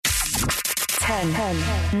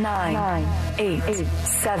10, 9, 8,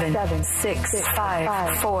 7, 6,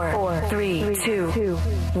 5, 4, 3, 2,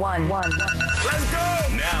 1. Let's go!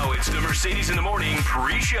 Now it's the Mercedes in the Morning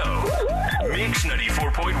pre-show. Mix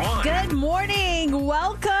 94.1. Good morning.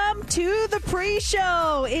 Welcome to the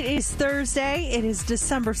pre-show. It is Thursday. It is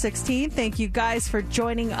December 16th. Thank you guys for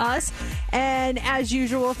joining us. And as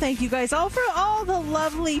usual, thank you guys all for all the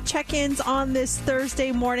lovely check-ins on this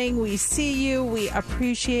Thursday morning. We see you. We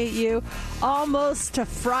appreciate you. Almost to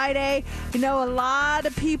Friday. You know, a lot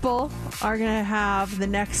of people are going to have the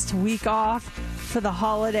next week off for the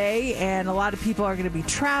holiday, and a lot of people are going to be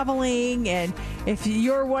traveling, and if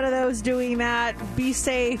you're one of those doing that, be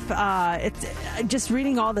safe. It's just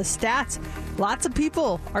reading all the stats. Lots of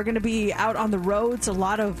people are going to be out on the roads. A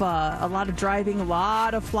lot of driving, a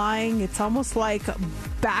lot of flying. It's almost like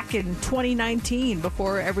back in 2019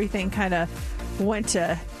 before everything kind of went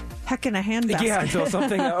to heck in a handbasket. Yeah, until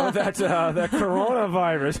something that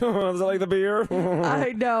coronavirus. Was it like the beer?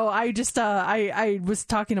 I know. I was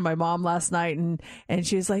talking to my mom last night, and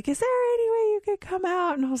she was like, "Is there any way you could come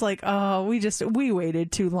out?" And I was like, "Oh, we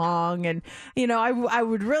waited too long." And you know, I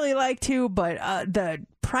would really like to, but the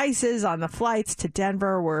prices on the flights to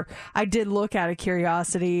Denver I did look out of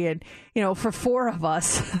curiosity, and you know, for four of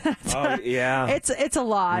us, yeah, it's a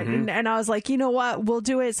lot. Mm-hmm. And I was like, you know what, we'll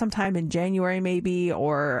do it sometime in January maybe,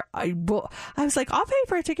 or I was like, I'll pay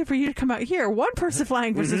for a ticket for you to come out here. One person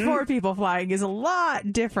flying versus four people flying is a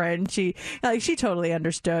lot different. She totally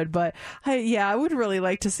understood, but I would really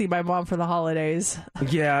like to see my mom for the holidays.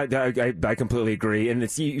 Yeah, I completely agree. And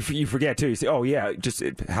it's you forget too. You say, oh yeah, just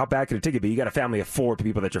how bad could a ticket be? You got a family of four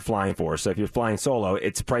people that you're flying for. So if you're flying solo,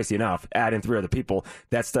 it's pricey enough. Add in three other people,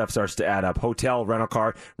 that stuff starts to add up. Hotel, rental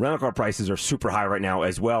car prices are super high right now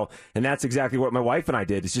as well. And that's exactly what my wife and I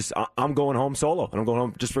did. It's just I'm going home solo, and I'm going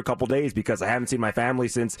home just for a couple days because I haven't seen my family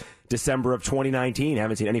since December of 2019. I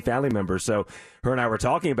haven't seen any family members. So her and I were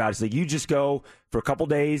talking about it. It's like, you just go for a couple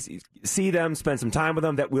days, see them, spend some time with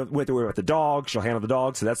them. That we went through with the dog. She'll handle the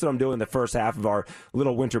dog. So that's what I'm doing the first half of our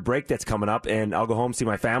little winter break that's coming up. And I'll go home, see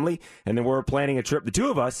my family. And then we're planning a trip, the two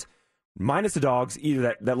of us, minus the dogs,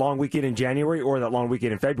 either that long weekend in January or that long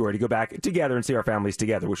weekend in February, to go back together and see our families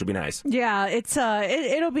together, which will be nice. Yeah, it's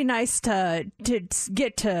it'll be nice to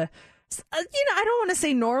get to, I don't want to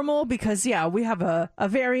say normal because, yeah, we have a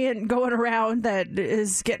variant going around that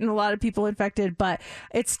is getting a lot of people infected, but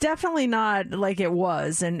it's definitely not like it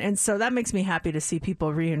was. And so that makes me happy to see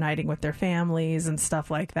people reuniting with their families and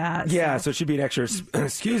stuff like that. Yeah, so it should be an extra,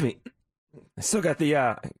 excuse me, I still got the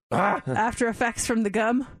after effects from the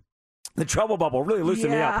gum. The trouble bubble really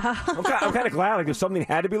loosened me up. I'm kind of glad, like, if something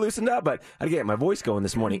had to be loosened up, but I had to get my voice going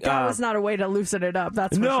this morning. That was not a way to loosen it up,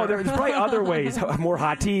 that's for no, sure. There's probably other ways. More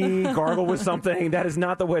hot tea, gargle with something. That is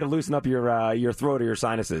not the way to loosen up your throat or your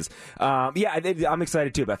sinuses. I'm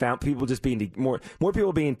excited too about people just being more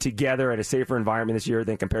people being together at a safer environment this year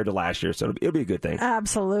than compared to last year. So it'll be a good thing.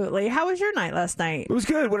 Absolutely. How was your night last night? It was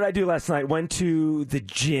good. What did I do last night? Went to the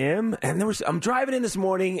gym, and I'm driving in this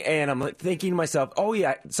morning, and I'm like thinking to myself, oh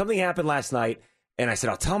yeah, something happened last night. And I said,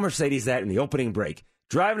 I'll tell Mercedes that in the opening break.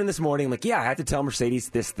 Driving in this morning, I'm like, yeah, I have to tell Mercedes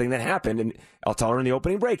this thing that happened, and I'll tell her in the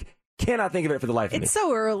opening break. Cannot think of it for the life of me. It's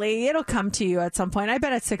so early. It'll come to you at some point. I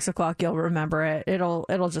bet at 6 o'clock you'll remember it.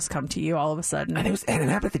 It'll just come to you all of a sudden. And it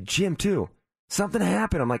happened at the gym too. Something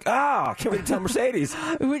happened. I'm like, I can't wait to tell Mercedes.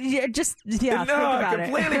 I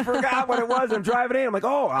completely forgot what it was. I'm driving in. I'm like,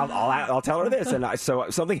 I'll tell her this. And so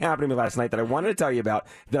something happened to me last night that I wanted to tell you about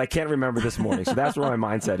that I can't remember this morning. So that's where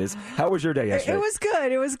my mindset is. How was your day yesterday?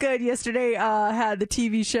 It was good. Yesterday, had the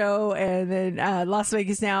TV show, and then Las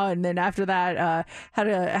Vegas Now, and then after that, had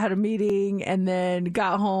a meeting, and then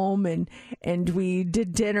got home and we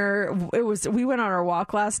did dinner. We went on our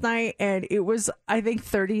walk last night, and it was, I think,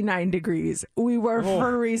 39 degrees. We were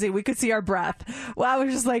freezing. We could see our breath. Well, I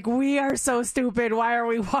was just like, we are so stupid. Why are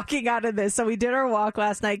we walking out of this? So we did our walk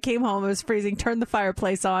last night, came home, it was freezing, turned the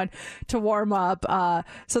fireplace on to warm up.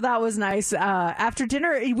 So that was nice. After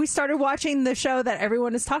dinner, we started watching the show that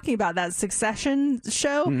everyone is talking about, that Succession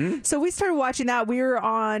show. Mm-hmm. So we started watching that. We were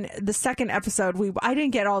on the second episode. I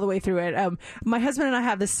didn't get all the way through it. My husband and I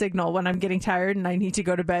have this signal when I'm getting tired and I need to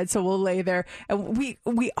go to bed. So we'll lay there, and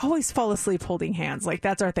we always fall asleep holding hands. Like,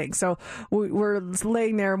 that's our thing. So we're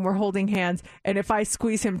laying there and we're holding hands, and if I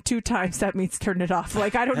squeeze him 2 times, that means turn it off.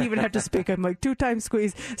 Like, I don't even have to speak. I'm like, 2 times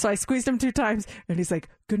squeeze. So I squeezed him 2 times, and he's like,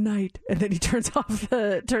 good night, and then he turns off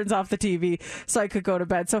the TV so I could go to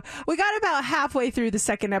bed. So we got about halfway through the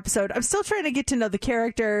second episode. I'm still trying to get to know the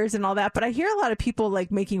characters and all that, but I hear a lot of people like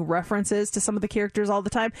making references to some of the characters all the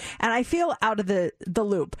time, and I feel out of the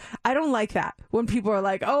loop. I don't like that when people are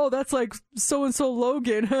like, oh, that's like so and so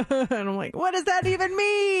Logan, and I'm like, what does that even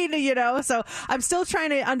mean? You know, so I'm still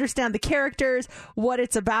trying to understand the characters, what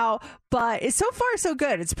it's about, but it's so far so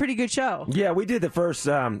good. It's a pretty good show. Yeah, we did the first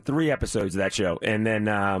 3 episodes of that show, and then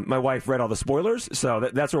my wife read all the spoilers, so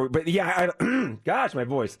that's where. But yeah, gosh, my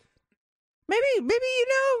voice. Maybe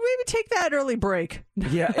take that early break.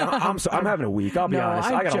 Yeah, I'm having a week. I'll be honest.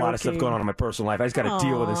 I got a lot of stuff going on in my personal life. I just got to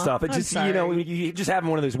deal with and stuff. It just you just having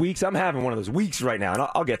one of those weeks. I'm having one of those weeks right now, and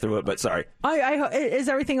I'll get through it. But sorry. Is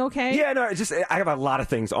everything okay? Yeah, no. It's just I have a lot of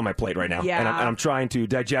things on my plate right now, and I'm trying to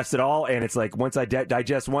digest it all. And it's like once I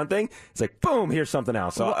digest one thing, it's like boom, here's something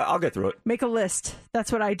else. So I'll get through it. Make a list.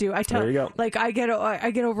 That's what I do. There you go. Like I get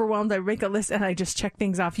overwhelmed. I make a list and I just check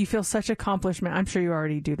things off. You feel such accomplishment. I'm sure you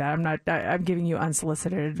already do that. I'm giving you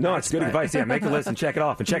unsolicited advice. No, it's good advice. Yeah, make a list and check it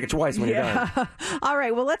off and check it twice when you're done. All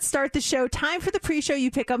right, well, let's start the show. Time for the pre-show. You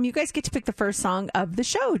pick them. You guys get to pick the first song of the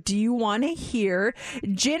show. Do you want to hear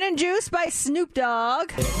Gin and Juice by Snoop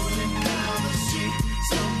Dogg?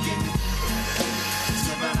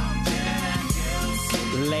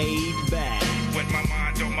 Laid back. With my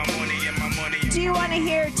mind on my money and my money. Do you want to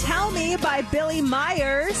hear Tell Me by Billy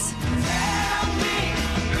Myers?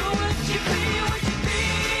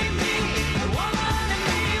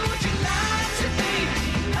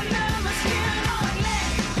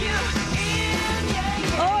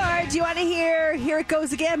 Do you want to hear Here It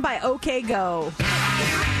Goes Again by OK Go? Here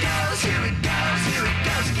it goes, here it goes, here it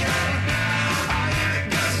goes again. Oh, here it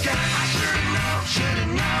goes again. I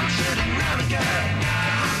should've known again.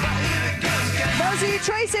 Here it goes again. Those are your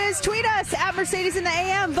choices. Tweet us at Mercedes in the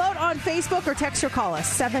AM. Vote on Facebook or text or call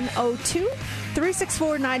us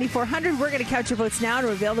 702-364-9400. We're going to count your votes now to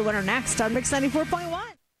reveal the winner next on Mix 94.1.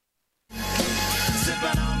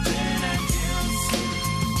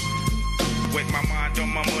 With my mind on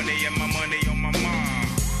my money and my money on my mind.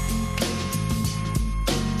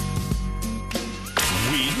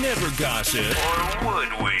 We'd never gossip. Or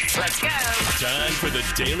would we? Let's go. Time for the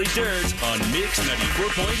Daily Dirt on Mix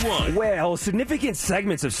 94.1. Well, significant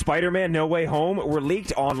segments of Spider-Man No Way Home were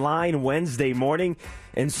leaked online Wednesday morning,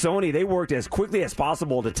 and Sony, they worked as quickly as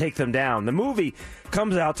possible to take them down. The movie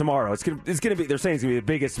comes out tomorrow. It's going to be, they're saying it's going to be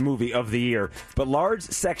the biggest movie of the year, but large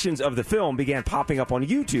sections of the film began popping up on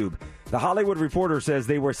YouTube. The Hollywood Reporter says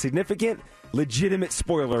they were significant, legitimate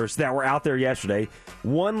spoilers that were out there yesterday.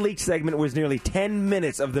 One leaked segment was nearly 10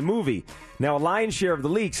 minutes of the movie. Now, a lion's share of the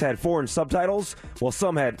leaks had foreign subtitles, while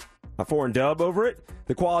some had a foreign dub over it.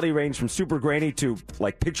 The quality ranged from super grainy to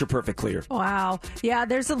like picture perfect clear. Wow. Yeah,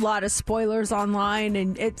 there's a lot of spoilers online,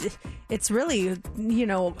 and it's really,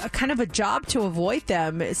 kind of a job to avoid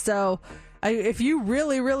them. So if you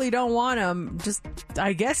really, really don't want them, just,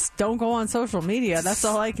 I guess, don't go on social media. That's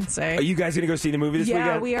all I can say. Are you guys going to go see the movie this weekend?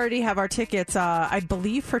 Yeah, we already have our tickets. I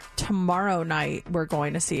believe for tomorrow night we're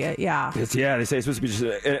going to see it. Yeah. They say it's supposed to be just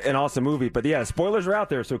an awesome movie. But yeah, spoilers are out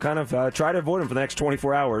there, so kind of try to avoid them for the next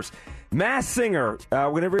 24 hours. Masked Singer, we're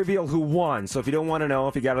going to reveal who won. So if you don't want to know,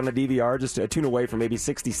 if you got it on the DVR, just tune away for maybe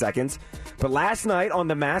 60 seconds. But last night on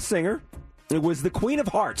The Masked Singer, it was the Queen of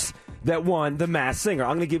Hearts that won The Masked Singer.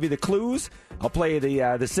 I'm going to give you the clues. I'll play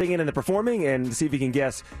the singing and the performing and see if you can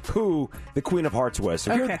guess who the Queen of Hearts was.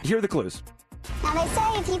 So here are the clues. Now they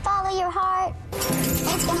say if you follow your heart,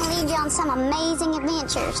 it's going to lead you on some amazing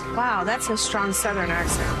adventures. Wow, that's a strong Southern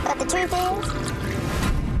accent. But the truth is,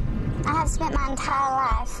 I have spent my entire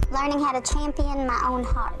life learning how to champion my own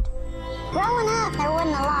heart. Growing up, there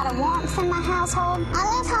wasn't a lot of warmth in my household.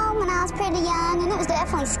 I left home when I was pretty young, and it was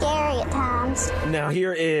definitely scary at times. Now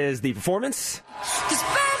here is the performance. 'Cause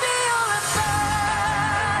baby, you're a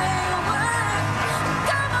firework.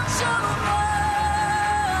 Come on, show 'em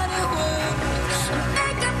what you work.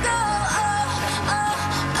 Make them go, oh,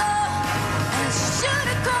 oh, oh. And shoot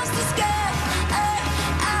across the sky.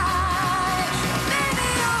 Baby,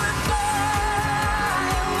 you're a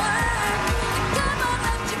firework. Come on,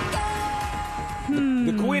 let you go.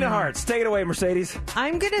 The Queen of Hearts. Take it away, Mercedes.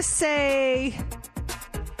 I'm going to say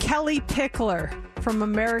Kelly Pickler from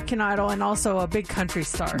American Idol and also a big country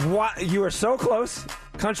star. What? You are so close.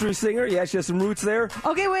 Country singer. Yeah, she has some roots there.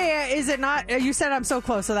 Okay, wait. Is it not? You said I'm so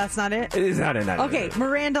close, so that's not it? It is not it. Okay,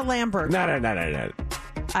 Miranda Lambert. No.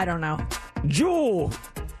 I don't know. Jewel.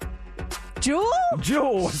 Jewel?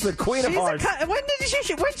 Jewel was the Queen of Hearts. When's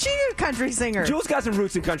she a country singer? Jewel's got some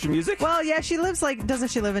roots in country music. Well, yeah, she lives doesn't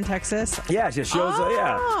she live in Texas? Yeah, she shows,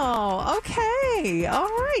 yeah. Oh, okay. All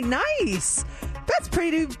right, nice. That's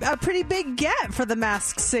a pretty big get for the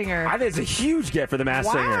Masked Singer. I think it's a huge get for the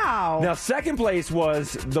Masked Singer. Wow. Now, second place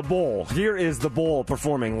was The Bull. Here is The Bull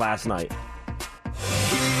performing last night.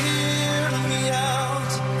 Hear me out.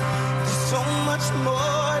 There's so much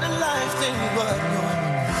more to life than what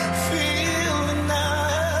you're feeling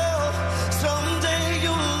now. Someday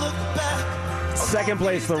you'll look back. Second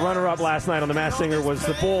place, the runner-up last night on the Masked Singer was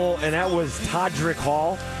The Bull, and that was Todrick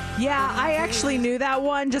Hall. Yeah, I actually knew that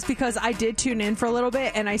one just because I did tune in for a little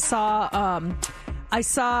bit, and I saw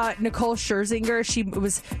Nicole Scherzinger.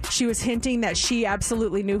 She was hinting that she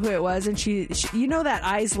absolutely knew who it was, and she you know that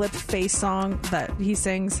Eyes Lip Face song that he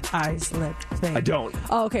sings, Eyes Lip Face. I don't.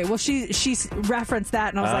 Oh, okay. Well, she referenced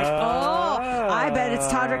that, and I was like, oh, I bet it's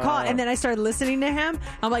Todrick Hall. And then I started listening to him.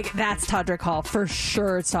 I'm like, that's Todrick Hall for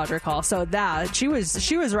sure. It's Todrick Hall. So that she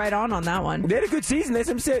was right on that one. They had a good season. They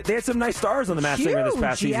had some nice stars on the Masked Singer this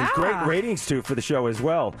past season. Yeah. Great ratings too for the show as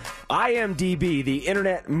well. IMDb, the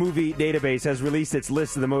Internet Movie Database, has released its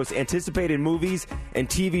list of the most anticipated movies and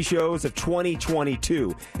TV shows of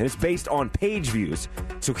 2022, and it's based on page views.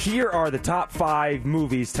 So here are the top 5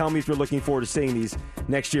 movies. Tell me if you're looking forward to seeing these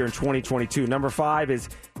next year in 2022. Number 5 is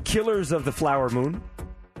Killers of the Flower Moon.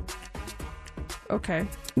 Okay.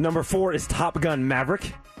 Number 4 is Top Gun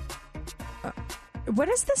Maverick. What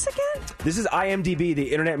is this again? This is IMDb,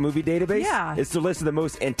 the Internet Movie Database. Yeah. It's the list of the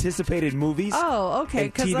most anticipated movies. Oh, okay.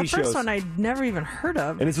 and Because TV the first shows. one I'd never even heard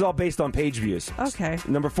of. And this is all based on page views. Okay.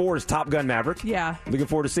 Number 4 is Top Gun Maverick. Yeah. Looking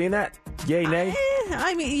forward to seeing that? Yay, nay?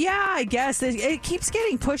 I mean, yeah, I guess. It keeps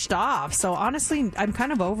getting pushed off. So honestly, I'm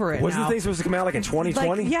kind of over it Wasn't now. the thing supposed to come out like in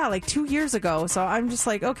 2020? Like 2 years ago. So I'm just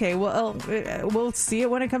like, okay, well, we'll see it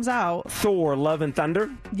when it comes out. Thor, Love and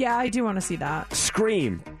Thunder. Yeah, I do want to see that.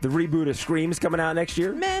 Scream. The reboot of Scream is coming out next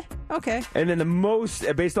year. Meh. Okay. And then the most,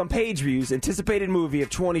 based on page views, anticipated movie of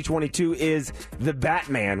 2022 is The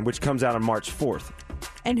Batman, which comes out on March 4th.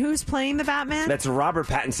 And who's playing the Batman? That's Robert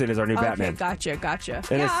Pattinson as our new Batman. Gotcha. And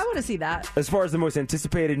Yeah, it's- I want to see that. As far as the most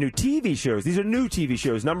anticipated new TV shows, these are new TV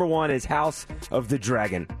shows. Number 1 is House of the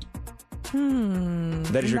Dragon.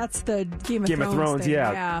 That is your That's the Game of Thrones, thing.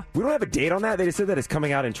 yeah. We don't have a date on that. They just said that it's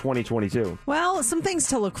coming out in 2022. Well, some things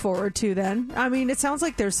to look forward to then. I mean, it sounds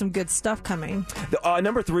like there's some good stuff coming.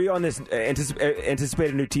 Number 3 on this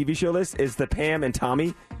anticipated new TV show list is the Pam and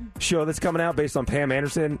Tommy show that's coming out based on Pam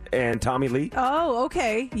Anderson and Tommy Lee. Oh,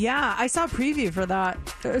 okay. Yeah, I saw a preview for that.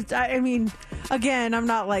 I mean, again, I'm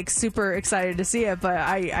not like super excited to see it, but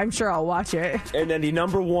I'm sure I'll watch it. And then the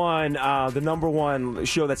number one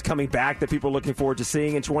show that's coming back that people are looking forward to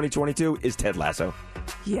seeing in 2022 is Ted Lasso.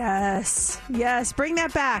 Yes, bring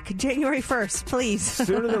that back January 1st, please.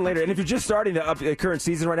 Sooner than later. And if you're just starting the current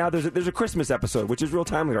season right now, there's a Christmas episode, which is real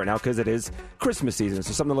timely right now because it is Christmas season.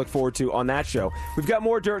 So something to look forward to on that show. We've got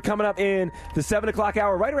more dirt coming up in the 7 o'clock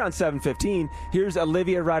hour, right around 7:15. Here's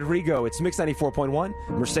Olivia Rodrigo. It's Mix 94.1,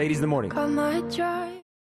 Mercedes in the Morning. That's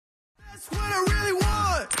what I really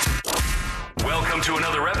want. Welcome to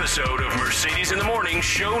another episode of Mercedes in the Morning,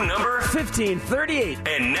 show number 1538.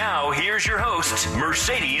 And now, here's your hosts,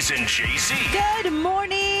 Mercedes and JC. Good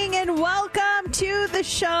morning and welcome to the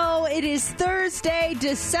show. It is Thursday,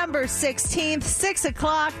 December 16th, 6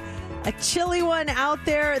 o'clock. A chilly one out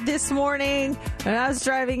there this morning. When I was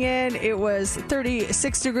driving in, it was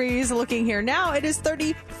 36 degrees. Looking here now, it is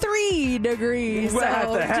 33 degrees.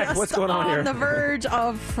 What the heck? Just What's going on here? On the verge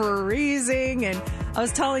of freezing. And I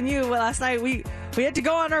was telling you last night, we had to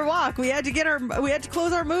go on our walk. We had to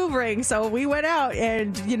close our move ring. So we went out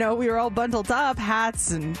and, we were all bundled up, hats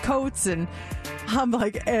and coats, and I'm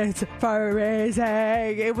like, it's freezing.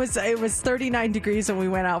 It was 39 degrees when we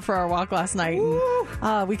went out for our walk last night.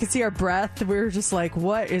 And, we could see our breath. We were just like,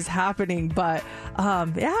 what is happening? But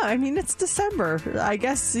I mean, it's December. I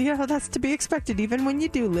guess that's to be expected, even when you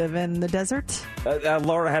do live in the desert.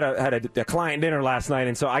 Laura had a client dinner last night,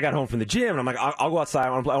 and so I got home from the gym, and I'm like, I'll go outside. I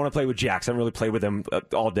want to play with Jax. I don't really play with him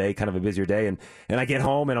all day, kind of a busier day. And I get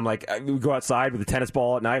home, and I'm like, we go outside with a tennis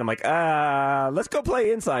ball at night. I'm like, let's go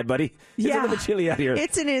play inside, buddy. It's a little bit chilly out here.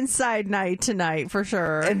 It's an inside night tonight for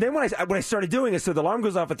sure. And then when I started doing it, so the alarm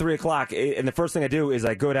goes off at 3 o'clock, and the first thing I do is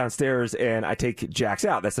I go downstairs and I take Jax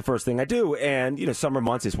out. That's the first thing I do. And summer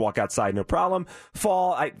months, just walk outside, no problem.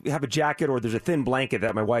 Fall, I have a jacket or there's a thin blanket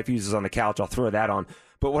that my wife uses on the couch. I'll throw that on.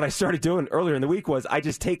 But what I started doing earlier in the week was I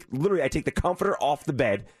take the comforter off the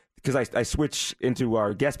bed, because I switch into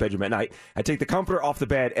our guest bedroom at night. I take the comforter off the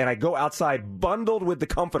bed, and I go outside bundled with the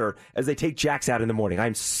comforter as they take Jax out in the morning.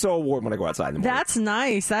 I'm so warm when I go outside in the morning. That's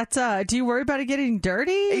nice. That's do you worry about it getting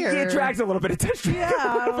dirty? It drags a little bit. It does drag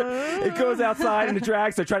a little bit. It goes outside and it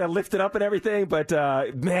drags. So I try to lift it up and everything, but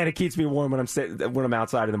man, it keeps me warm when I'm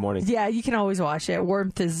outside in the morning. Yeah, you can always wash it.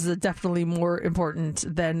 Warmth is definitely more important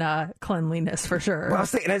than cleanliness for sure. Well, I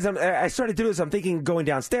was thinking, as I started doing this, I'm thinking going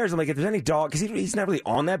downstairs. I'm like, if there's any dog, because he's not really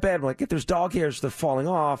on that bed. I'm like, if there's dog hairs, they're falling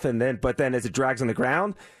off, but then as it drags on the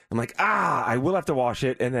ground, I'm like, I will have to wash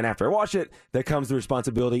it. And then after I wash it, there comes the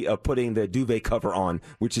responsibility of putting the duvet cover on,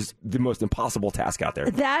 which is the most impossible task out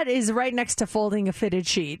there. That is right next to folding a fitted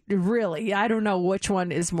sheet. Really, I don't know which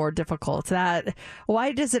one is more difficult.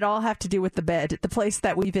 Why does it all have to do with the bed, the place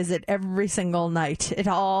that we visit every single night? It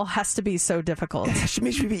all has to be so difficult. It should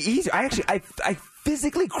be easier. I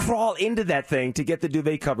physically crawl into that thing to get the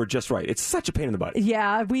duvet cover just right. It's such a pain in the butt.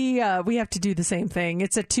 Yeah, we have to do the same thing.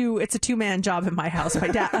 It's a two-man job in my house. My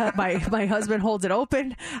dad, my husband holds it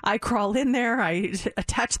open. I crawl in there. I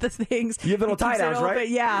attach the things. You have little tie downs, right?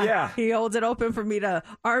 Yeah. He holds it open for me to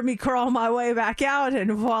army crawl my way back out,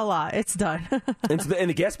 and voila, it's done. And so in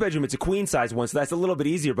the guest bedroom, it's a queen size one, so that's a little bit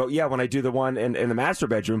easier. But yeah, when I do the one in the master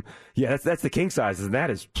bedroom, yeah, that's the king size, and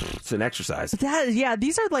it's an exercise.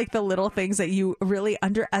 These are like the little things that you really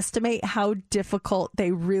underestimate how difficult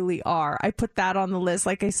they really are. I put that on the list.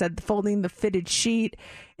 Like I said, folding the fitted sheet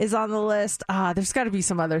is on the list. There's got to be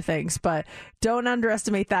some other things, but don't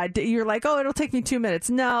underestimate that. You're like, oh, it'll take me 2 minutes.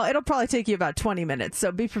 No, it'll probably take you about 20 minutes.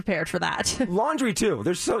 So be prepared for that. Laundry too.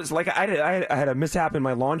 It's like I had a mishap in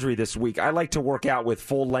my laundry this week. I like to work out with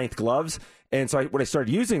full length gloves. And so what I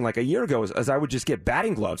started using like a year ago is I would just get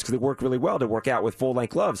batting gloves because they work really well to work out with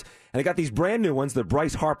full-length gloves. And I got these brand new ones, the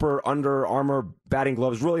Bryce Harper Under Armour batting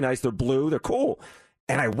gloves, really nice. They're blue. They're cool.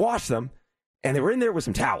 And I washed them, and they were in there with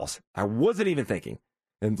some towels. I wasn't even thinking.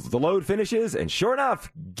 And the load finishes, and sure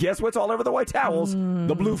enough, guess what's all over the white towels?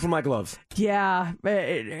 The blue from my gloves. Yeah,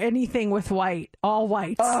 anything with white, all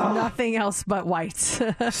whites, nothing else but whites.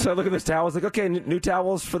 So I look at this towel, it's like, okay, new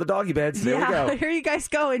towels for the doggy beds. There we go. Here you guys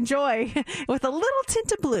go. Enjoy with a little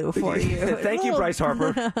tint of blue for you. Thank you, Bryce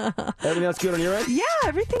Harper. Everything else good on your end? Yeah,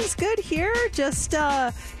 everything's good here. Just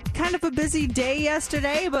kind of a busy day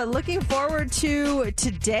yesterday, but looking forward to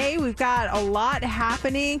today. We've got a lot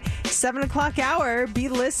happening. 7 o'clock hour. Be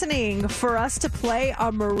listening for us to play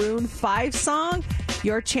a Maroon 5 song.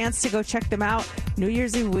 Your chance to go check them out New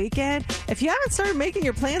Year's Eve weekend. If you haven't started making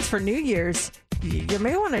your plans for New Year's, you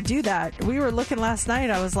may want to do that. We were looking last night.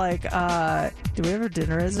 I was like, do we have a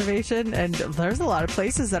dinner reservation? And there's a lot of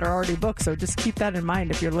places that are already booked. So just keep that in mind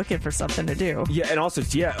if you're looking for something to do. Yeah, and also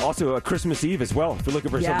a Christmas Eve as well. If you're looking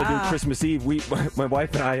for something to do Christmas Eve, my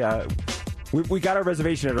wife and I, we got our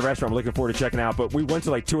reservation at a restaurant. We're looking forward to checking out, but we went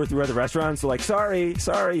to like 2 or 3 other restaurants. So like, sorry.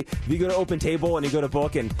 If you go to Open Table and you go to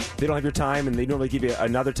book and they don't have your time and they normally give you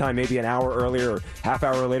another time, maybe an hour earlier or half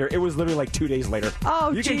hour later, it was literally like 2 days later.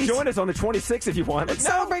 Oh, you can join us on the 26th if you want. Let's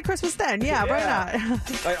celebrate Christmas then. Yeah, why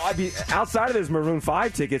not? Outside of those Maroon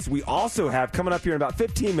 5 tickets, we also have coming up here in about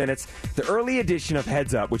 15 minutes the early edition of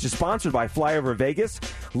Heads Up, which is sponsored by Flyover Vegas.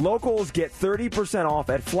 Locals get 30% off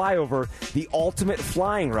at Flyover, the ultimate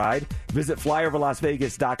flying ride. Visit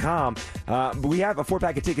flyoverlasvegas.com. We have a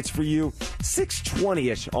 4-pack of tickets for you,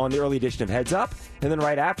 6:20-ish on the early edition of Heads Up. And then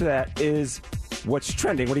right after that is what's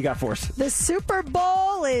trending. What do you got for us? The Super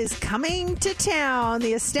Bowl is coming to town.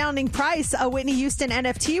 The astounding price a Whitney Houston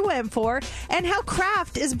NFT went for, and how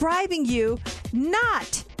Kraft is bribing you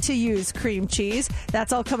not to use cream cheese.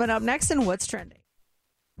 That's all coming up next in What's Trending.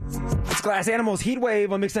 It's Glass Animals Heat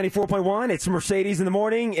Wave on Mix 94.1. It's Mercedes in the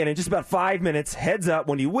morning, and in just about 5 minutes, Heads Up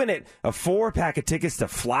when you win it, a 4-pack of tickets to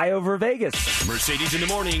Flyover Vegas. Mercedes in the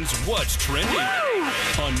mornings, What's Trending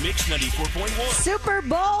on Mix 94.1. Super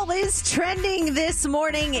Bowl is trending this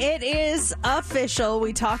morning. It is official.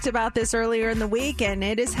 We talked about this earlier in the week, and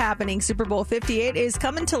it is happening. Super Bowl 58 is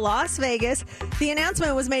coming to Las Vegas. The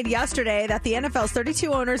announcement was made yesterday that the NFL's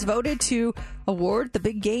 32 owners voted to award the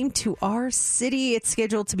big game to our city. It's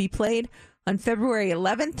scheduled to be played on February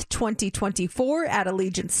 11th, 2024 at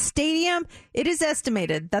Allegiant Stadium. It is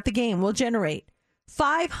estimated that the game will generate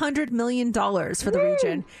 $500 million for the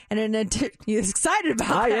region. And you're excited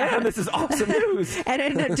about that. I am. This is awesome news. And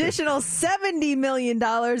an additional $70 million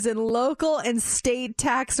in local and state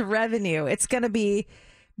tax revenue. It's going to be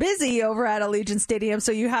busy over at Allegiant Stadium.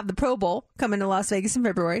 So you have the Pro Bowl coming to Las Vegas in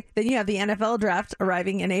February. Then you have the NFL draft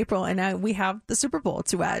arriving in April. And now we have the Super Bowl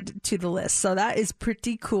to add to the list. So that is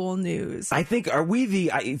pretty cool news. I think, I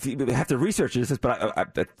have to research this, but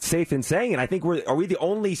I'm safe in saying it. I think are we the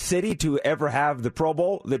only city to ever have the Pro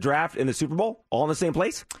Bowl, the draft, and the Super Bowl all in the same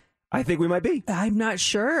place? I think we might be. I'm not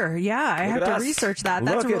sure. Yeah, I have Look to at us. research that.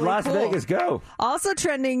 That's Look really at Las cool. Vegas go. Also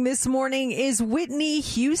trending this morning is Whitney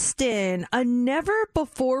Houston. A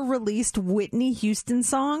never-before-released Whitney Houston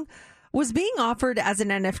song was being offered as an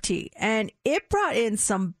NFT, and it brought in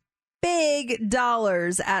some big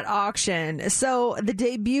dollars at auction. So the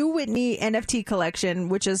debut Whitney NFT collection,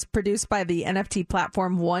 which is produced by the NFT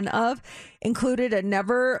platform OneOf, included a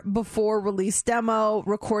never-before-released demo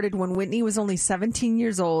recorded when Whitney was only 17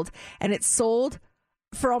 years old, and it sold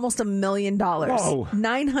for almost $1 million. Whoa.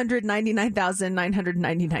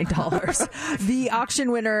 $999,999. The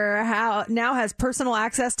auction winner now has personal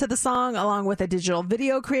access to the song, along with a digital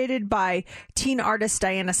video created by teen artist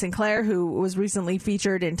Diana Sinclair, who was recently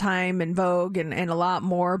featured in Time and Vogue and a lot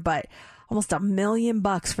more. But almost $1 million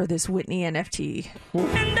for this Whitney NFT.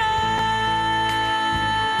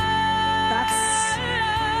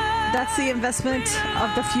 That's the investment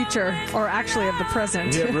of the future, or actually of the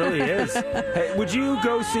present. It really is. Hey, would you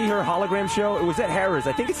go see her hologram show? It was at Harrah's.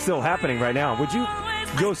 I think it's still happening right now. Would you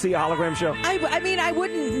go see a hologram show? I mean, I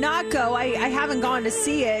wouldn't not go. I haven't gone to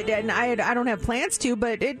see it, and I don't have plans to,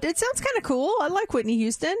 but it sounds kind of cool. I like Whitney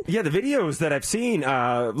Houston. Yeah, the videos that I've seen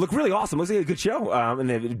look really awesome. Looks like a good show. And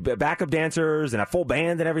the backup dancers and a full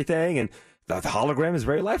band and everything. And the hologram is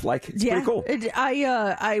very lifelike. It's pretty cool.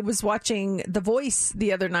 I was watching The Voice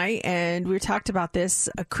the other night, and we talked about this.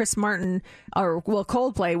 Chris Martin,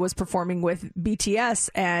 Coldplay was performing with BTS,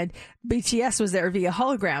 and BTS was there via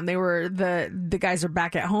hologram. They were the guys are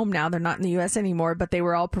back at home now. They're not in the U.S. anymore, but they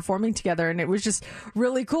were all performing together, and it was just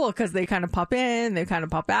really cool because they kind of pop in, they kind of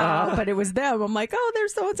pop out, but it was them. I'm like, oh,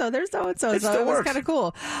 there's so and so, there's so and so. So it was kind of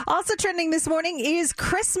cool. Also trending this morning is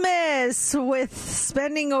Christmas, with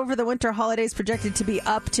spending over the winter holidays projected to be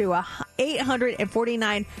up to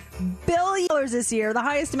 $849 billion this year, the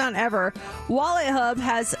highest amount ever. Wallet Hub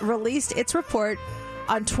has released its report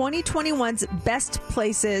on 2021's best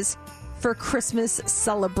places for Christmas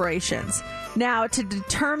celebrations. Now, to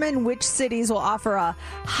determine which cities will offer a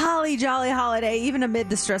holly jolly holiday, even amid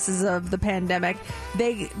the stresses of the pandemic,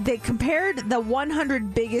 they compared the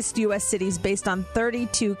 100 biggest U.S. cities based on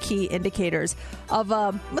 32 key indicators of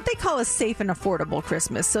what they call a safe and affordable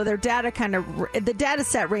Christmas. So their data the data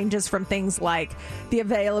set ranges from things like the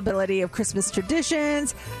availability of Christmas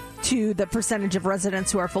traditions, to the percentage of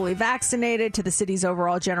residents who are fully vaccinated, to the city's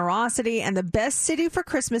overall generosity. And the best city for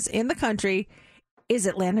Christmas in the country is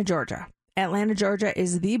Atlanta, Georgia. Atlanta, Georgia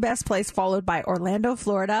is the best place, followed by Orlando,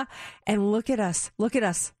 Florida. And look at us.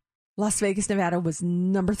 Las Vegas, Nevada was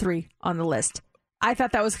number 3 on the list. I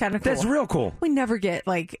thought that was kind of cool. That's real cool. We never get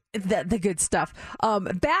like the good stuff.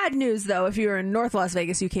 Bad news, though, if you're in North Las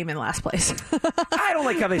Vegas, you came in last place. I don't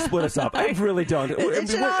like how they split us up. I really don't. It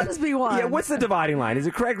should all just be one. Yeah, what's the dividing line? Is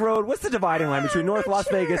it Craig Road? What's the dividing line between North Las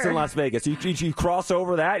Vegas and Las Vegas? You cross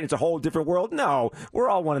over that, and it's a whole different world? No, we're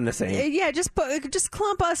all one and the same. Yeah, just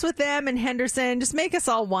clump us with them and Henderson. Just make us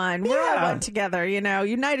all one. We're all one together,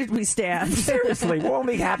 United we stand. Seriously, we'll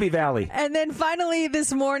make Happy Valley. And then finally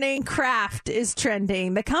this morning, Kraft is trending.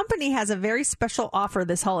 The company has a very special offer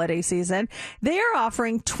this holiday season. They are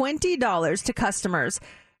offering $20 to customers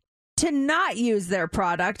to not use their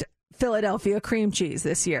product, Philadelphia cream cheese,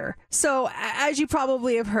 this year. So as you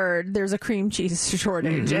probably have heard, there's a cream cheese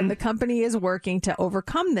shortage, and the company is working to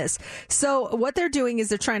overcome this. So what they're doing is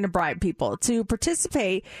they're trying to bribe people to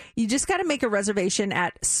participate. You just got to make a reservation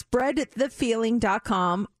at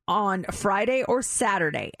spreadthefeeling.com on Friday or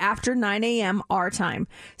Saturday after 9 a.m. our time.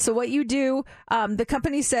 So what you do, the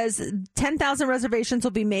company says 10,000 reservations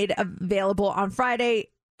will be made available on Friday,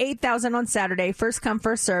 8,000 on Saturday, first come,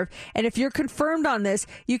 first serve. And if you're confirmed on this,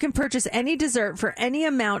 you can purchase any dessert for any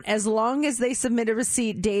amount as long as they submit a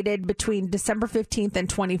receipt dated between December 15th and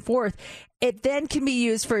 24th. It then can be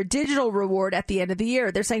used for a digital reward at the end of the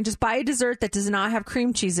year. They're saying just buy a dessert that does not have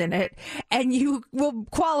cream cheese in it, and you will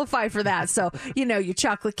qualify for that. So, your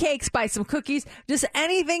chocolate cakes, buy some cookies, just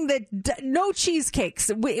anything no cheesecakes.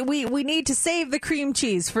 We need to save the cream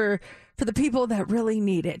cheese for the people that really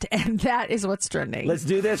need it. And that is what's trending. Let's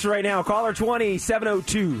do this right now. Caller 20,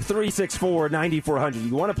 702-364-9400.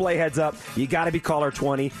 You want to play Heads Up, you got to be caller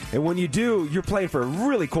 20. And when you do, you're playing for a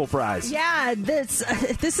really cool prize. Yeah, this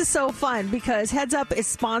is so fun because Heads Up is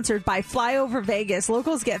sponsored by Flyover Vegas.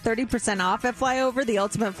 Locals get 30% off at Flyover, the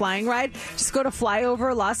ultimate flying ride. Just go to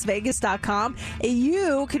flyoverlasvegas.com.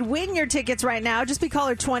 You could win your tickets right now. Just be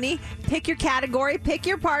caller 20. Pick your category, pick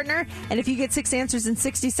your partner. And if you get 6 answers in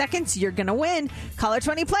 60 seconds, you're going to win. Caller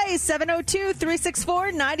 20 plays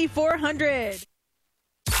 702-364-9400.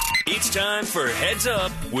 It's time for Heads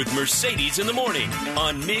Up with Mercedes in the Morning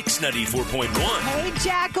on Mix 94.1. Hey,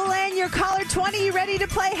 Jacqueline, you're caller 20. You ready to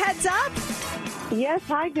play Heads Up? Yes,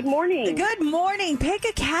 hi, good morning. Good morning. Pick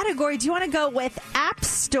a category. Do you want to go with App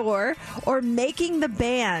Store or Making the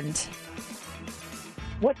Band?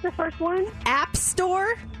 What's the first one? App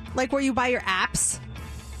Store, like where you buy your apps.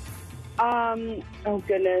 Oh,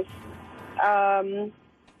 goodness.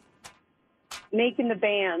 Making the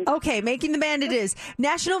Band. Okay, Making the Band it is.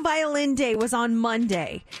 National Violin Day was on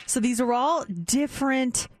Monday. So these are all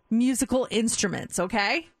different musical instruments,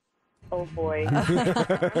 okay? Oh, boy. I'm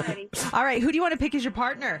ready. All right, who do you want to pick as your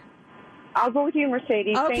partner? I'll go with you,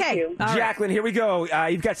 Mercedes. Okay. Thank you. All right. Jacqueline, here we go.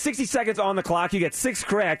 You've got 60 seconds on the clock. You get 6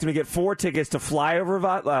 correct, and we get 4 tickets to fly over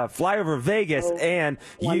Vegas, and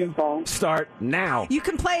wonderful. you start now. You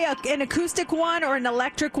can play an acoustic one or an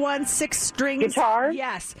electric one, 6 strings. Guitar?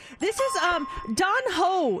 Yes. This is Don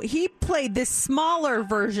Ho. He played this smaller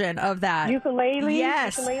version of that. Ukulele?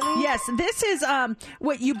 Yes. Ukulele? Yes. This is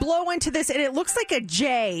what you blow into this, and it looks like a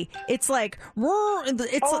J. It's like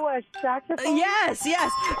it's a saxophone? Yes.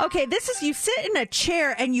 Okay, this is you sit in a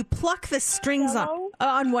chair and you pluck the strings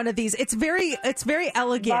on one of these. It's very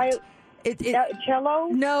elegant. Cello?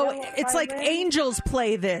 No, Cello, it's like violin? angels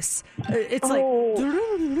play this. It's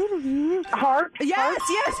Harp? yes.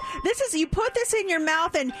 Harp? This is you put this in your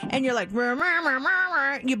mouth and you're like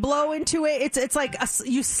you blow into it. It's like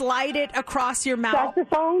you slide it across your mouth.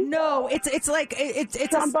 Saxophone? No, it's like it's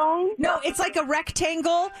Trombone? No, it's like a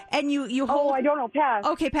rectangle and you hold. Oh, I don't know. Pass.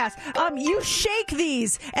 Okay, pass. You shake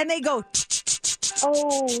these and they go. I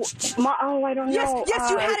don't know.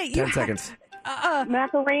 Yes, you had it. 10 seconds.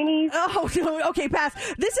 Macaronis? Oh, no. Okay, pass.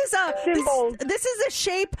 This is Symbols. this is a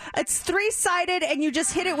shape. It's 3-sided, and you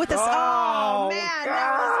just hit it with a. Oh, man, gosh.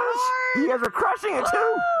 that was hard. You guys are crushing it, too.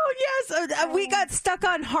 Oh, yes. We got stuck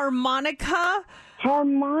on harmonica.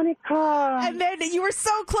 Harmonica. And then you were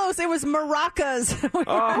so close. It was maracas.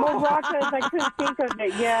 Maracas. I couldn't think of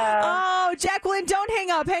it. Yeah. Oh, Jacqueline, don't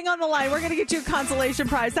hang up. Hang on the line. We're going to get you a consolation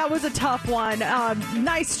prize. That was a tough one.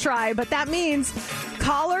 Nice try, but that means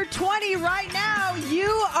caller 20 right now.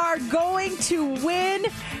 You are going to win.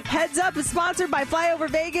 Heads Up is sponsored by Flyover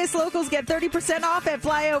Vegas. Locals get 30% off at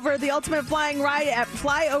Flyover, the ultimate flying ride at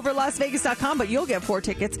flyoverlasvegas.com, but you'll get 4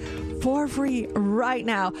 tickets for free right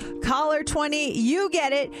now. Caller 20, you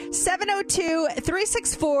get it.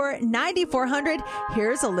 702-364-9400.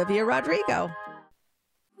 Here's Olivia Rodrigo.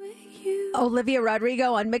 Olivia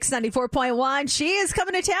Rodrigo on Mix 94.1. She is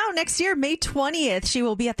coming to town next year, May 20th. She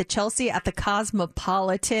will be at the Chelsea at the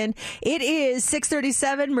Cosmopolitan. It is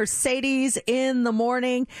 6:37, Mercedes in the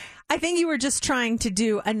morning. I think you were just trying to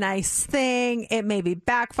do a nice thing. It maybe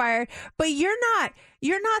backfired, but you're not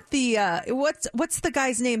the what's the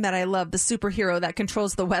guy's name that I love, the superhero that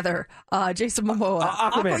controls the weather? Jason Momoa.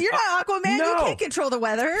 Aquaman. You're not Aquaman. No. You can't control the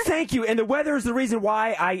weather. Thank you. And the weather is the reason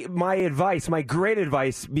why my great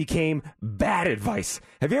advice became bad advice.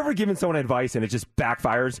 Have you ever given someone advice and it just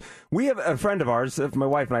backfires? We have a friend of ours, my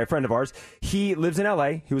wife and I, a friend of ours. He lives in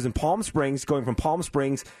L.A. He was in Palm Springs, going from Palm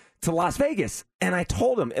Springs to Las Vegas. And I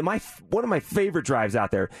told him, one of my favorite drives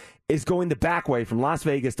out there is going the back way from Las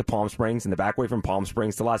Vegas to Palm Springs and the back way from Palm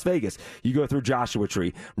Springs to Las Vegas. You go through Joshua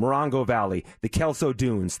Tree, Morongo Valley, the Kelso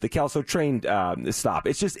Dunes, the Kelso train stop.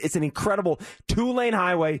 It's an incredible 2-lane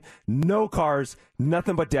highway, no cars,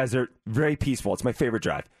 nothing but desert, very peaceful. It's my favorite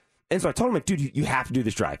drive. And so I told him, dude, you have to do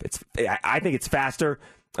this drive. I think it's faster,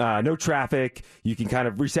 no traffic. You can kind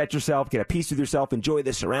of reset yourself, get a peace with yourself, enjoy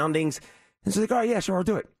the surroundings. And so he's like, all right, yeah, sure, I'll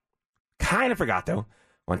do it. Kind of forgot, though.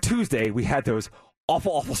 On Tuesday, we had those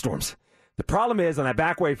awful, awful storms. The problem is, on that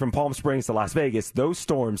back way from Palm Springs to Las Vegas, those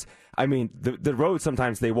storms, I mean, the roads,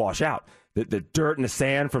 sometimes they wash out. The dirt and the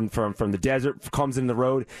sand from the desert comes in the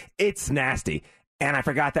road. It's nasty. And I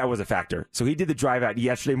forgot that was a factor. So he did the drive out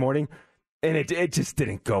yesterday morning, and it just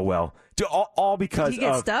didn't go well. All because Did he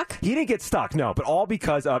get stuck? He didn't get stuck, no, but all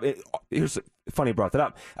because of it. Here's funny you brought that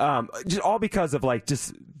up. Just all because of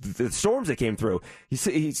just the storms that came through.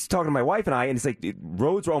 He's talking to my wife and I, and it's like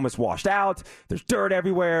roads are almost washed out. There's dirt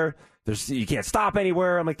everywhere. You can't stop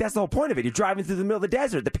anywhere. I'm like, that's the whole point of it. You're driving through the middle of the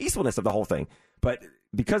desert, the peacefulness of the whole thing. But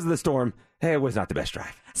because of the storm, it was not the best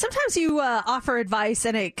drive. Sometimes you offer advice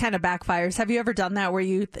and it kind of backfires. Have you ever done that where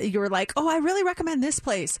you were like, oh, I really recommend this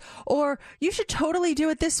place, or you should totally do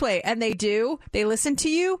it this way? And they do. They listen to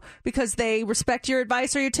you because they respect your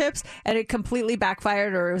advice or your tips, and it completely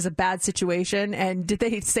backfired, or it was a bad situation. And did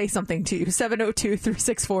they say something to you?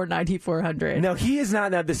 702-364-9400. No, he is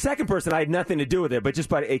not. Now, the second person, I had nothing to do with it, but just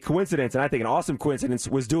by a coincidence, and I think an awesome coincidence,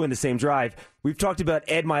 was doing the same drive. We've talked about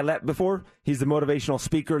Ed Milet before. He's the motivational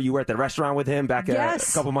speaker. You were at the restaurant with him back a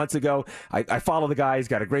couple months ago. I follow the guy. He's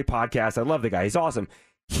got a great podcast. I love the guy. He's awesome.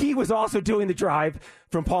 He was also doing the drive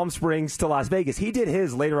from Palm Springs to Las Vegas. He did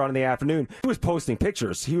his later on in the afternoon. He was posting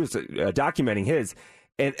pictures. He was documenting his.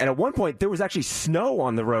 And at one point, there was actually snow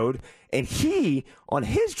on the road. And he, on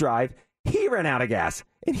his drive, he ran out of gas.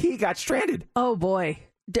 And he got stranded. Oh, boy.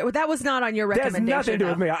 That was not on your That has recommendation. nothing to do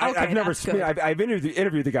with me. I've never. I've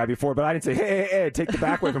interviewed the guy before, but I didn't say, hey, take the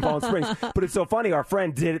back way from Palm Springs. But it's so funny. Our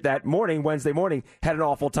friend did it that morning, Wednesday morning, had an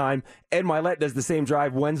awful time. Ed Milet does the same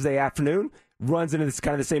drive Wednesday afternoon. Runs into this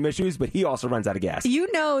kind of the same issues, but he also runs out of gas.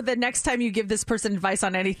 You know that next time you give this person advice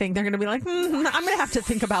on anything, they're going to be like, I'm going to have to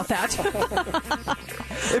think about that.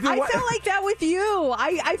 I feel like that with you.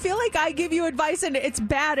 I feel like I give you advice and it's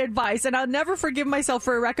bad advice, and I'll never forgive myself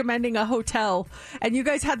for recommending a hotel. And you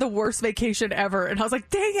guys had the worst vacation ever. And I was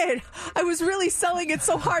like, dang it. I was really selling it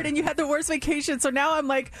so hard and you had the worst vacation. So now I'm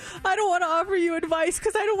like, I don't want to offer you advice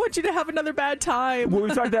because I don't want you to have another bad time. Well, we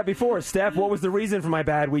talked about that before. Steph, what was the reason for my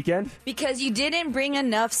bad weekend? Because you didn't bring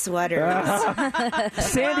enough sweaters.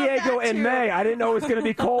 San Diego in May. I didn't know it was going to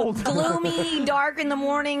be cold. Gloomy, dark in the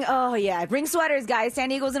morning. Oh, yeah. Bring sweaters, guys. San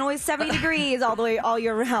Diego isn't always 70 degrees all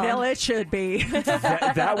year round. Well, it should be.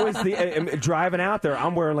 that was the driving out there.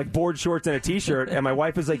 I'm wearing like board shorts and a T-shirt, and my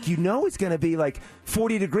wife is like, it's going to be like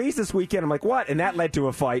 40 degrees this weekend. I'm like, what? And that led to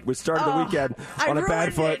a fight, which started the weekend on a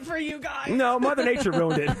bad foot. I ruined it for you guys. No, Mother Nature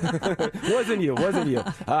ruined it. Wasn't you.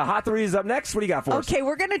 Hot 3 is up next. What do you got for us? Okay,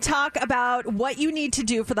 we're going to talk about what you need to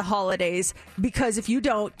do for the holidays, because if you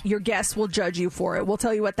don't, your guests will judge you for it. We'll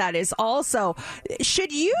tell you what that is. Also,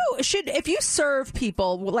 if you serve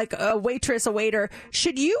people like a waitress, a waiter,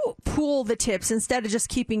 should you pool the tips instead of just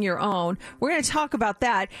keeping your own? We're going to talk about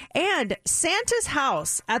that. And Santa's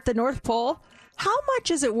house at the North Pole, how much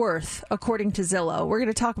is it worth according to Zillow? We're going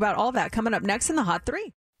to talk about all that coming up next in the Hot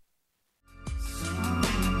 3.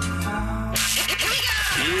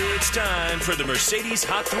 It's time for the Mercedes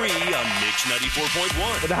Hot 3 on Mix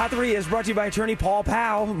 94.1. The Hot 3 is brought to you by attorney Paul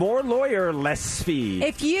Powell. More lawyer, less fee.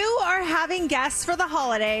 If you are having guests for the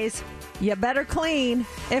holidays, you better clean.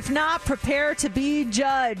 If not, prepare to be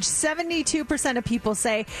judged. 72% of people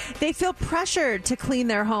say they feel pressured to clean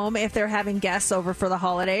their home if they're having guests over for the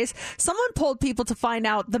holidays. Someone polled people to find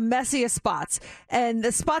out the messiest spots, and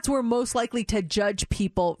the spots were most likely to judge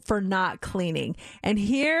people for not cleaning. And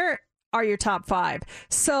here are your top 5.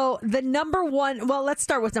 So the number one, well, let's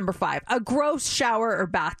start with number 5, a gross shower or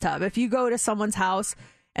bathtub. If you go to someone's house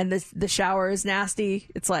and the shower is nasty,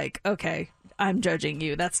 it's like, okay, I'm judging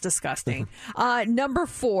you. That's disgusting. Number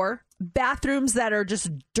 4, bathrooms that are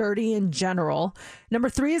just dirty in general. Number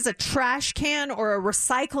 3 is a trash can or a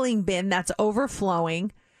recycling bin that's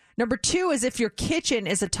overflowing. Number 2 is if your kitchen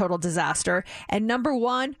is a total disaster. And number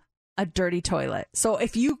 1, a dirty toilet. So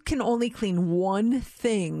if you can only clean one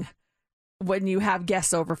thing when you have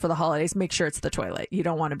guests over for the holidays, make sure it's the toilet. You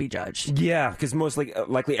don't want to be judged. Yeah, because most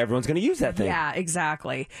likely everyone's going to use that thing. Yeah,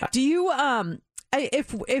 exactly. Do you,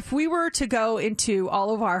 if we were to go into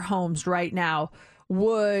all of our homes right now,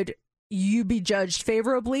 would you be judged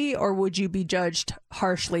favorably or would you be judged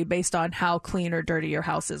harshly based on how clean or dirty your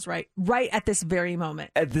house is right at this very moment?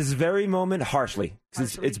 At this very moment, harshly.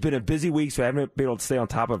 It's been a busy week, so I haven't been able to stay on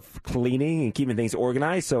top of cleaning and keeping things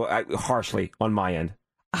organized. So harshly on my end.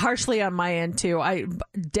 Harshly on my end too. I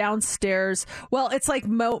downstairs. Well, it's like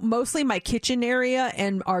mostly my kitchen area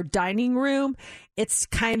and our dining room. It's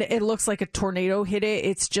it looks like a tornado hit it.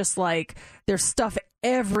 It's just like there's stuff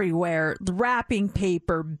everywhere, wrapping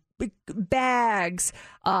paper, bags,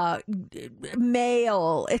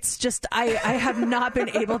 mail. It's just I have not been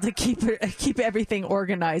able to keep everything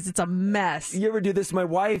organized. It's a mess. You ever do this? My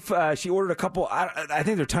wife, she ordered a couple. I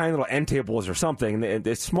think they're tiny little end tables or something.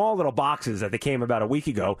 They're small little boxes that they came about a week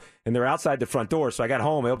ago, and they're outside the front door. So I got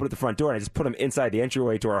home, I opened up the front door, and I just put them inside the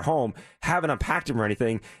entryway to our home. Haven't unpacked them or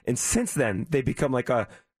anything. And since then, they become like a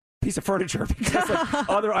piece of furniture because like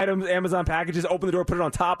other items, Amazon packages, open the door, put it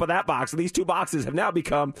on top of that box. And these 2 boxes have now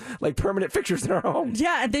become like permanent fixtures in our home.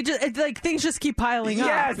 Yeah, and things just keep piling up.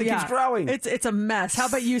 Yes, it keeps growing. It's a mess. How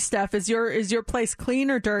about you, Steph? Is your place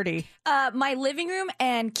clean or dirty? My living room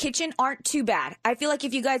and kitchen aren't too bad. I feel like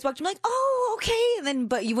if you guys walked in, like, oh, okay. And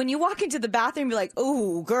then, when you walk into the bathroom, you're like,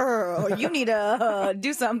 oh, girl, you need to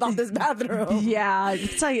do something about this bathroom. Yeah,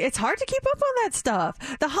 it's hard to keep up on that stuff.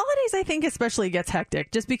 The holidays, I think, especially gets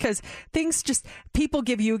hectic just because people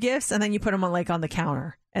give you gifts and then you put them on the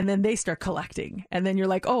counter. And then they start collecting. And then you're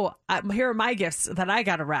like, oh, here are my gifts that I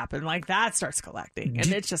got to wrap. And that starts collecting. And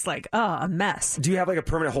it's just a mess. Do you have a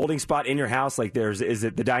permanent holding spot in your house? Like is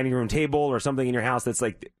it the dining room table or something in your house that's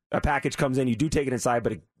like a package comes in, you do take it inside,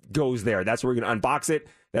 but it goes there. That's where you're going to unbox it,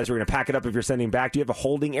 That's where you're going to pack it up if you're sending back. Do you have a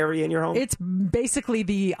holding area in your home? It's basically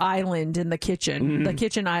the island in the kitchen. Mm-hmm. The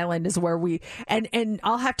kitchen island is where we and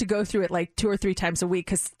I'll have to go through it like 2 or 3 times a week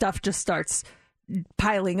because stuff just starts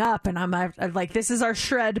piling up, and I'm like, this is our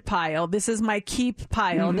shred pile, this is my keep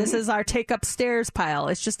pile, this is our take upstairs pile.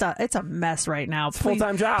 It's just it's a mess right now.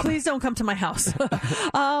 Full-time job. Please don't come to my house.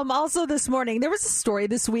 Also this morning there was a story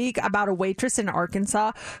this week about a waitress in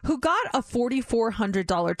Arkansas who got a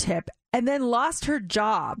 $4,400 tip and then lost her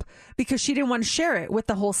job because she didn't want to share it with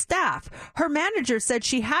the whole staff. Her manager said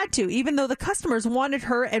she had to, even though the customers wanted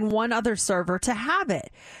her and one other server to have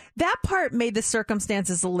it. That part made the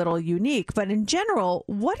circumstances a little unique, but in general,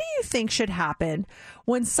 what do you think should happen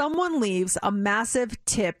when someone leaves a massive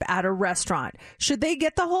tip at a restaurant? Should they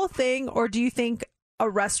get the whole thing, or do you think a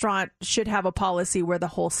restaurant should have a policy where the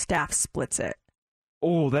whole staff splits it?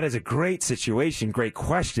 Oh, that is a great situation. Great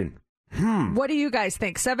question. What do you guys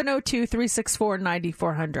think?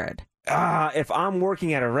 702-364-9400. If I'm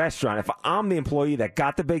working at a restaurant, if I'm the employee that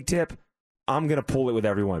got the big tip, I'm going to pull it with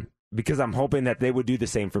everyone because I'm hoping that they would do the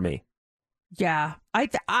same for me. Yeah,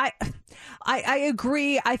 I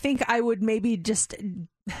agree. I think I would maybe just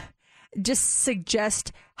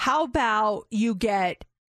suggest, how about you get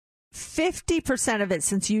 50% of it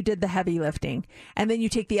since you did the heavy lifting, and then you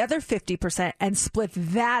take the other 50% and split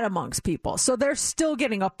that amongst people. So they're still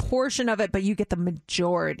getting a portion of it, but you get the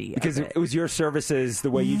majority because of it. It was your services, the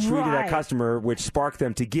way you treated that customer, which sparked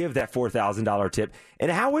them to give that $4,000 tip. And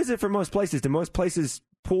how is it for most places? Do most places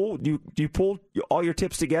pool? Do you pool all your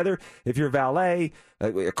tips together? If you're a valet,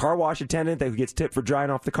 a car wash attendant that gets tipped for drying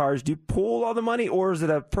off the cars, do you pool all the money, or is it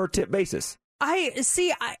a per tip basis? I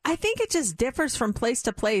think it just differs from place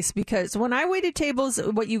to place, because when I waited tables,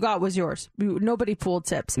 what you got was yours. Nobody pooled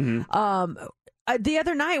tips. Mm-hmm. The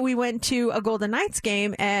other night we went to a Golden Knights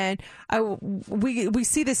game, and we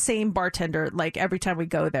see the same bartender like every time we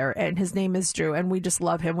go there, and his name is Drew, and we just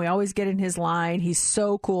love him. We always get in his line. He's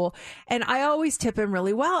so cool, and I always tip him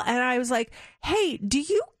really well. And I was like, hey, do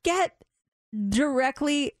you get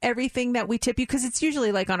directly everything that we tip you? Because it's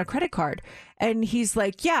usually like on a credit card. And he's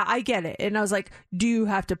like, yeah, I get it. And I was like, do you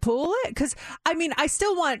have to pool it? Because I mean, I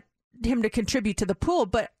still want him to contribute to the pool,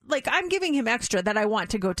 but like, I'm giving him extra that I want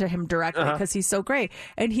to go to him directly because he's so great.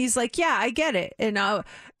 And he's like, yeah, I get it. And I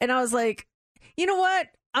was like, you know what,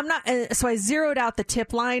 I'm not. So I zeroed out the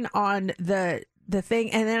tip line on the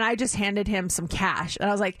thing, and then I just handed him some cash, and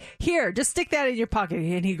I was like, here, just stick that in your pocket.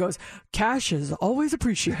 And he goes, cash is always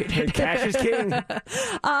appreciated. Cash is king.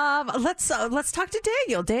 Let's talk to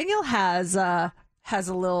Daniel. Daniel has a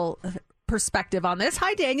little perspective on this.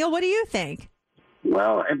 Hi, Daniel. What do you think?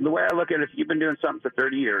 Well, and the way I look at it, if you've been doing something for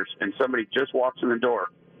 30 years and somebody just walks in the door,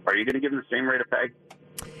 are you going to give them the same rate of pay?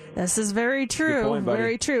 This is very true. Point, buddy.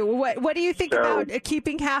 Very true. What do you think about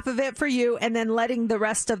keeping half of it for you and then letting the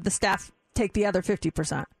rest of the staff take the other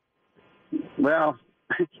 50%? Well,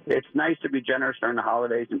 it's nice to be generous during the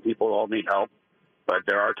holidays and people all need help. But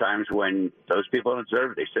there are times when those people don't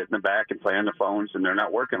deserve it. They sit in the back and play on their phones, and they're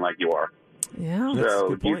not working like you are. Yeah.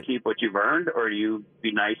 So do you keep what you've earned, or do you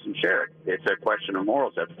be nice and share it? It's a question of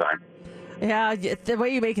morals at the time. Yeah, the way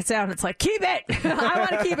you make it sound, it's like, keep it. I want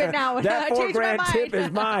to keep it now. That $4,000 tip is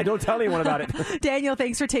mine. Don't tell anyone about it. Daniel,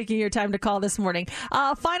 thanks for taking your time to call this morning.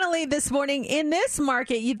 Finally, this morning, in this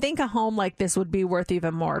market, you'd think a home like this would be worth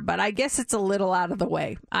even more, but I guess it's a little out of the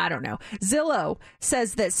way. I don't know. Zillow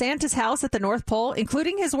says that Santa's house at the North Pole,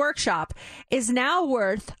 including his workshop, is now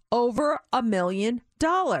worth over $1 million.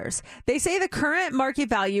 They say the current market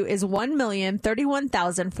value is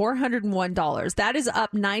 $1,031,401. That is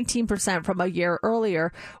up 19% from a year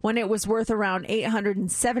earlier when it was worth around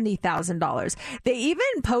 $870,000. They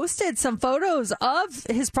even posted some photos of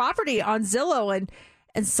his property on Zillow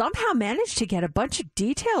and somehow managed to get a bunch of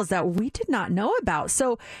details that we did not know about.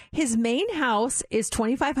 So his main house is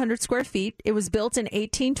 2,500 square feet. It was built in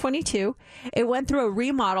 1822. It went through a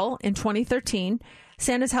remodel in 2013.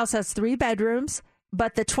 Santa's house has 3 bedrooms.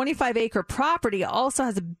 But the 25-acre property also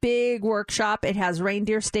has a big workshop. It has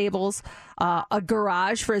reindeer stables, a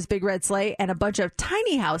garage for his big red sleigh, and a bunch of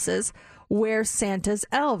tiny houses where Santa's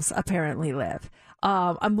elves apparently live.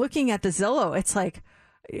 I'm looking at the Zillow. It's like,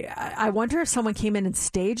 I wonder if someone came in and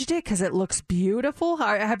staged it because it looks beautiful.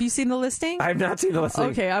 Have you seen the listing? I have not seen the listing.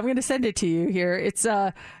 Okay, I'm going to send it to you here. It's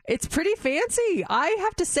pretty fancy. I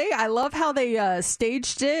have to say, I love how they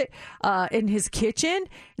staged it in his kitchen.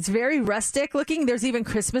 It's very rustic looking. There's even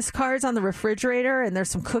Christmas cards on the refrigerator, and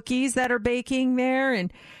there's some cookies that are baking there.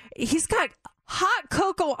 And he's got hot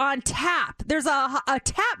cocoa on tap. There's a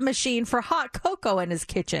tap machine for hot cocoa in his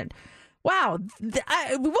kitchen. Wow,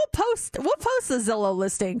 we'll post the Zillow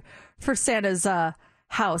listing for Santa's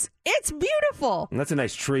house. It's beautiful. And that's a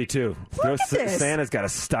nice tree, too. Look at this. Santa's got a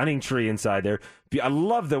stunning tree inside there. I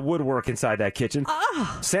love the woodwork inside that kitchen.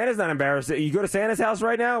 Santa's not embarrassed. You go to Santa's house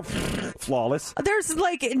right now, flawless. There's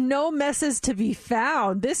like no messes to be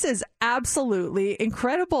found. This is absolutely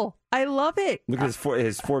incredible. I love it. Look at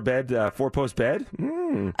his four-post bed.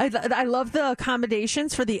 I love the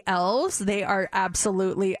accommodations for the elves. They are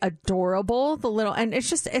absolutely adorable. And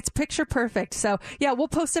it's picture perfect. So yeah, we'll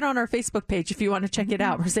post it on our Facebook page if you want to check it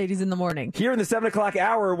out. Mercedes in the Morning. Here in the 7 o'clock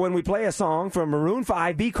hour, when we play a song from Maroon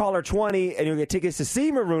 5, be caller 20, and you'll get tickets to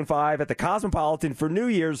see Maroon 5 at the Cosmopolitan for New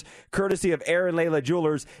Year's, courtesy of Aaron Layla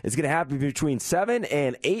Jewelers. It's going to happen between 7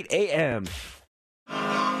 and 8 a.m.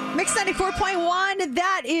 Mix 94.1,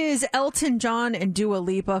 that is Elton John and Dua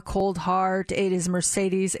Lipa, Cold Heart. It is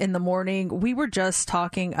Mercedes in the Morning. We were just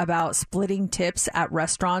talking about splitting tips at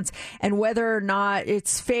restaurants and whether or not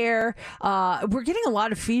it's fair. We're getting a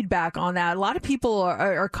lot of feedback on that. A lot of people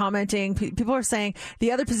are commenting. People are saying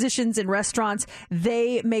the other positions in restaurants,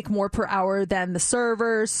 they make more per hour than the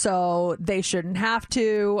servers, so they shouldn't have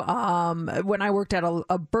to. When I worked at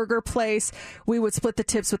a burger place, we would split the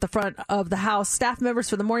tips with the front of the house staff members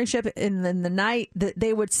for the morning shift, and then the night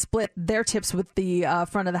they would split their tips with the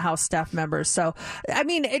front of the house staff members. So, I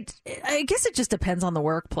mean, I guess it just depends on the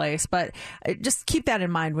workplace, but just keep that in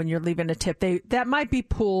mind when you're leaving a tip. That might be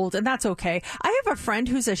pooled, and that's okay. I have a friend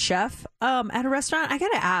who's a chef at a restaurant. I got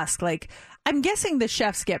to ask, I'm guessing the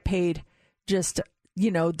chefs get paid just,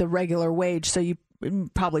 the regular wage, so you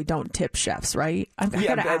probably don't tip chefs, right? I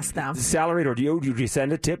gotta ask them. Salaried, or do you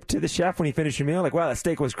send a tip to the chef when you finish your meal? Like, wow, that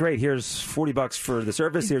steak was great. Here's $40 for the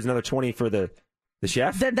service. Here's another $20 for the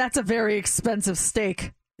chef. Then that's a very expensive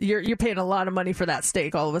steak. You're paying a lot of money for that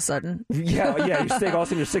steak all of a sudden. Yeah, your steak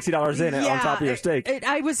also you're $60 in on top of your steak.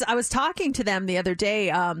 I was talking to them the other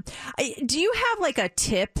day. Do you have a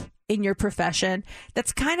tip in your profession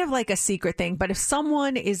that's kind of like a secret thing, but if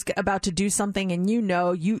someone is about to do something and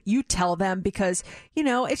you tell them because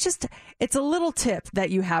it's a little tip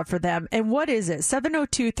that you have for them? And what is it?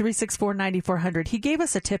 702-364-9400. He gave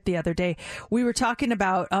us a tip the other day. We were talking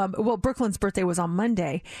about Brooklyn's birthday was on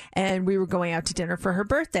Monday, and we were going out to dinner for her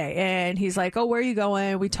birthday, and he's like, oh, where are you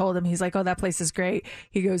going? We told him. He's like, oh, that place is great.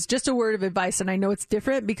 He goes, just a word of advice, and I know it's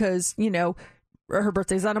different because her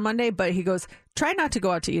birthday's on a Monday, but he goes, try not to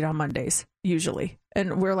go out to eat on Mondays usually.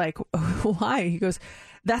 And we're like, why? He goes,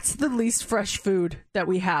 that's the least fresh food that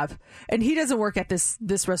we have. And he doesn't work at this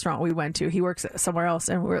restaurant we went to. He works somewhere else.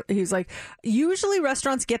 And he's like, usually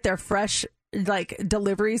restaurants get their fresh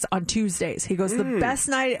deliveries on Tuesdays. He goes, the best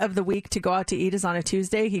night of the week to go out to eat is on a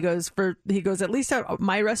Tuesday. He goes, at least at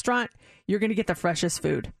my restaurant, you're going to get the freshest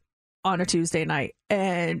food on a Tuesday night.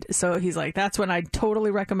 And so he's like, that's when I totally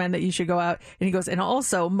recommend that you should go out. And he goes, and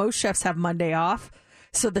also most chefs have Monday off.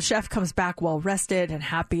 So the chef comes back well rested and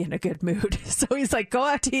happy, in a good mood. So he's like, go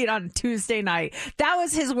out to eat on Tuesday night. That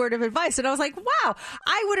was his word of advice. And I was like, wow,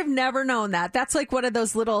 I would have never known that. That's like one of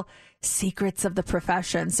those little secrets of the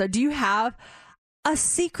profession. So do you have a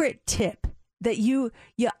secret tip that you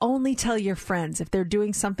only tell your friends if they're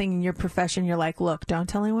doing something in your profession? You're like, look, don't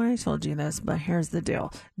tell anyone I told you this, but here's the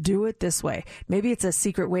deal. Do it this way. Maybe it's a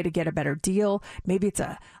secret way to get a better deal. Maybe it's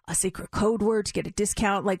a secret code word to get a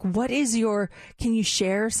discount. Can you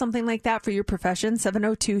share something like that for your profession?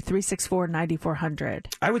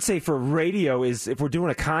 702-364-9400. I would say for radio is if we're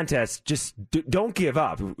doing a contest, just don't give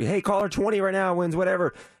up. Hey, caller 20 right now wins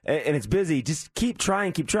whatever, and it's busy. Just keep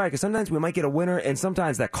trying, because sometimes we might get a winner, and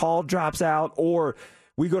sometimes that call drops out, or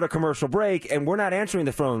we go to commercial break and we're not answering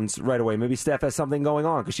the phones right away. Maybe Steph has something going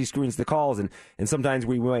on because she screens the calls, and sometimes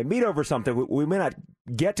we might meet over something. We may not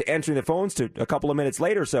get to answering the phones to a couple of minutes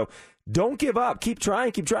later. So don't give up. Keep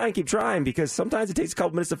trying, because sometimes it takes a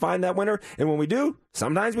couple minutes to find that winner. And when we do,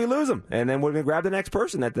 sometimes we lose them. And then we're going to grab the next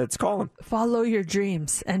person that's calling. Follow your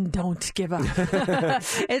dreams and don't give up.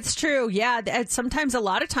 It's true. Yeah. And sometimes, a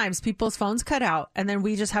lot of times, people's phones cut out and then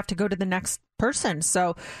we just have to go to the next person.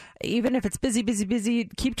 So even if it's busy,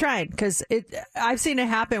 keep trying, because I've seen it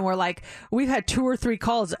happen where we've had 2 or 3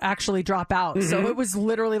 calls actually drop out. Mm-hmm. So it was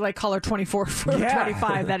literally like caller 24 for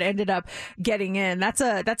 25 that ended up getting in. That's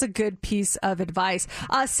a good piece of advice.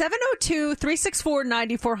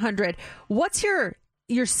 702-364-9400. What's your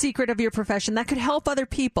secret of your profession that could help other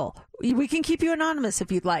people? We can keep you anonymous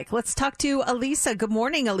if you'd like. Let's talk to Elisa. Good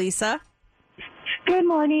morning, Elisa. Good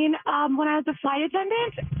morning. When I was a flight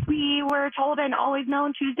attendant, we were told and always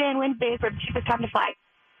known Tuesday and Wednesdays were the cheapest time to fly.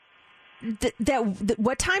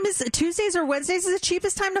 What time is Tuesdays or Wednesdays is the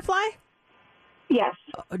cheapest time to fly? Yes.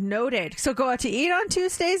 Noted. So go out to eat on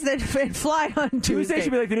Tuesdays, then and fly on Tuesday. Tuesday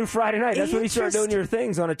should be like the new Friday night. That's when you start doing your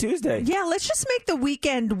things on a Tuesday. Yeah, let's just make the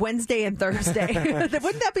weekend Wednesday and Thursday.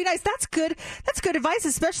 Wouldn't that be nice? That's good. That's good advice,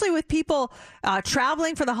 especially with people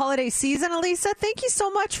traveling for the holiday season. Elisa, thank you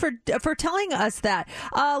so much for telling us that.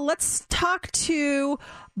 Let's talk to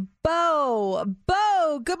Bo.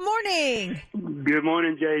 Bo, good morning. Good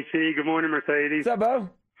morning, JC. Good morning, Mercedes. What's up, Bo?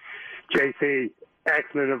 JC,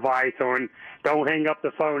 excellent advice on don't hang up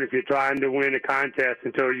the phone if you're trying to win a contest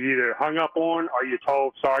until you either hung up on or you're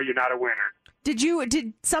told, sorry, you're not a winner.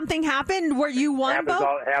 Did something happen where you won,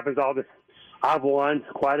 Bo? Happens all this. I've won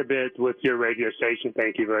quite a bit with your radio station.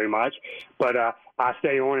 Thank you very much. But I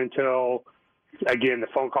stay on until, again, the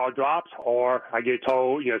phone call drops or I get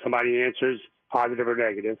told, somebody answers positive or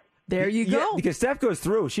negative. There you go. Yeah, because Steph goes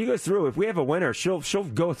through. She goes through. If we have a winner, she'll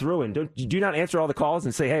go through and do not answer all the calls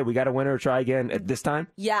and say, hey, we got a winner. Try again at this time.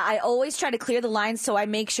 Yeah, I always try to clear the lines so I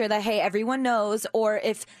make sure that, hey, everyone knows. Or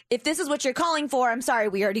if this is what you're calling for, I'm sorry,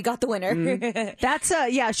 we already got the winner. That's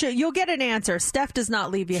you'll get an answer. Steph does not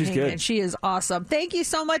leave you hanging. Good. She is awesome. Thank you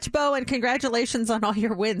so much, Bo, and congratulations on all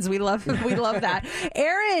your wins. We love that.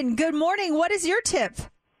 Aaron, good morning. What is your tip?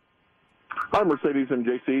 Hi, Mercedes and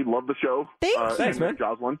JC. Love the show. Thanks, man.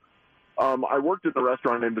 Jocelyn. I worked in the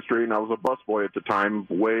restaurant industry, and I was a busboy at the time,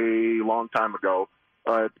 long time ago.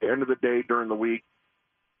 At the end of the day, during the week,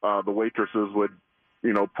 the waitresses would,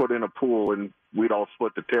 put in a pool, and we'd all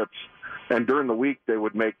split the tips. And during the week, they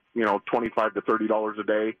would make, $25 to $30 a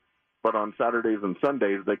day. But on Saturdays and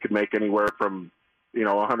Sundays, they could make anywhere from,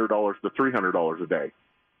 $100 to $300 a day.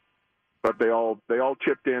 But they all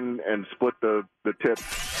chipped in and split the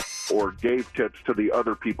tips, or gave tips to the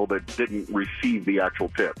other people that didn't receive the actual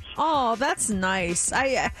tips. Oh, that's nice.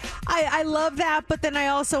 I love that, but then I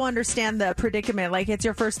also understand the predicament. Like, it's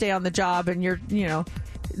your first day on the job, and you're,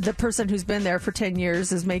 the person who's been there for 10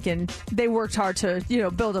 years is they worked hard to,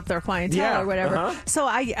 build up their clientele or whatever. So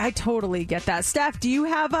I totally get that. Steph, do you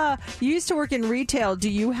have you used to work in retail. Do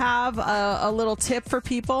you have a little tip for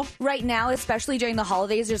people? Right now, especially during the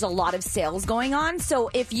holidays, there's a lot of sales going on. So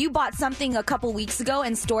if you bought something a couple weeks ago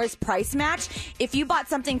and stores price match, if you bought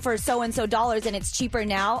something for so-and-so dollars and it's cheaper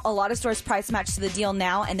now, a lot of stores price match to the deal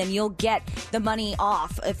now, and then you'll get the money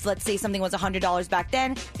off. If, let's say, something was $100 back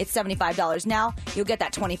then, it's $75 now, you'll get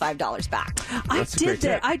that $25 back.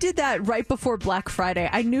 I did that right before Black Friday.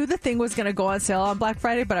 I knew the thing was going to go on sale on Black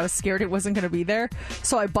Friday, but I was scared it wasn't going to be there.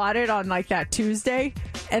 So I bought it on like that Tuesday.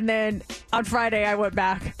 And then on Friday, I went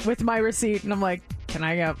back with my receipt and I'm like, can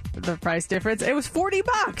I get the price difference? It was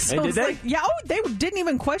 $40. And did they? Like, they didn't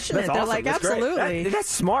even question That's it. They're awesome. like, That's great. absolutely. That's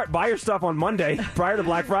smart. Buy your stuff on Monday prior to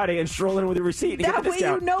Black Friday and stroll in with your receipt. To That get the way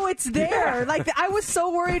discount. you know it's there. Yeah. Like, I was so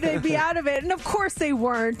worried they'd be out of it. And of course they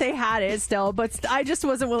weren't. They had it still. But I just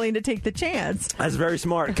wasn't willing to take the chance. That's very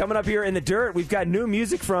smart. Coming up here in the dirt, we've got new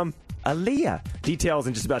music from Aaliyah. Details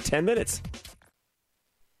in just about 10 minutes.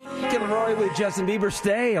 Gilroy with Justin Bieber.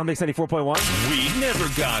 Stay on Mix 94.1. We never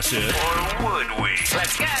gossip. Or would we?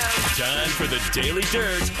 Let's go. Time for the Daily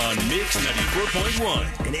Dirt on Mix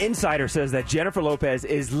 94.1. An insider says that Jennifer Lopez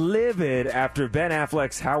is livid after Ben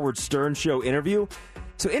Affleck's Howard Stern show interview.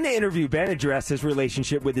 So in the interview, Ben addressed his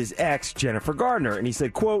relationship with his ex, Jennifer Gardner. And he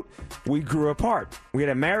said, quote, "We grew apart. We had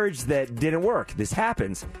a marriage that didn't work. This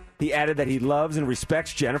happens." He added that he loves and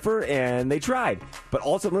respects Jennifer, and they tried. But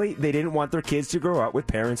ultimately, they didn't want their kids to grow up with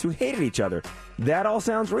parents who hated each other. That all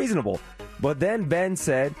sounds reasonable. But then Ben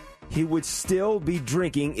said he would still be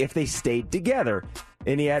drinking if they stayed together.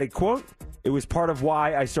 And he added, quote, "It was part of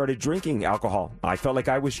why I started drinking alcohol. I felt like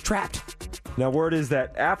I was trapped." Now, word is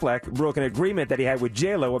that Affleck broke an agreement that he had with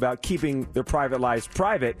J-Lo about keeping their private lives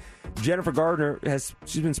private. Jennifer Gardner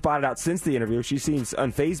she's been spotted out since the interview. She seems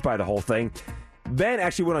unfazed by the whole thing. Ben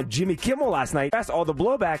actually went on Jimmy Kimmel last night, asked all the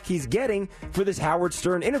blowback he's getting for this Howard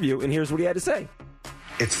Stern interview, and here's what he had to say.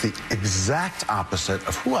 It's the exact opposite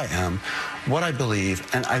of who I am, what I believe,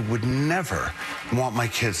 and I would never want my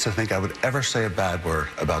kids to think I would ever say a bad word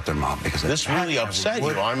about their mom. Because this really upset you.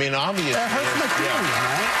 I mean, obviously. That hurts my feelings,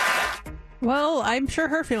 man. Well, I'm sure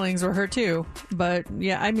her feelings were hurt too. But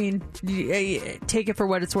yeah, I mean, take it for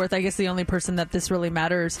what it's worth. I guess the only person that this really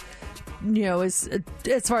matters, is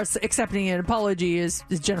as far as accepting an apology is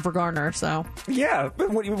Jennifer Garner. So yeah,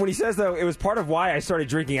 but when he says though, it was part of why I started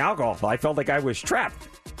drinking alcohol. I felt like I was trapped.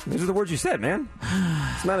 Those are the words you said, man.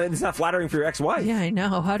 It's not flattering for your ex-wife. Yeah, I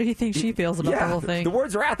know. How do you think she feels about the whole thing? The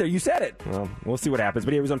words are out there. You said it. Well, we'll see what happens.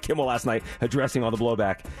 But he was on Kimmel last night addressing all the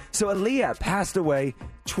blowback. So Aaliyah passed away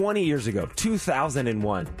 20 years ago,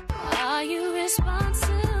 2001. Are you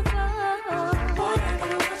responsible?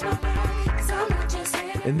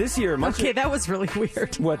 And this year, okay, that was really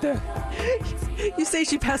weird. What the? You say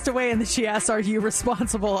she passed away, and then she asked, "Are you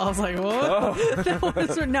responsible?" I was like, "Whoa,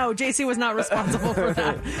 no, JC was not responsible for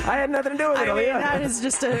that. I had nothing to do with it. I mean, Aaliyah. that is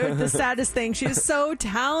just the saddest thing. She is so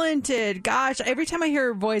talented. Gosh, every time I hear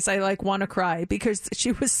her voice, I want to cry because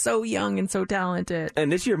she was so young and so talented.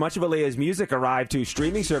 And this year, much of Aaliyah's music arrived to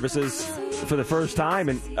streaming services for the first time.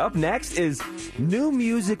 And up next is new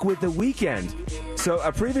music with The Weeknd. So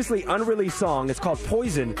a previously unreleased song, it's called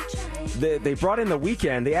Poison. They brought in The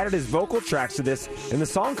Weeknd. They added his vocal tracks to this, and the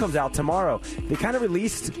song comes out tomorrow. They kind of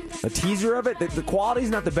released a teaser of it. The quality's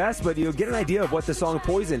not the best, but you'll get an idea of what the song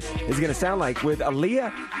Poison is going to sound like with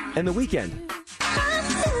Aaliyah and The Weeknd.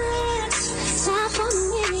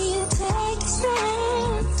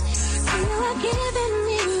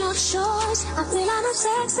 I feel out of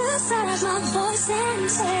sex inside my voice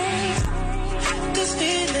and say this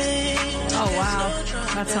feeling. Oh, wow.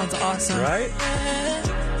 That sounds awesome. Right?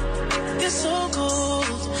 It's so cold.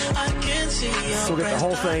 I can see So we'll get the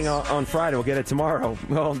whole thing on Friday. We'll get it tomorrow.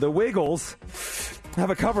 Well, the Wiggles have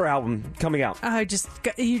a cover album coming out.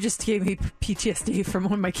 You just gave me PTSD from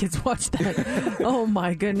when my kids watched that. Oh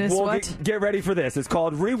my goodness! Well, what? Get ready for this. It's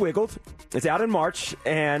called Re-Wiggled. It's out in March,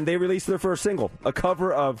 and they released their first single, a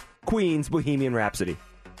cover of Queen's Bohemian Rhapsody.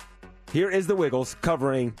 Here is the Wiggles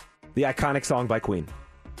covering the iconic song by Queen.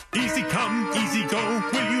 Easy come, easy go.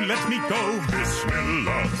 Will you let me go?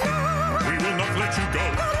 Bismillah, we will not let you go.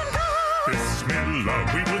 Bismillah,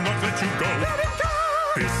 we will not let you go.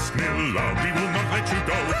 Bismillah, we will not let you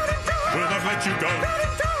go. We'll not let you go.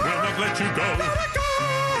 We'll not let you go.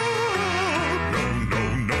 No, no,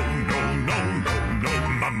 no, no, no, no, no.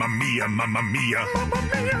 Mamma mia, mamma mia. Mamma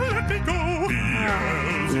mia, let me go.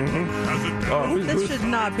 This should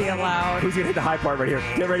not be allowed. Who's going to hit the high part right here?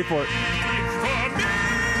 Get ready for it.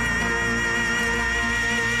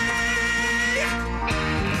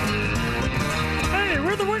 Hey,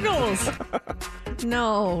 we're the Wiggles.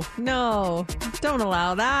 No, don't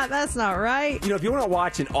allow that. That's not right. You know, if you want to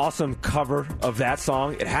watch an awesome cover of that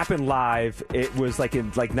song, it happened live. It was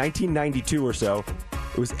in 1992 or so.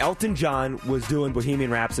 It was Elton John was doing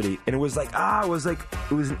Bohemian Rhapsody, and it was an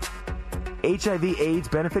HIV/AIDS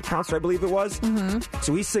benefit concert, I believe it was. Mm-hmm.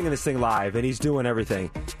 So he's singing this thing live, and he's doing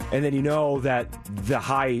everything, and then you know that the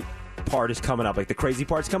high part is coming up, like the crazy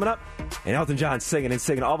part's coming up, and Elton John's singing and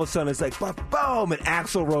singing. All of a sudden, it's like boom, and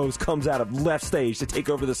Axl Rose comes out of left stage to take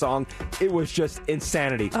over the song. It was just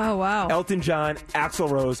insanity. Oh wow! Elton John, Axl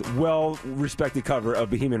Rose, well-respected cover of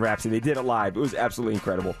Bohemian Rhapsody. They did it live. It was absolutely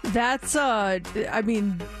incredible. That's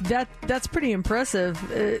that's pretty impressive.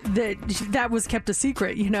 That was kept a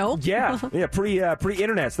secret, you know? Yeah,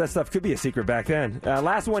 pre-internet. So that stuff could be a secret back then.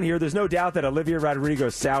 Last one here. There's no doubt that Olivia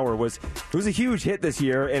Rodrigo's "Sour" was a huge hit this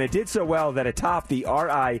year, and it did so well that it topped the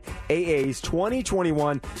RIAA's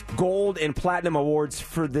 2021 Gold and Platinum Awards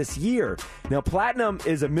for this year. Now, Platinum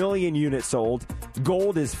is 1 million units sold.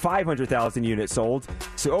 Gold is 500,000 units sold.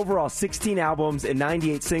 So overall, 16 albums and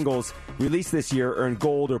 98 singles released this year earned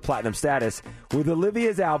Gold or Platinum status, with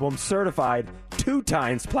Olivia's album certified 2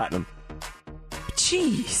 times Platinum.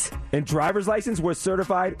 Jeez. And Driver's License was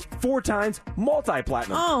certified 4 times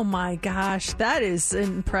multi-platinum. Oh my gosh, that is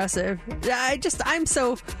impressive. I'm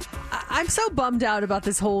so bummed out about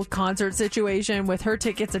this whole concert situation with her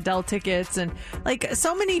tickets, Adele tickets, and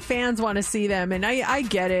so many fans want to see them, and I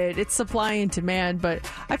get it. It's supply and demand, but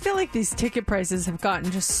I feel like these ticket prices have gotten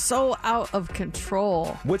just so out of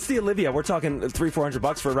control. What's the Olivia? We're talking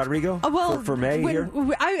 $300-400 for Rodrigo? For May here?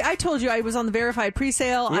 I told you I was on the verified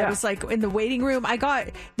pre-sale. Yeah. I was in the waiting room.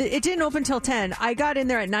 It didn't open till 10. I got in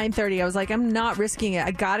there at 9:30. I was like, I'm not risking it.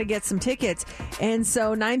 I got to get some tickets. And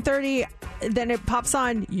so 9:30, then it pops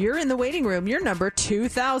on, you're in the waiting room. You're number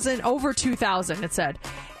 2,000, over 2,000, it said.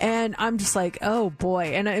 And I'm just like, oh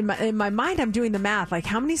boy. And in my mind, I'm doing the math.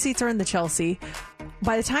 How many seats are in the Chelsea?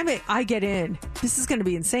 By the time I get in, this is going to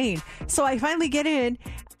be insane. So I finally get in.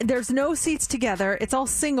 There's no seats together. It's all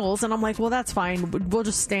singles. And I'm like, well, that's fine. We'll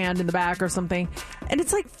just stand in the back or something. And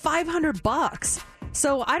it's $500.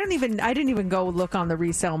 So I didn't even go look on the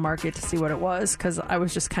resale market to see what it was, because I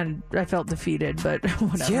was just I felt defeated, but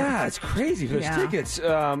whatever. Yeah, it's crazy for those tickets.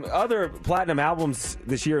 Other platinum albums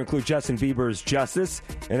this year include Justin Bieber's Justice,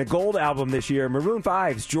 and a gold album this year, Maroon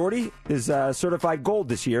 5's Jordy is certified gold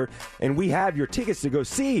this year, and we have your tickets to go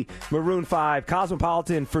see Maroon 5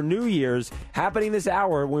 Cosmopolitan for New Year's happening this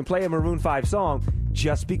hour. When we play a Maroon 5 song,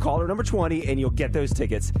 just be caller number 20 and you'll get those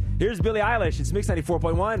tickets. Here's Billie Eilish. It's Mix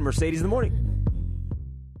 94.1, Mercedes in the Morning.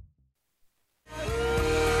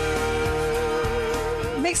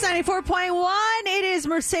 Mix 94.1. It is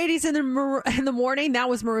Mercedes in the morning. That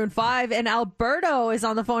was Maroon 5. And Alberto is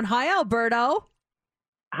on the phone. Hi, Alberto.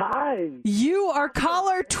 Hi. You are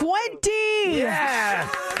caller 20. Yeah.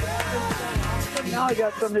 Now I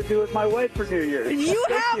got something to do with my wife for New Year's. You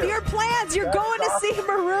Thank have you. your plans. You're That's going to see awesome.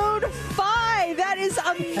 Maroon 5. That is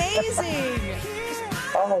amazing.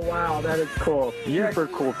 Oh, wow. That is cool. Yeah. Super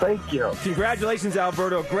cool. Thank you. Congratulations,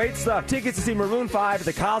 Alberto. Great stuff. Tickets to see Maroon 5 at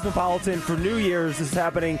the Cosmopolitan for New Year's. This is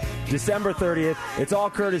happening December 30th. It's all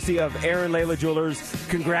courtesy of Aaron Layla Jewelers.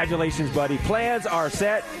 Congratulations, buddy. Plans are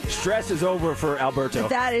set. Stress is over for Alberto.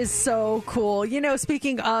 That is so cool. You know,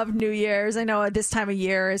 speaking of New Year's, I know at this time of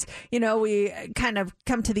year is, you know, we kind of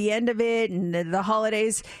come to the end of it and the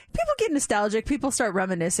holidays. People get nostalgic. People start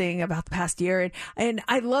reminiscing about the past year. And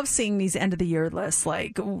I love seeing these end of the year lists, like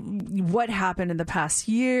what happened in the past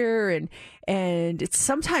year. And it's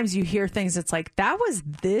sometimes you hear things. It's like, that was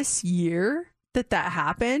this year that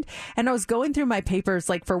happened. And I was going through my papers,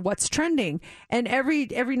 like, for what's trending, and every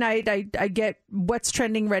night I get what's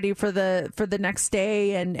trending ready for the next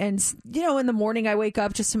day. And you know, in the morning I wake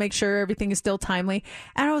up just to make sure everything is still timely.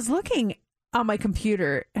 And I was looking on my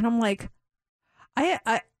computer and I'm like,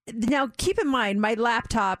 I now keep in mind, my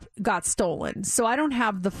laptop got stolen, so I don't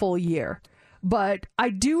have the full year, but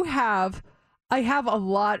I have a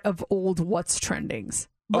lot of old what's trendings.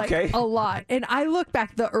 Like, okay. A lot. And I look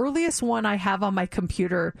back, the earliest one I have on my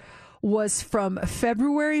computer was from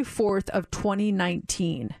February 4th of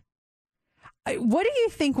 2019. What do you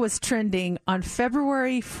think was trending on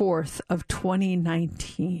February 4th of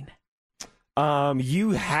 2019?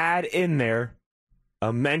 You had in there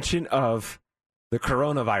a mention of the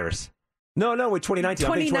coronavirus. No, with 2019.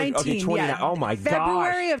 2019, yeah. Oh, my gosh.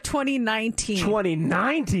 February of 2019.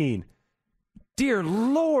 2019. Dear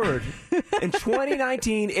Lord. In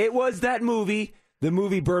 2019, it was that movie, the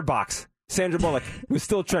movie Bird Box. Sandra Bullock was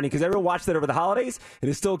still trending because everyone watched that over the holidays and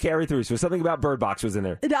it still carried through. So something about Bird Box was in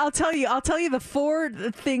there. I'll tell you the 4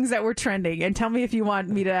 things that were trending, and tell me if you want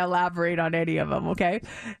me to elaborate on any of them, okay?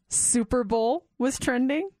 Super Bowl was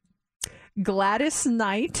trending. Gladys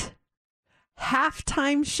Knight,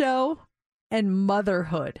 halftime show, and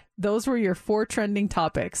motherhood. Those were your 4 trending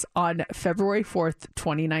topics on February 4th,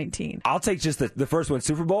 2019. I'll take just the first one,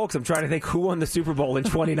 Super Bowl, because I'm trying to think who won the Super Bowl in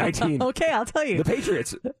 2019. Okay, I'll tell you. The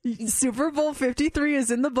Patriots. Super Bowl 53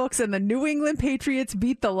 is in the books, and the New England Patriots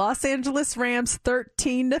beat the Los Angeles Rams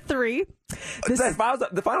 13-3.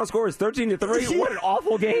 The final score is 13-3. What an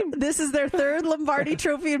awful game. This is their 3rd Lombardi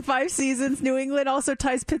Trophy in 5 seasons. New England also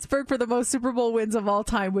ties Pittsburgh for the most Super Bowl wins of all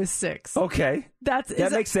time with 6. Okay. That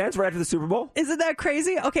makes sense right after the Super Bowl. Isn't that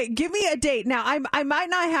crazy? Okay, give me a date. Now, I might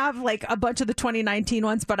not have like a bunch of the 2019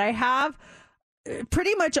 ones, but I have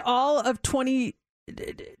pretty much all of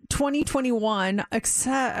 2021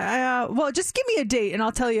 except well, just give me a date and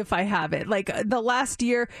I'll tell you if I have it. Like the last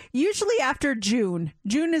year, usually after June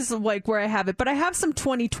is like where I have it, but I have some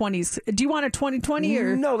 2020s. Do you want a 2020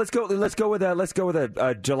 or no? Let's go with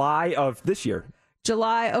July of this year.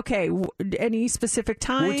 July. Okay. Any specific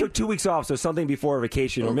time? We took 2 weeks off, so something before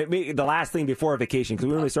vacation, or maybe the last thing before vacation, because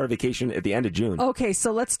we only started vacation at the end of June. Okay,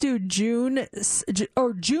 so let's do June.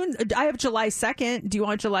 I have July 2nd. Do you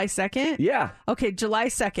want July 2nd? Yeah. Okay, July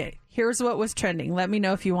 2nd. Here's what was trending. Let me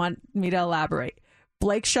know if you want me to elaborate.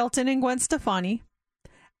 Blake Shelton and Gwen Stefani,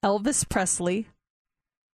 Elvis Presley,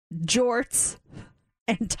 jorts,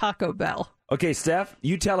 and Taco Bell. Okay, Steph,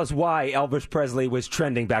 you tell us why Elvis Presley was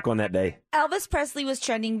trending back on that day. Elvis Presley was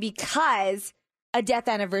trending because a death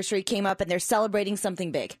anniversary came up and they're celebrating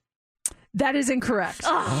something big. That is incorrect.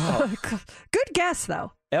 Oh. Good guess,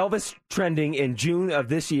 though. Elvis trending in June of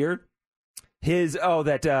this year.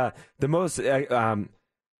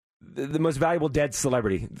 The most valuable dead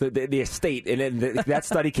celebrity, the estate, and that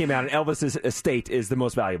study came out, and Elvis's estate is the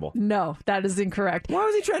most valuable. No, that is incorrect. Why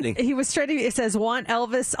was he trending? He was trending. It says, want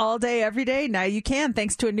Elvis all day, every day? Now you can,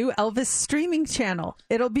 thanks to a new Elvis streaming channel.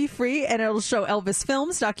 It'll be free, and it'll show Elvis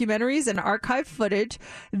films, documentaries, and archive footage.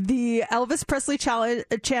 The Elvis Presley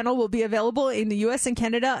channel will be available in the U.S. and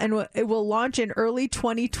Canada, and it will launch in early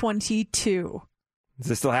 2022. Is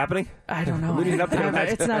this still happening? I don't know. We need an update on that.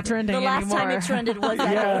 It's not trending anymore. The last time it trended was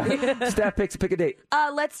that day. Steph, pick a date.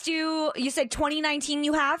 Let's do, you said 2019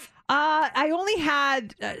 you have? I only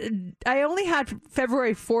had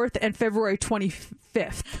February 4th and February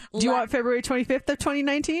 25th. Do you want February 25th of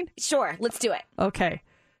 2019? Sure, let's do it. Okay.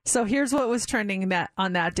 So here's what was trending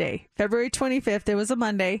on that day. February 25th, it was a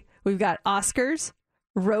Monday. We've got Oscars,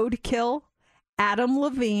 Roadkill, Adam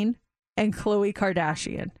Levine, and Khloe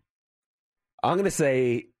Kardashian. I'm going to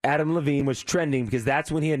say Adam Levine was trending because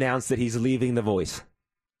that's when he announced that he's leaving The Voice.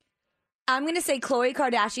 I'm going to say Khloe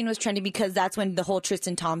Kardashian was trending because that's when the whole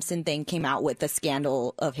Tristan Thompson thing came out with the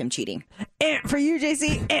scandal of him cheating. For you,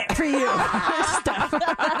 JC, for you.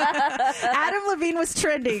 Adam Levine was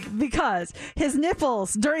trending because his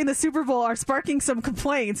nipples during the Super Bowl are sparking some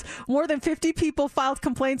complaints. More than 50 people filed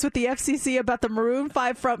complaints with the FCC about the Maroon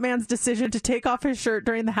 5 frontman's decision to take off his shirt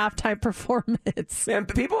during the halftime performance. Man,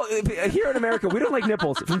 people here in America, we don't like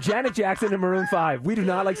nipples. From Janet Jackson to Maroon 5, we do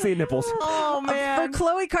not like seeing nipples. Oh, man. For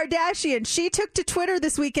Khloe Kardashian, she took to Twitter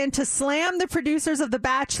this weekend to slam the producers of The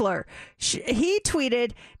Bachelor. He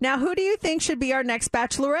tweeted, "Now, who do you think should be our next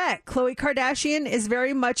bachelorette? Khloe Kardashian is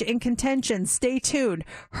very much in contention. Stay tuned."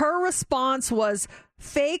 Her response was,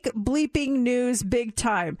 "Fake bleeping news big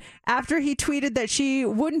time." After he tweeted that she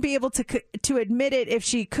wouldn't be able to admit it if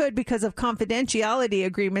she could because of confidentiality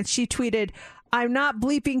agreements, she tweeted, "I'm not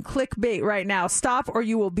bleeping clickbait right now. Stop or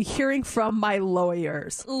you will be hearing from my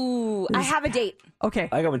lawyers." Ooh, I have a date. Okay.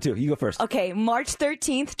 I got one too. You go first. Okay, March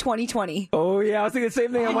 13th, 2020. Oh, yeah. I was thinking the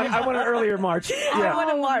same thing. I want an earlier March. Yeah. I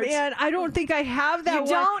want a March. Man, I don't think I have that. You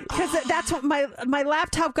don't? Because that's what my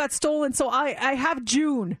laptop got stolen, so I have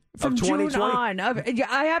June. From June on.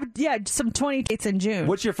 I have, some 20 dates in June.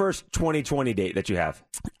 What's your first 2020 date that you have?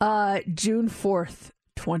 June 4th.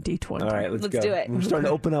 2020. All right, let's do it. We're starting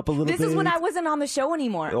to open up a little bit. This is when I wasn't on the show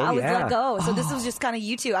anymore. Oh, I was yeah. let go. So this was just kind of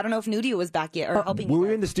you two. I don't know if Nudia was back yet or helping Were you.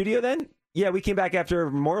 we in the studio then? Yeah, we came back after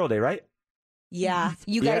Memorial Day, right? Yeah,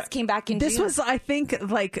 you guys came back in This June. was, I think,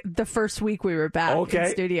 like the first week we were back in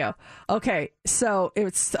studio. Okay, so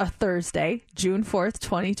it's a Thursday, June 4th,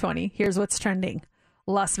 2020. Here's what's trending.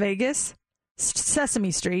 Las Vegas,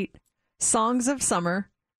 Sesame Street, Songs of Summer,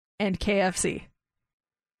 and KFC.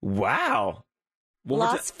 Wow.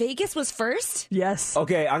 Las Vegas was first? Yes.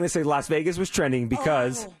 Okay, I'm going to say Las Vegas was trending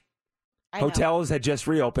because hotels had just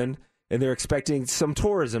reopened and they're expecting some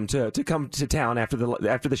tourism to come to town after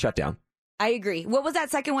the shutdown. I agree. What was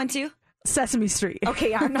that second one too? Sesame Street.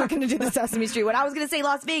 Okay, I'm not going to do the Sesame Street. What I was going to say,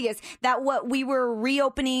 Las Vegas, that what we were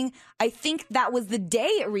reopening, I think that was the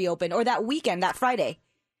day it reopened, or that weekend, that Friday.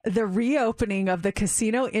 The reopening of the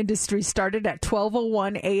casino industry started at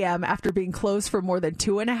 12:01 a.m. after being closed for more than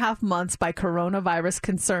 2.5 months by coronavirus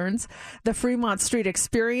concerns. The Fremont Street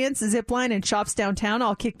Experience, Zipline, and shops downtown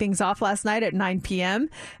all kicked things off last night at 9 p.m.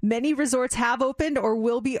 Many resorts have opened or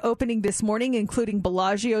will be opening this morning, including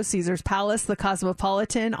Bellagio, Caesars Palace, the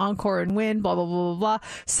Cosmopolitan, Encore and Wynn, blah, blah, blah, blah, blah.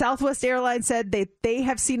 Southwest Airlines said they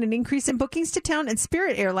have seen an increase in bookings to town, and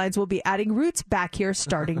Spirit Airlines will be adding routes back here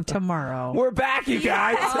starting tomorrow. We're back, you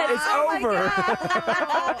guys. It's over.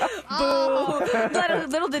 Boo.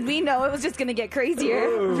 Little did we know it was just going to get crazier.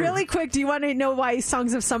 Ooh. Really quick, do you want to know why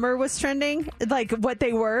Songs of Summer was trending? Like what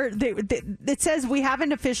they were? It says we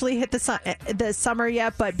haven't officially hit the summer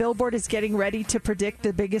yet, but Billboard is getting ready to predict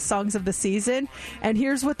the biggest songs of the season. And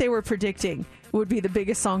here's what they were predicting would be the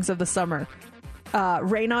biggest songs of the summer.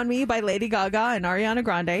 Rain on Me by Lady Gaga and Ariana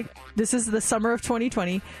Grande. This is the summer of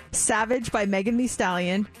 2020. Savage by Megan Thee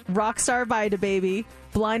Stallion. Rockstar by DaBaby.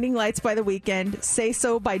 Blinding Lights by The Weeknd. Say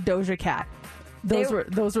So by Doja Cat. Those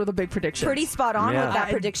were the big predictions. Pretty spot on with that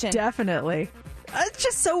prediction. Definitely. It's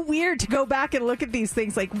just so weird to go back and look at these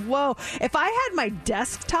things like, whoa, if I had my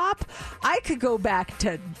desktop, I could go back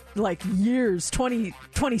to like years,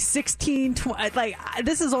 2016,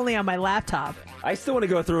 this is only on my laptop. I still want to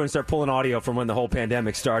go through and start pulling audio from when the whole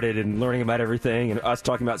pandemic started and learning about everything and us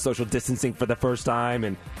talking about social distancing for the first time.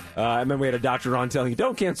 And I remember we had a doctor on telling you,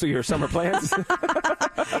 don't cancel your summer plans.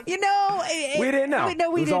 We didn't know.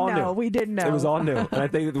 No, we didn't know. We didn't know. It was all new. And I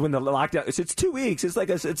think when the lockdown, it's 2 weeks. It's like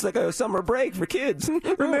a summer break for kids.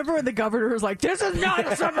 Remember when the governor was like, "This is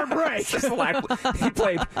not a summer break."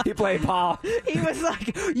 He played Paul. He was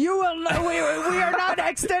like, "You will know. We are not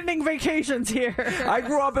extending vacations here." I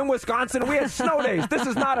grew up in Wisconsin. We had snow days. This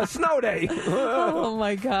is not a snow day. Oh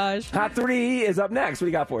my gosh. Hot 3 is up next. What do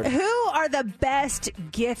you got for us? Who are the best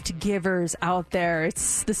gift givers out there?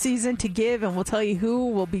 It's the season to give, and we'll tell you who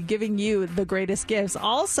will be giving you the greatest gifts.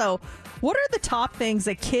 Also, what are the top things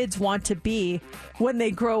that kids want to be when they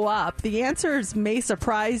grow up? The answers may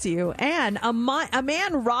surprise you. And a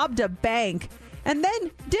man robbed a bank and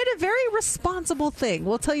then did a very responsible thing.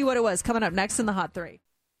 We'll tell you what it was coming up next in the Hot 3.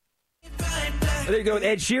 There you go with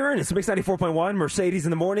Ed Sheeran. It's Mix 94.1, Mercedes in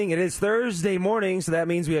the morning. It is Thursday morning, so that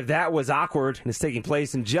means we have That Was Awkward, and it's taking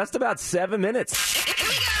place in just about 7 minutes.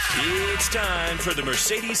 It's time for the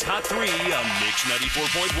Mercedes Hot 3 on Mix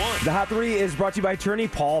 94.1. The Hot 3 is brought to you by attorney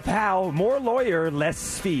Paul Powell. More lawyer,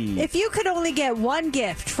 less fee. If you could only get one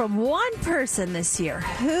gift from one person this year,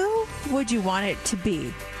 who would you want it to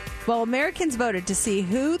be? Well, Americans voted to see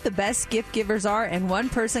who the best gift givers are, and one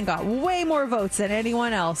person got way more votes than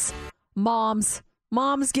anyone else. Moms.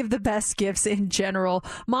 Moms give the best gifts in general.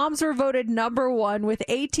 Moms were voted number one with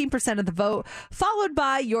 18% of the vote, followed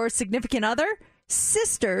by your significant other,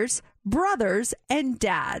 sisters, brothers, and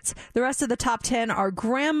dads. The rest of the top 10 are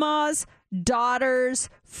grandmas, daughters,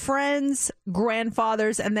 friends,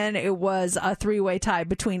 grandfathers, and then it was a three-way tie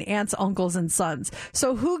between aunts, uncles, and sons.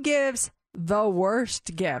 So who gives the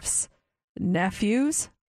worst gifts? Nephews,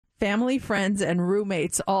 family, friends, and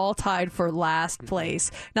roommates all tied for last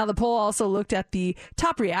place. Now, the poll also looked at the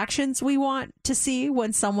top reactions we want to see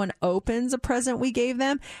when someone opens a present we gave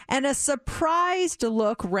them, and a surprised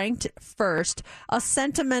look ranked first. A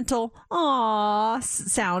sentimental "aww"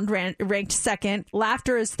 sound ranked second.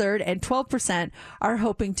 Laughter is third, and 12% are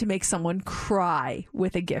hoping to make someone cry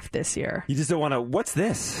with a gift this year. You just don't want to, what's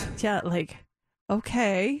this? Yeah, like,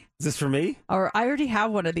 okay. Is this for me? Or I already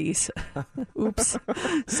have one of these. Oops.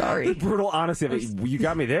 Sorry. Brutal honesty of it. You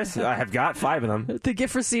got me this? I have got 5 of them. The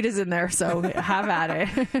gift receipt is in there, so have at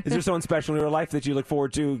it. Is there someone special in your life that you look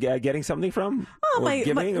forward to getting something from? Oh,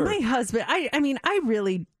 or my husband. I mean,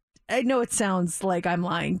 I know it sounds like I'm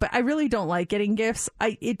lying, but I really don't like getting gifts.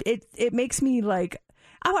 It makes me like,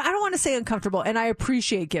 I don't want to say uncomfortable, and I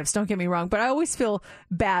appreciate gifts, don't get me wrong, but I always feel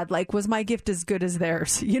bad, like, was my gift as good as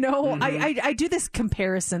theirs? You know, Mm-hmm. I do this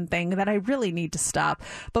comparison thing that I really need to stop,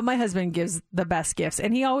 but my husband gives the best gifts,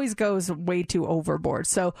 and he always goes way too overboard,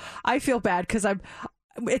 so I feel bad because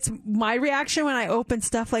it's my reaction when I open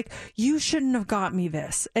stuff like, you shouldn't have got me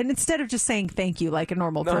this. And instead of just saying thank you like a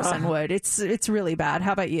normal person would, it's really bad.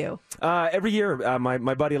 How about you? Every year, my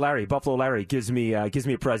buddy Larry, Buffalo Larry, gives me a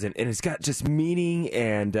present, and it's got just meaning,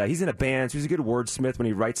 and he's in a band, so he's a good wordsmith when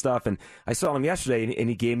he writes stuff. And I saw him yesterday, and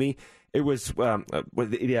he gave me, it was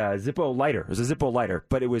Zippo lighter. It was a Zippo lighter,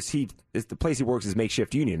 but it's the place he works is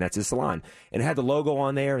Makeshift Union. That's his salon. And it had the logo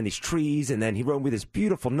on there and these trees. And then he wrote me this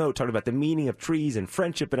beautiful note talking about the meaning of trees and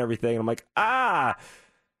friendship and everything. And I'm like,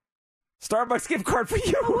 Starbucks gift card for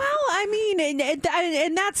you. Well, I mean,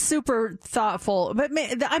 and that's super thoughtful. But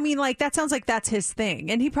I mean, like, that sounds like that's his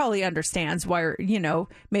thing. And he probably understands why,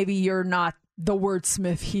 maybe you're not the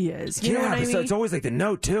wordsmith he is. You know what I mean? So it's always like the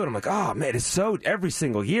note too, and I'm like, oh man, it's so every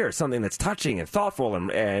single year something that's touching and thoughtful,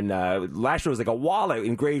 and last year was like a wallet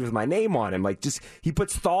engraved with my name on it. Like, just he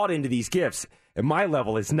puts thought into these gifts, and my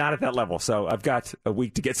level is not at that level, so I've got a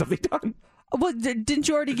week to get something done. Well, didn't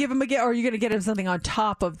you already give him a gift, or are you going to get him something on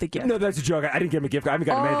top of the gift? No, that's a joke. I didn't give him a gift. I haven't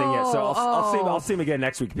got him anything yet, so I'll see him again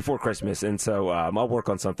next week before Christmas, and so I'll work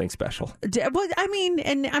on something special. Well, I mean,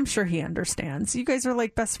 and I'm sure he understands. You guys are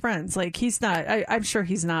like best friends. Like, he's not. I'm sure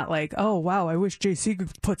he's not like, oh wow, I wish JC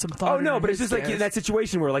could put some thought. Oh no, but it's just like that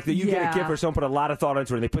situation where like you get a gift or someone put a lot of thought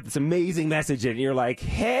into it, and they put this amazing message in, and you're like,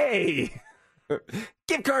 hey.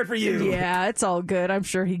 Gift card for you. Yeah, it's all good. I'm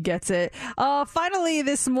sure he gets it. Finally,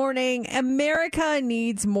 this morning, America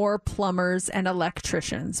needs more plumbers and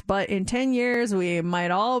electricians. But in 10 years, we might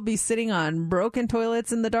all be sitting on broken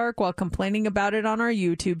toilets in the dark while complaining about it on our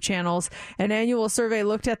YouTube channels. An annual survey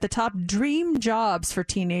looked at the top dream jobs for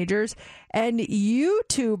teenagers, and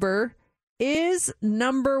YouTuber is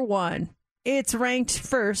number one. It's ranked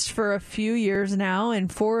first for a few years now,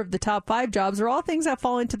 and 4 of the top 5 jobs are all things that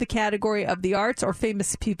fall into the category of the arts or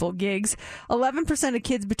famous people gigs. 11% of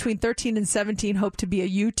kids between 13 and 17 hope to be a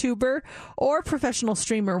YouTuber or professional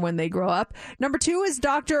streamer when they grow up. Number 2 is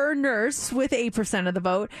doctor or nurse with 8% of the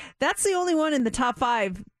vote. That's the only one in the top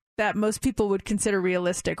 5 that most people would consider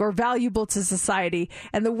realistic or valuable to society.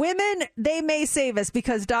 And the women, they may save us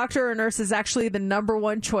because doctor or nurse is actually the number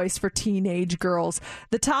one choice for teenage girls.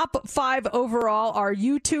 The top 5 overall are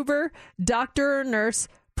YouTuber, doctor or nurse,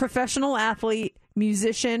 professional athlete,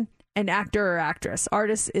 musician, and actor or actress.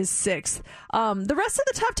 Artist is 6th. The rest of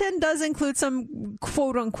the top 10 does include some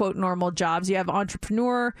quote-unquote normal jobs. You have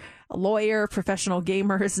entrepreneur, lawyer, professional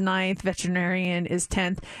gamer is 9th, veterinarian is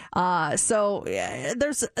 10th. So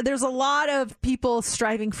there's a lot of people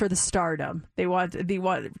striving for the stardom. They want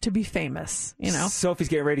to be famous, you know. Sophie's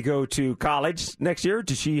getting ready to go to college next year.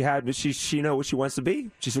 Does she know what she wants to be?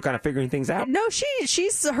 She's still kind of figuring things out. No,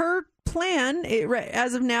 she's her plan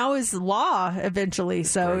as of now is law eventually.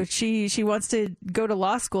 So she wants to go to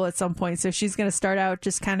law school at some point. So she's going to start out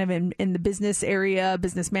just kind of in the business area,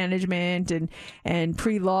 business management and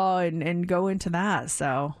pre-law and go into that.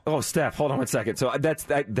 So Steph, hold on one second. So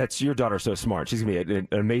that's your daughter. So smart. She's going to be an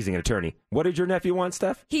amazing attorney. What did your nephew want,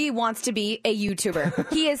 Steph? He wants to be a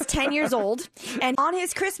YouTuber. He is 10 years old, and on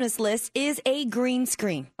his Christmas list is a green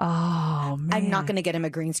screen. Oh, man. I'm not going to get him a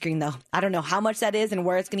green screen, though. I don't know how much that is and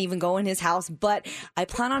where it's going to even go in his house, but I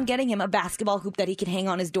plan on getting him a basketball hoop that he can hang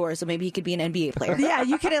on his door, so maybe he could be an NBA player. Yeah,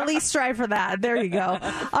 you can at least strive for that. There you go.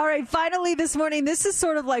 All right, finally this morning, this is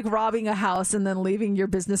sort of like robbing a house and then leaving your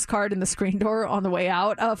business card in the screen door on the way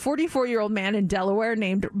out. A 44-year-old man in Delaware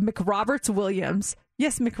named McRoberts Williams.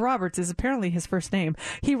 Yes, McRoberts is apparently his first name.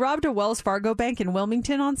 He robbed a Wells Fargo bank in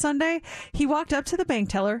Wilmington on Sunday. He walked up to the bank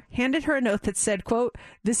teller, handed her a note that said, quote,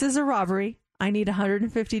 "This is a robbery. I need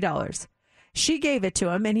 $150. She gave it to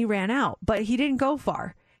him and he ran out, but he didn't go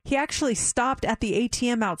far. He actually stopped at the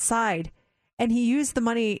ATM outside and he used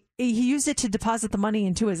it to deposit the money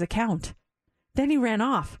into his account. Then he ran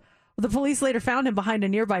off. The police later found him behind a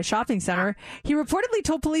nearby shopping center. He reportedly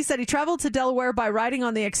told police that he traveled to Delaware by riding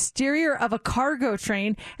on the exterior of a cargo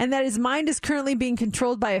train and that his mind is currently being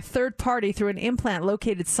controlled by a third party through an implant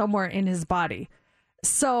located somewhere in his body.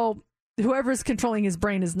 So whoever's controlling his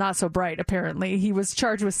brain is not so bright, apparently. He was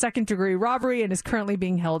charged with second-degree robbery and is currently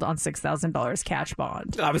being held on $6,000 cash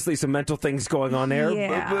bond. Obviously, some mental things going on there.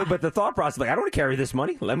 Yeah. But the thought process, like, I don't want to carry this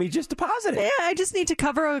money. Let me just deposit it. Yeah, I just need to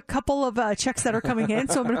cover a couple of checks that are coming in,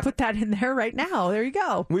 so I'm going to put that in there right now. There you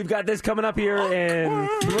go. We've got this coming up here in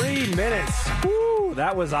 3 minutes. Woo,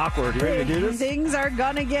 that was awkward. You ready to do this? Things are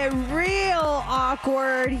going to get real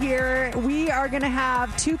awkward here. We are going to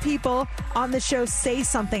have two people on the show say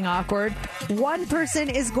something awkward. One person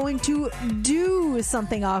is going to do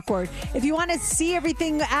something awkward. If you want to see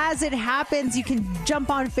everything as it happens, you can jump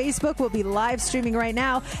on Facebook. We'll be live streaming right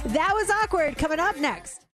now. That was awkward. Coming up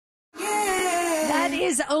next. That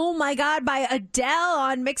is Oh My God by Adele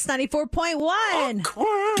on Mix 94.1.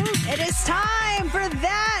 It is time for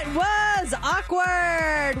That Was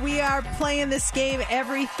Awkward. We are playing this game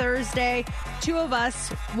every Thursday. Two of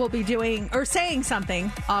us will be doing or saying something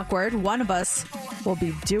awkward. One of us will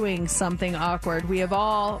be doing something awkward. We have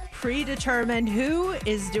all predetermined who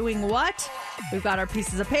is doing what. We've got our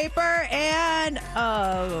pieces of paper and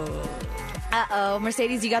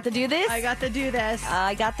Mercedes, you got to do this? I got to do this.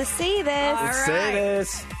 I got to see this. All right. Say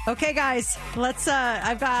this. Okay, guys, let's,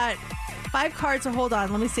 I've got 5 cards, so hold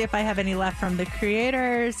on. Let me see if I have any left from the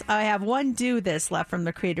creators. I have one do this left from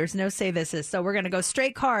the creators. No say this is. So we're going to go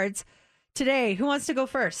straight cards today. Who wants to go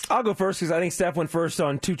first? I'll go first because I think Steph went first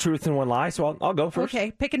on 2 truths and 1 lie, so I'll go first.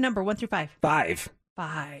 Okay, pick a number, 1 through 5. 5.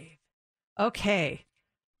 5. Okay.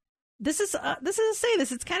 This is a say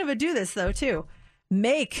this. It's kind of a do this, though, too.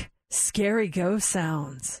 Make scary ghost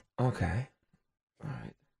sounds. Okay. All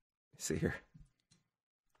right. Let's see here.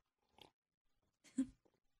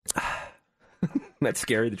 That's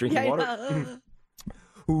scary, the drinking water.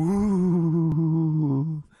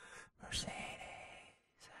 Ooh. Mercedes,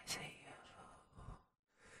 I see you.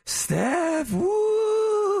 Steph,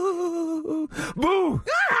 woo. Boo.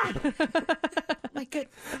 My good.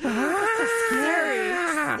 That's so scary.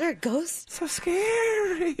 Is there a ghost? So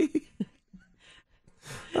scary.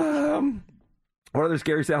 What other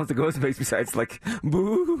scary sounds the ghost makes besides like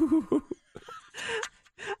boo?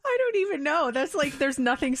 I don't even know. That's like there's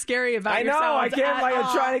nothing scary about I your know. I sounds can't. at Like, I'm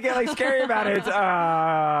all. trying to get like scary about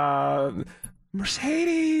it.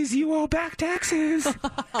 Mercedes, you owe back taxes.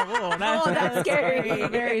 That's scary.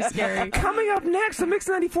 Very scary. Coming up next on Mix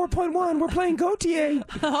 94.1, we're playing Gautier.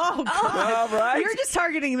 Oh, God. All right. You're just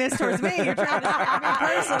targeting this towards me. You're trying to target me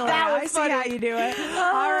personally. That was I see funny. how you do it.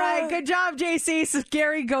 All right. Good job, JC.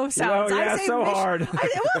 Scary ghost sounds. Oh, yeah, I say so hard. Well,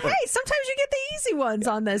 hey, sometimes you get the easy ones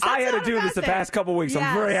on this. I had That's to not do a this the bad thing. past couple weeks. Yes.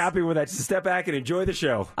 I'm very happy with that. Just step back and enjoy the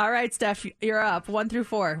show. All right, Steph, you're up. 1 through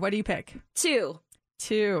 4. What do you pick? 2.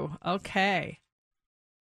 2. Okay.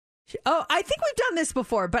 Oh, I think we've done this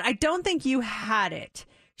before, but I don't think you had it.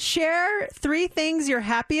 Share 3 things you're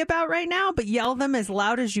happy about right now, but yell them as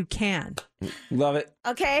loud as you can. Love it.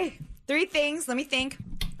 Okay, 3 things. Let me think.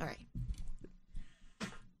 All right.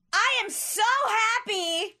 I am so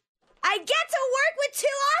happy. I get to work with 2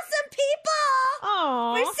 awesome people.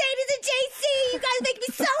 Aww. Mercedes and JC. You guys make me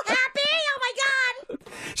so happy. Oh my God.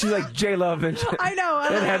 She's like J-Love and I know.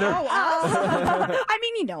 And Heather. I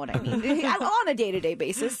mean, you know what I mean. On a day-to-day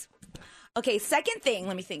basis. Okay, second thing.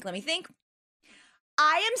 Let me think.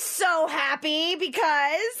 I am so happy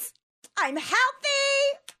because I'm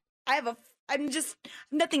healthy. I'm just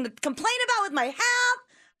nothing to complain about with my health.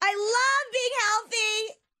 I love being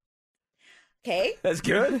healthy. Okay. That's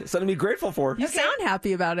good. Something to be grateful for. You sound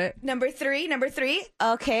happy about it. Number three.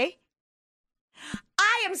 Okay.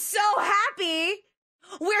 I am so happy.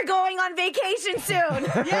 We're going on vacation soon.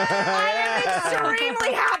 I am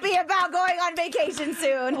extremely happy about going on vacation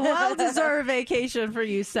soon. Well-deserved vacation for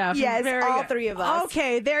you, Steph. Yes, Very all good. 3 of us.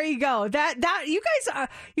 Okay, there you go. That you guys are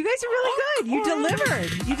really good.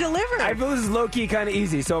 You delivered. I feel this is low-key kind of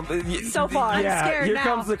easy. So far, I'm yeah, scared here now.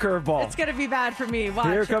 comes the curveball. It's gonna be bad for me. Watch.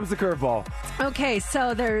 Here comes the curveball. Okay,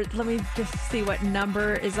 so let me just see what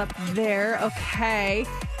number is up there. Okay.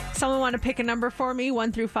 Someone want to pick a number for me,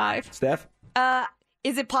 1 through 5? Steph?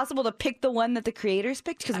 Is it possible to pick the one that the creators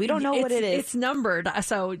picked? Because we don't know what it is. It's numbered.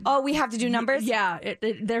 So we have to do numbers? Yeah,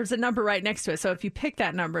 there's a number right next to it. So if you pick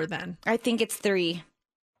that number, then I think it's 3.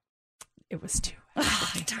 It was 2.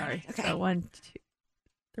 Oh, sorry. Okay. So 1, 2,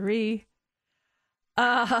 3.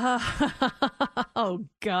 Oh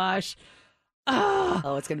gosh.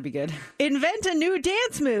 Oh, it's gonna be good. Invent a new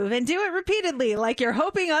dance move and do it repeatedly, like you're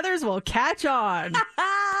hoping others will catch on.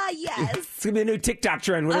 Yes. It's gonna be a new TikTok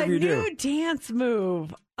trend. Whatever you do. A new dance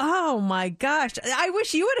move. Oh my gosh! I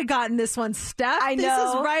wish you would have gotten this one, Steph. I know. This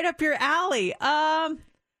is right up your alley.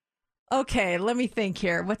 Okay, let me think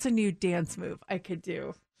here. What's a new dance move I could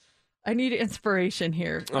do? I need inspiration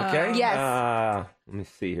here. Okay. Yes. Let me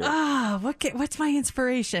see here. What's my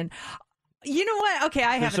inspiration? You know what? Okay,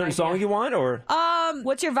 I have a certain song you want, or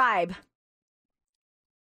what's your vibe?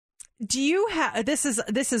 Do you have this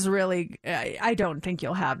is really I don't think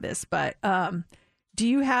you'll have this, but do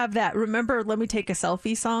you have that? Remember, Let Me Take a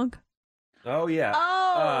Selfie song? Oh yeah.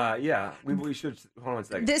 Oh. Yeah. We should hold on a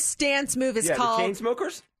second. This dance move is called the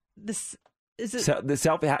Chainsmokers. This is it the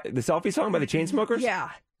selfie song by the Chainsmokers. Yeah.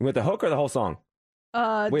 You want the hook or the whole song?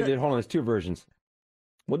 Wait, hold on. There's 2 versions.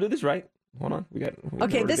 We'll do this right. Hold on. We got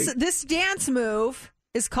okay. This dance move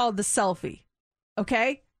is called the selfie.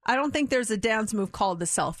 Okay. I don't think there's a dance move called the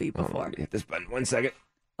selfie before. Let me hit this button. 1 second.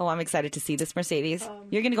 Oh, I'm excited to see this, Mercedes.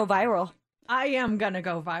 You're going to go viral. I am going to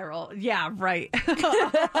go viral. Yeah, right. Okay.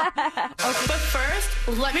 But first,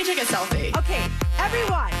 let me take a selfie. Okay,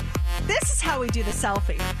 everyone, this is how we do the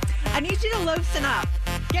selfie. I need you to loosen up.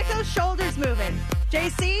 Get those shoulders moving.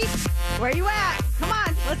 JC, where you at? Come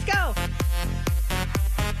on, let's go.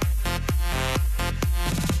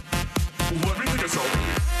 Let me take a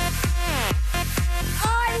selfie. Oh,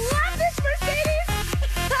 I love this, Mercedes.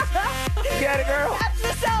 Get it, girl. That's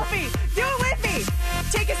the selfie. Do it with me.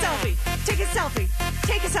 Take a selfie. Take a selfie.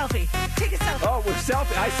 Take a selfie. Take a selfie. Oh, with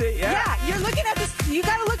selfie. I see. Yeah. Yeah, you're looking at this. You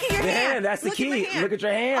got to look at your hand. That's the Look key. at my hand. Look at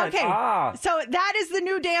your hand. Okay. So that is the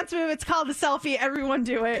new dance move. It's called the selfie. Everyone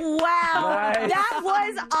do it. Wow. Nice. That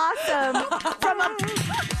was awesome.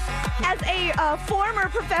 As a former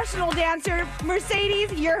professional dancer,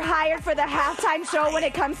 Mercedes, you're hired for the halftime show when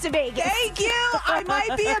it comes to Vegas. Thank you. I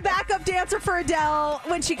might be a backup dancer for Adele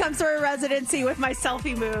when she comes to her residency with my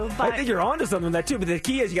selfie move. But I think you're onto something with that too. But the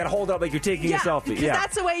key is you got to hold up like you're taking a selfie. Because Yeah,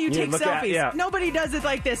 that's the way you take look selfies. at- Nobody does it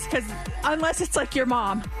like this because unless it's like your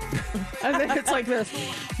mom. I think it's like this.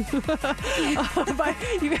 But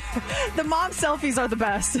the mom selfies are the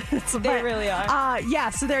best. They really are. Yeah,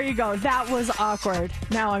 so there you go. That was awkward.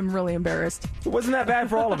 Now I'm really embarrassed. It wasn't that bad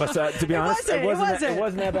for all of us, to be honest. It wasn't. It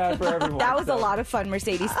wasn't that bad for everyone. That was a lot of fun,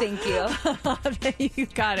 Mercedes. Thank you. You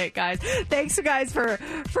got it, guys. Thanks, guys, for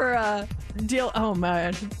deal. Oh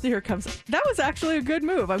man, here it comes. That was actually a good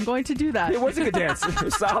move. I'm going to do that. It was a good dance. It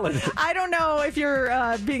was solid. I don't know if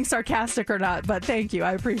you're being sarcastic or not, but thank you.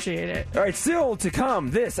 I appreciate it. All right, still to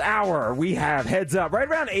come this hour, we have Heads Up right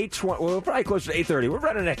around 8:20. Well, probably closer to 8:30. We're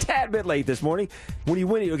running a tad bit late this morning. When you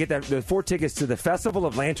win it, you'll get the 4 tickets to the Festival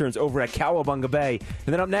of Lanterns over at Cowabunga Bay.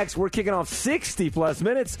 And then up next, we're kicking off 60-plus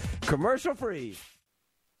minutes commercial-free.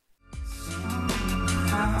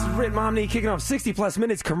 Britt Momney kicking off 60-plus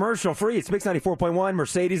minutes commercial-free. It's Mix 94.1,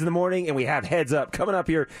 Mercedes in the morning, and we have Heads Up coming up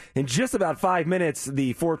here in just about 5 minutes.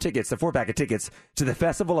 The 4-pack of tickets to the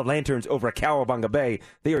Festival of Lanterns over at Cowabunga Bay.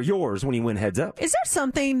 They are yours when you win Heads Up. Is there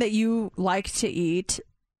something that you like to eat,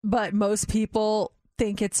 but most people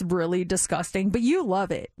think it's really disgusting, but you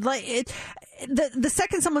love it? Like the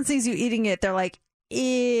second someone sees you eating it, they're like,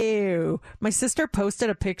 ew. My sister posted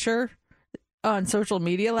a picture on social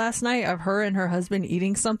media last night of her and her husband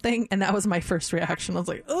eating something, and that was my first reaction. I was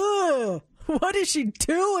like, ugh, what is she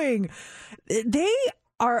doing? They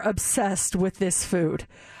are obsessed with this food.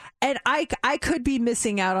 And I could be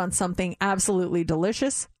missing out on something absolutely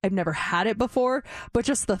delicious. I've never had it before, but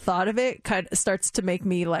just the thought of it kind of starts to make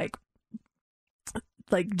me like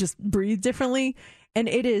just breathe differently. And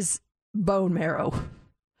it is bone marrow.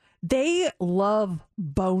 They love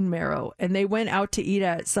bone marrow, and they went out to eat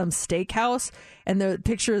at some steakhouse, and the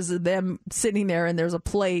pictures of them sitting there, and there's a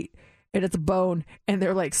plate, and it's a bone, and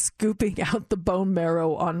they're like scooping out the bone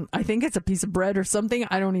marrow on, I think it's a piece of bread or something.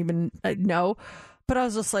 I don't even know. But I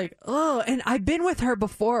was just like, oh, and I've been with her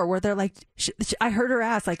before where they're like, I heard her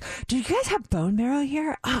ask, like, do you guys have bone marrow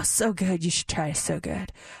here? Oh, so good. You should try it. So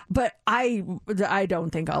good. But I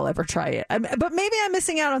don't think I'll ever try it. But maybe I'm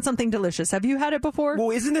missing out on something delicious. Have you had it before?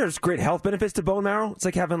 Well, isn't there great health benefits to bone marrow? It's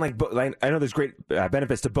like having I know there's great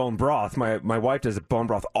benefits to bone broth. My wife does bone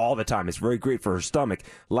broth all the time. It's very great for her stomach.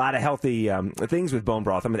 A lot of healthy things with bone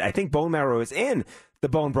broth. I mean, I think bone marrow is in the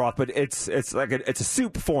bone broth, but it's like it's a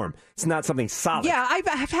soup form. It's not something solid. Yeah,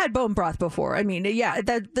 I've had bone broth before. I mean, yeah,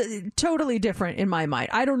 that totally different in my mind.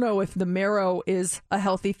 I don't know if the marrow is a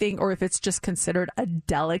healthy thing or if it's just considered a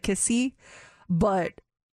delicacy, but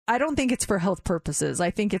I don't think it's for health purposes. I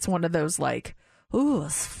think it's one of those like, ooh,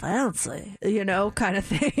 it's fancy, kind of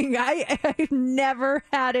thing. I've never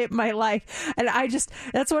had it in my life. And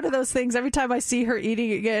that's one of those things. Every time I see her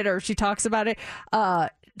eating it or she talks about it,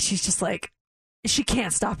 she's just like, she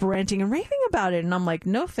can't stop ranting and raving about it. And I'm like,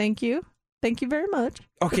 no, thank you. Thank you very much.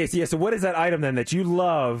 Okay, so what is that item then that you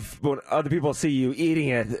love, but when other people see you eating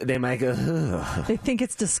it, they might go, ugh. They think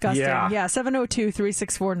it's disgusting. Yeah,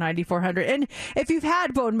 702-364-9400. And if you've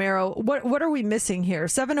had bone marrow, what are we missing here?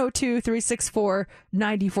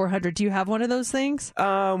 702-364-9400. Do you have one of those things?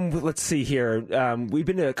 Let's see here. We've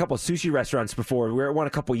been to a couple of sushi restaurants before. We were at one a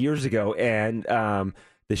couple years ago, and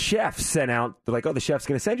the chef sent out, they're like, oh, the chef's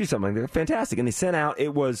going to send you something. They're fantastic. And they sent out,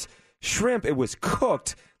 it was shrimp. It was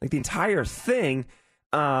cooked, like the entire thing.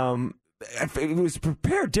 It was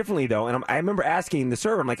prepared differently, though. And I remember asking the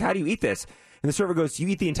server, I'm like, how do you eat this? And the server goes, you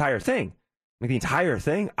eat the entire thing. Like, the entire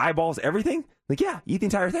thing? Eyeballs, everything? I'm like, yeah, you eat the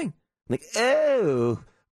entire thing. I'm like, oh,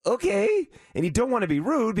 okay. And you don't want to be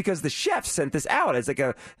rude because the chef sent this out as like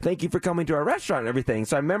a thank you for coming to our restaurant and everything.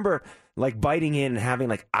 So I remember like biting in and having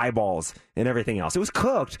like eyeballs and everything else. It was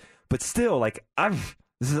cooked, but still, like,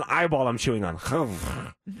 this is an eyeball I'm chewing on.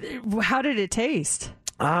 How did it taste?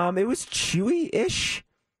 It was chewy-ish.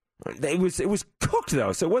 It was cooked,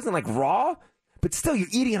 though, so it wasn't, like, raw. But still, you're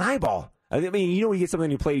eating an eyeball. I mean, when you get something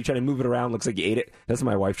on your plate, you try to move it around, looks like you ate it. That's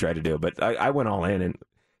what my wife tried to do. But I went all in, and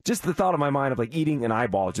just the thought of my mind of, like, eating an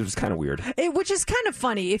eyeball just was kind of weird. Which is kind of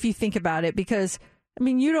funny if you think about it, because I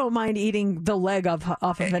mean, you don't mind eating the leg off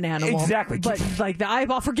of an animal. Exactly. But like the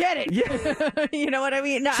eyeball, forget it. Yeah. You know what I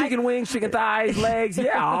mean? No, chicken wings, chicken thighs, legs.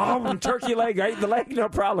 Yeah. Turkey leg. I eat the leg, no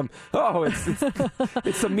problem. Oh,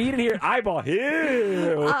 it's some meat in here. Eyeball.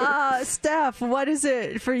 Ew. Steph, what is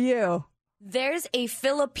it for you? There's a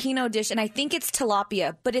Filipino dish, and I think it's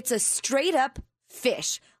tilapia, but it's a straight up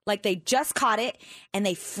fish. Like they just caught it, and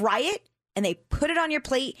they fry it, and they put it on your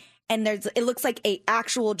plate, and it looks like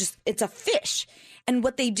it's a fish. And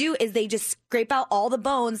what they do is they just scrape out all the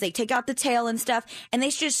bones, they take out the tail and stuff, and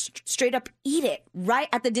they just straight up eat it right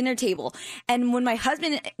at the dinner table. And when my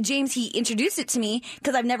husband, James, he introduced it to me,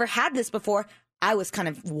 because I've never had this before, I was kind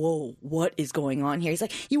of, whoa, what is going on here? He's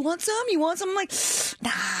like, you want some? You want some? I'm like, nah,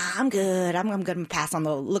 I'm good. I'm going to pass on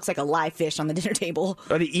looks like a live fish on the dinner table.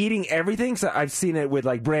 Are they eating everything? So I've seen it with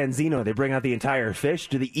like Branzino. They bring out the entire fish.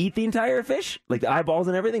 Do they eat the entire fish? Like the eyeballs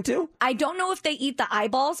and everything too? I don't know if they eat the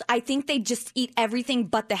eyeballs. I think they just eat everything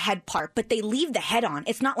but the head part, but they leave the head on.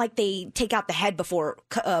 It's not like they take out the head before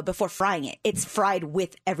frying it. It's fried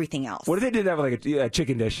with everything else. What if they did that with like a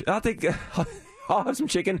chicken dish? I'll have some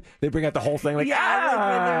chicken. They bring out the whole thing. Like, like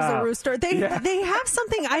when there's a rooster. They have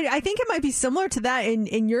something. I think it might be similar to that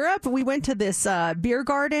in Europe. We went to this beer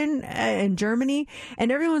garden in Germany,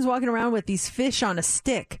 and everyone's walking around with these fish on a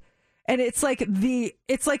stick, and it's like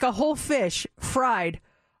a whole fish fried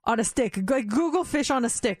on a stick. Like Google fish on a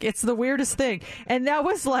stick. It's the weirdest thing. And that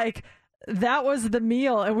was the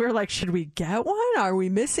meal, and we were like, should we get one? Are we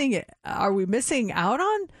missing it? Are we missing out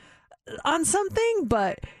on something?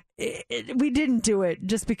 But we didn't do it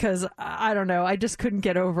just because, I don't know, I just couldn't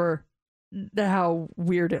get over how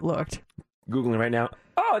weird it looked. Googling right now.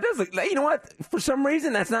 Oh, it does look, you know what? For some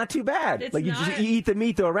reason, that's not too bad. It's like you eat the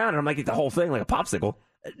meat, throw around, and I'm like, eat the whole thing like a popsicle.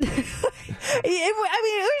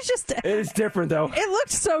 It's different though. It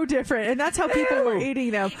looked so different, and that's how people were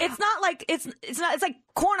eating them. It's not like it's like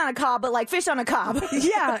corn on a cob, but like fish on a cob.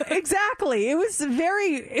 Yeah, exactly. It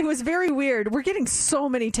was very weird. We're getting so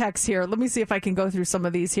many texts here. Let me see if I can go through some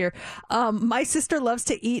of these here. My sister loves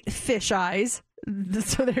to eat fish eyes,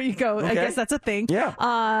 so there you go. Okay. I guess that's a thing.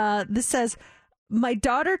 Yeah. This says, my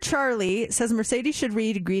daughter Charlie says Mercedes should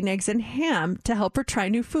read Green Eggs and Ham to help her try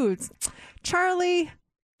new foods. Charlie,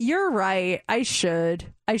 you're right. I should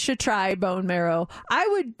try bone marrow.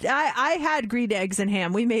 I had green eggs and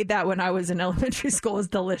ham. We made that when I was in elementary school. It was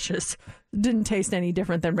delicious. Didn't taste any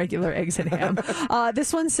different than regular eggs and ham.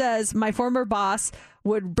 This one says, my former boss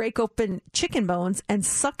would break open chicken bones and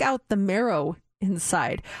suck out the marrow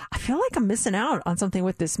inside. I feel like I'm missing out on something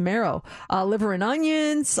with this marrow. Liver and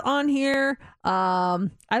onions on here. I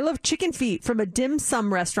love chicken feet from a dim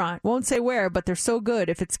sum restaurant. Won't say where, but they're so good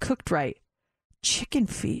if it's cooked right. Chicken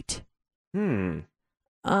feet.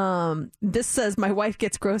 This says my wife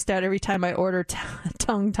gets grossed out every time I order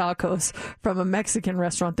tongue tacos from a Mexican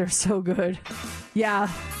restaurant. They're so good. Yeah,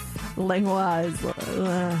 lengua is.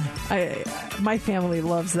 My family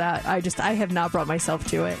loves that. I have not brought myself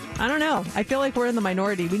to it. I don't know. I feel like we're in the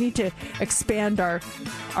minority. We need to expand our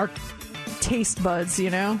taste buds, you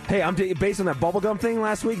know? Hey, based on that bubblegum thing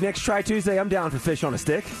last week, next Try Tuesday, I'm down for fish on a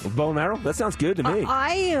stick with bone marrow. That sounds good to me.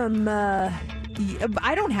 I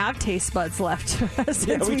don't have taste buds left.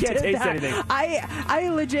 Since we can't did taste that. anything. I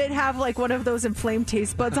legit have like one of those inflamed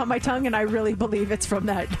taste buds on my tongue, and I really believe it's from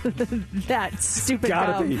that that stupid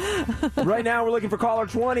Gotta gum. be. Right now, we're looking for caller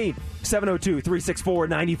 20,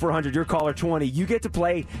 702-364-9400. You're caller 20. You get to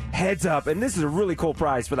play Heads Up, and this is a really cool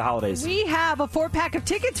prize for the holidays. We have a 4-pack of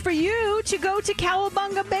tickets for you to go to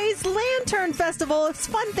Cowabunga Bay's Lantern Festival. It's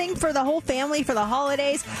a fun thing for the whole family for the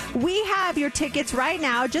holidays. We have your tickets right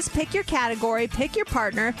now. Just pick your category, pick your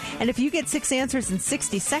partner, and if you get 6 answers in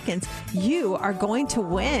 60 seconds, you are going to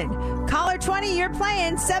win. Caller 20, you're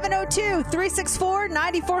playing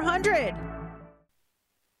 702-364-9400.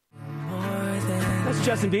 That's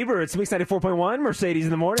Justin Bieber. It's Mix 94.1, Mercedes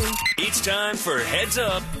in the Morning. It's time for Heads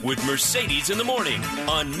Up with Mercedes in the Morning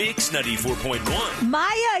on Mix 94.1.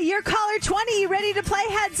 Maya, you're caller 20. You ready to play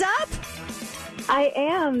Heads Up? I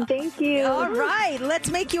am. Thank you. All right. Let's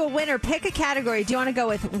make you a winner. Pick a category. Do you want to go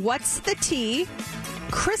with What's the Tea,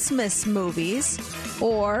 Christmas movies,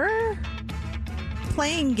 or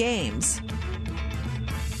playing games?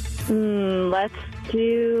 Let's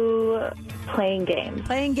do playing games.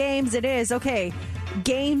 Playing games it is. Okay.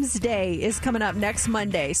 Games Day is coming up next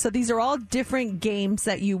Monday. So these are all different games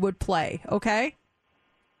that you would play. Okay?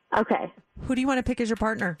 Okay. Who do you want to pick as your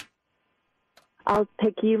partner? I'll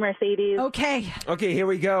pick you, Mercedes. Okay. Okay, here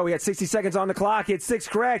we go. We got 60 seconds on the clock. Hit 6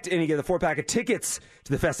 correct, and you get the 4-pack of tickets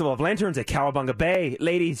to the Festival of Lanterns at Cowabunga Bay.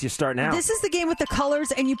 Ladies, you start now. This is the game with the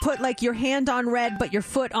colors, and you put like your hand on red, but your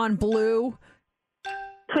foot on blue.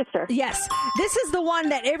 Twister. Yes. This is the one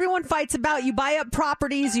that everyone fights about. You buy up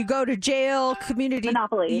properties, you go to jail, community.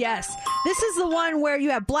 Monopoly. Yes. This is the one where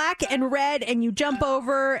you have black and red and you jump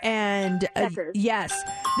over and yes.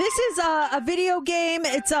 This is a video game.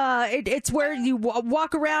 It's where you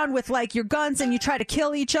walk around with like your guns and you try to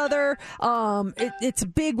kill each other. It's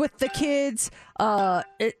big with the kids.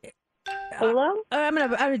 Hello? I'm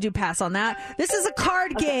gonna do pass on that. This is a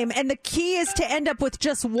card game, and the key is to end up with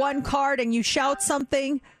just one card, and you shout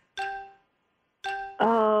something.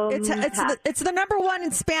 It's the number one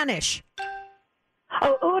in Spanish.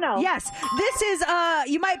 Oh, Uno. Yes, this is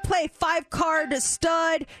you might play 5-card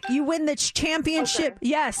stud. You win the championship. Okay.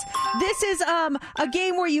 Yes, this is a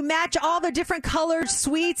game where you match all the different colored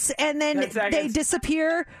sweets, and then they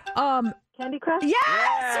disappear. Candy Crush.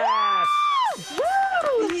 Yes.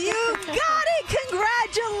 Woo! You got it!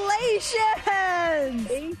 Congratulations!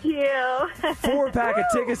 Thank you. 4-pack of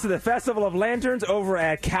tickets to the Festival of Lanterns over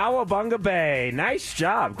at Cowabunga Bay. Nice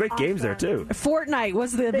job. Great games there, too. Fortnite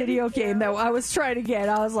was the video game that I was trying to get.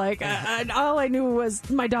 I was like, all I knew was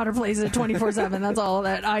my daughter plays it 24/7. That's all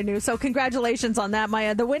that I knew. So congratulations on that,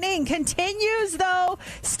 Maya. The winning continues, though.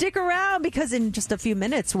 Stick around because in just a few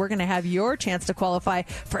minutes, we're going to have your chance to qualify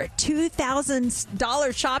for a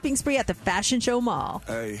 $2,000 shopping spree at the Fashion Show Mall.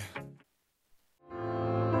 Hey.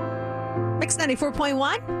 Mix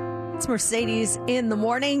 94.1. It's Mercedes in the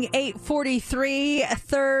morning, 8:43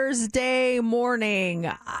 Thursday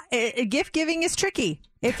morning. Gift giving is tricky.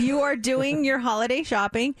 If you are doing your holiday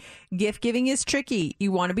shopping, gift giving is tricky.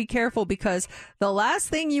 You want to be careful because the last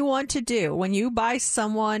thing you want to do when you buy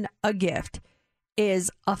someone a gift is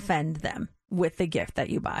offend them with the gift that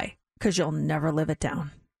you buy because you'll never live it down.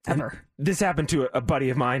 Ever. And this happened to a buddy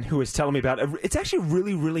of mine who was telling me about it. It's actually a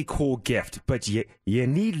really, really cool gift, but you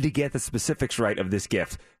need to get the specifics right of this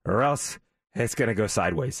gift, or else it's going to go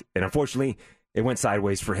sideways. And unfortunately, it went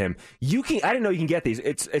sideways for him. I didn't know you can get these.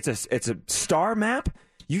 It's a star map.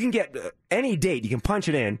 You can get any date. You can punch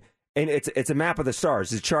it in, and it's a map of the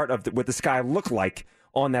stars. It's a chart of what the sky looked like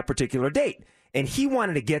on that particular date. And he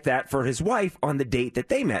wanted to get that for his wife on the date that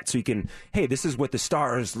they met. So you can, hey, this is what the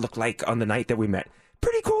stars look like on the night that we met.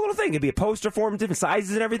 Pretty cool little thing. It'd be a poster for him, different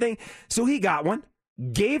sizes and everything. So he got one,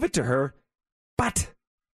 gave it to her, but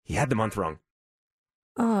he had the month wrong.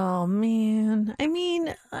 Oh, man. I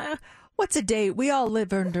mean, what's a date? We all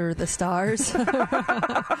live under the stars.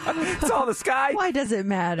 It's all the sky. Why does it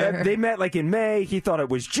matter? They met like in May. He thought it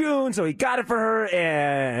was June, so he got it for her,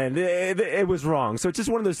 and it was wrong. So it's just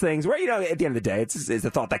one of those things where, at the end of the day, it's the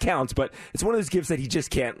thought that counts, but it's one of those gifts that he just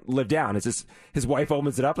can't live down. It's just his wife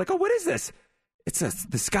opens it up like, oh, what is this? It's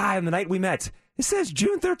the sky on the night we met. It says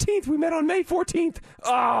June 13th. We met on May 14th.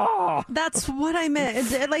 Oh, That's what I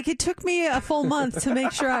meant. It took me a full month to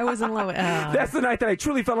make sure I was in love with that's the night that I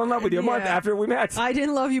truly fell in love with you. A month after we met. I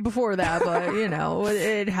didn't love you before that, but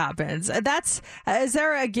it happens. Is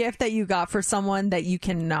there a gift that you got for someone that you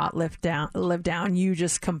cannot live down? You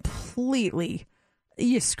just completely,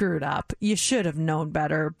 you screwed up. You should have known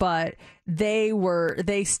better, but they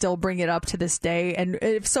still bring it up to this day. And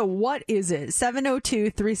if so, what is it?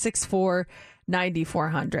 702-364-9400.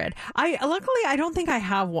 Luckily, I don't think I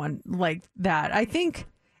have one like that. I think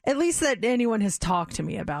at least that anyone has talked to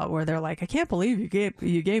me about where they're like, I can't believe you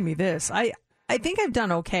gave me this. I think I've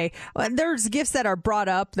done okay. There's gifts that are brought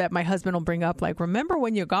up that my husband will bring up, like, remember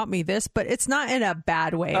when you got me this? But it's not in a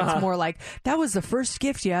bad way. It's more like, that was the first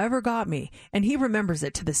gift you ever got me. And he remembers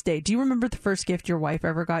it to this day. Do you remember the first gift your wife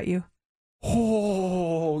ever got you?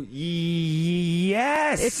 Oh,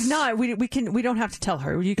 yes. It's not. We don't have to tell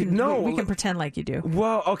her. We can pretend like you do.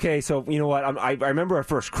 Well, okay. So you know what? I remember our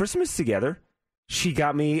first Christmas together. She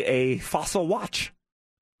got me a Fossil watch.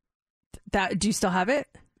 Do you still have it?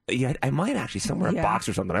 Yeah, I might actually somewhere in a box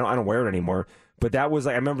or something. I don't wear it anymore. But that was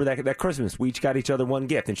I remember that Christmas. We each got each other one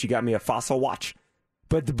gift, and she got me a Fossil watch.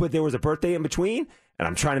 But there was a birthday in between, and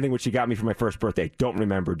I'm trying to think what she got me for my first birthday. Don't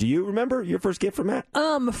remember. Do you remember your first gift from Matt?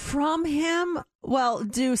 From him. Well,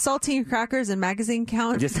 do saltine crackers and magazine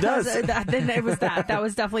count? Yes, it does. Then it was that. That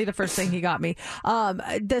was definitely the first thing he got me.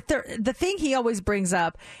 The thing he always brings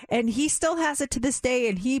up, and he still has it to this day,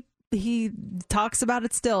 and he talks about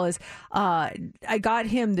it still, is I got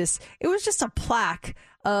him this. It was just a plaque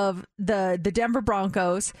of the Denver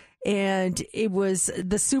Broncos, and it was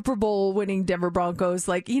the Super Bowl winning Denver Broncos.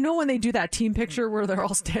 Like, when they do that team picture where they're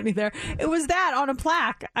all standing there, it was that on a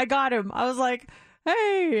plaque. I got him. I was like,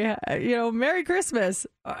 hey, Merry Christmas.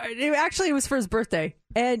 It was for his birthday.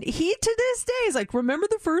 And he, to this day, is like, remember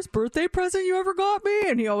the first birthday present you ever got me?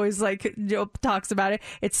 And he always talks about it.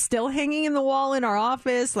 It's still hanging in the wall in our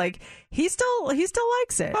office. Like, he still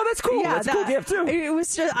likes it. Oh, that's cool. Yeah, that's a cool gift too. It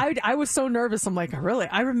was just, I was so nervous. I'm like, really?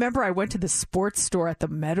 I remember I went to the sports store at the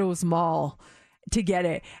Meadows Mall to get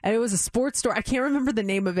it, and it was a sports store. I can't remember the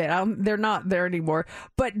name of it. They're not there anymore,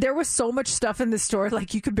 but there was so much stuff in the store,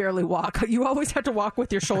 like you could barely walk. You always had to walk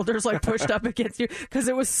with your shoulders like pushed up against you because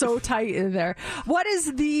it was so tight in there. What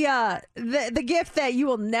is the gift that you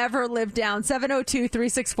will never live down?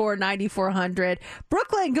 702-364-9400.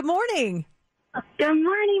 Brooklyn, good morning. Good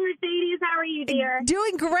morning, Mercedes. How are you, dear?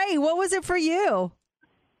 Doing great. What was it for you?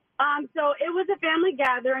 So it was a family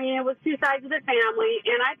gathering. It was two sides of the family,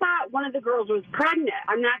 and I thought one of the girls was pregnant.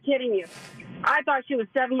 I'm not kidding you. I thought she was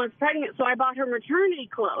 7 months pregnant, so I bought her maternity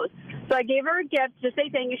clothes. So I gave her a gift to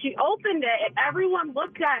say thank you. She opened it, and everyone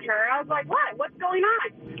looked at her. I was like, what? What's going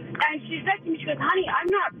on? And she said to me, she goes, honey, I'm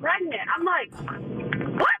not pregnant. I'm like,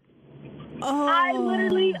 what? Oh. I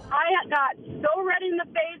got so red in the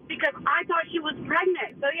face because I thought she was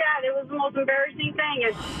pregnant. So, yeah, it was the most embarrassing thing.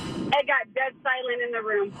 And it got dead silent in the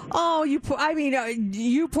room. Oh, you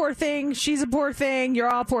poor thing. She's a poor thing. You're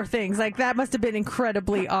all poor things. Like, that must have been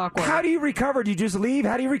incredibly awkward. How do you recover? Do you just leave?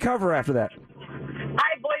 How do you recover after that? I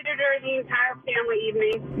avoided her the entire family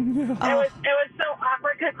evening. It was so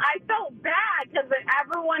awkward because I felt bad because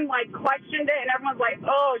everyone questioned it, and everyone's like,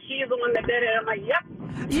 "Oh, she's the one that did it." I'm like, "Yep."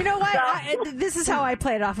 You know what? This is how I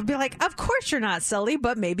play it off. I'd be like, "Of course you're not silly,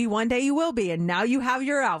 but maybe one day you will be." And now you have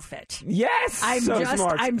your outfit. Yes, I'm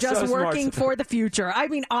just so working smart. for the future. I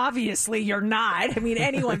mean, obviously you're not. I mean,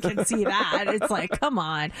 anyone can see that. It's like, come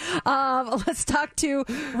on. Let's talk to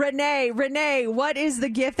Renee. Renee, what is the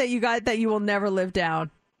gift that you got that you will never live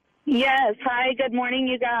down? Yes. Hi. Good morning,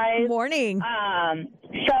 you guys. Morning.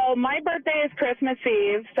 So my birthday is Christmas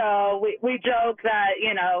Eve. So we joke that,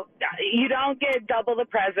 you don't get double the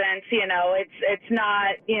presents. It's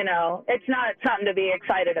not something to be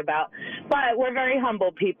excited about. But we're very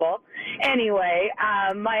humble people. Anyway,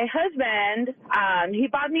 my husband, he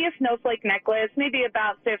bought me a snowflake necklace maybe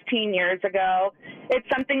about 15 years ago. It's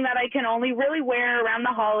something that I can only really wear around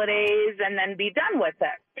the holidays and then be done with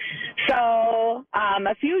it. So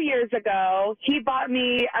a few years ago, he bought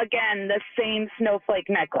me, again, the same snowflake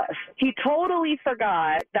necklace. He totally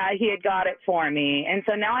forgot that he had got it for me. And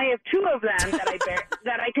so now I have two of them that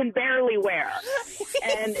I can barely wear.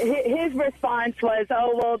 And his response was,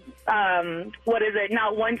 oh, well, what is it?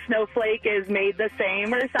 Not one snowflake is made the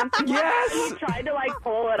same or something. Yes! He tried to,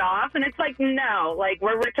 pull it off. And it's like, no,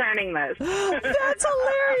 we're returning this. That's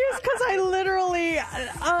hilarious because I literally,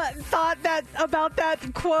 thought that about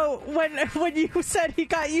that quote when you said he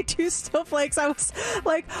got you 2 snowflakes. I was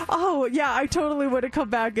like, oh yeah, I totally would have come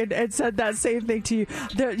back and said that same thing to you.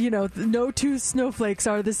 That, no 2 snowflakes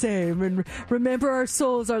are the same, and remember our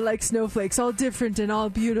souls are like snowflakes, all different and all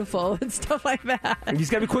beautiful and stuff like that. You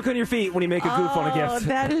just gotta be quick on your feet when you make a goof on a gift.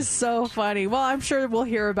 That is so funny. Well, I'm sure we'll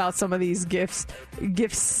hear about some of these gift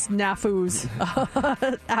snafus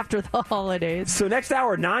after the holidays. So next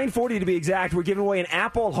hour, 9:40 to be exact, we're giving away an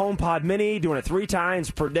Apple HomePod Mini, doing it 3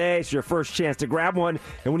 times per day. It's your first chance to grab one.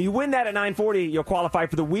 And when you win that at 9:40, you'll qualify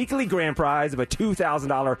for the weekly grand prize of a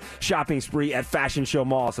 $2,000 shopping spree at Fashion Show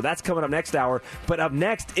Mall. So that's coming up next hour. But up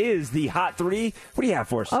next is the Hot 3. What do you have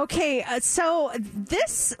for us? Okay, so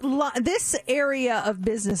this area of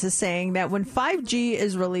business is saying that when 5G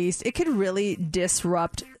is released, it could really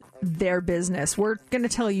disrupt their business. We're going to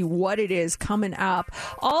tell you what it is coming up.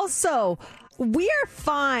 Also, we are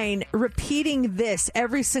fine repeating this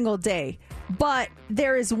every single day, but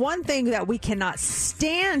there is one thing that we cannot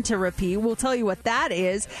stand to repeat. We'll tell you what that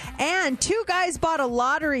is. And 2 guys bought a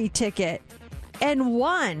lottery ticket and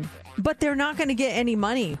won, but they're not going to get any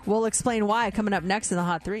money. We'll explain why coming up next in the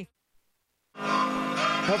Hot 3.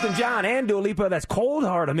 Elton John and Dua Lipa, that's Cold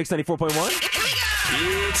Heart on Mix 94.1.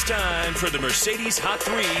 It's time for the Mercedes Hot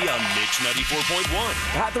 3 on Mix 94.1.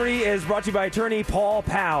 Hot 3 is brought to you by attorney Paul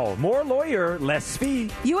Powell. More lawyer, less fee.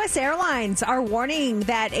 U.S. Airlines are warning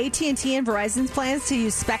that AT&T and Verizon's plans to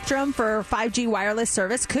use Spectrum for 5G wireless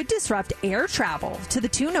service could disrupt air travel to the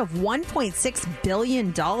tune of $1.6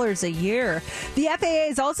 billion a year. The FAA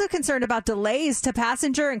is also concerned about delays to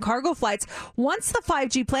passenger and cargo flights once the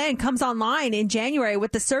 5G plan comes online in January,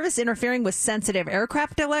 with the service interfering with sensitive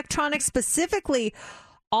aircraft electronics, specifically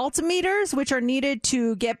altimeters, which are needed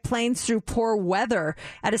to get planes through poor weather.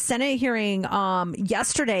 At a Senate hearing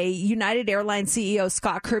yesterday, United Airlines CEO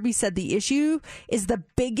Scott Kirby said the issue is the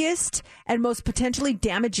biggest and most potentially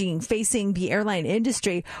damaging facing the airline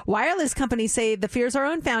industry. Wireless companies say the fears are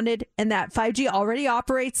unfounded and that 5G already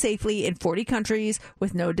operates safely in 40 countries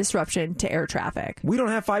with no disruption to air traffic. We don't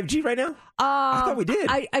have 5G right now? I thought we did.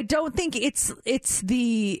 I don't think it's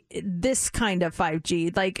this kind of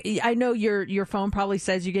 5G. Like, I know your phone probably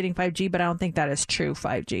says you're getting 5G, but I don't think that is true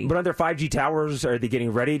 5G. But are there 5G towers? Are they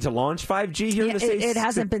getting ready to launch 5G here in the States? It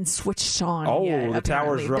hasn't been switched on yet, the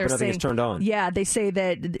towers are up and nothing is turned on. Yeah, they say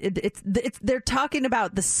that they're talking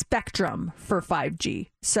about the spectrum for 5G.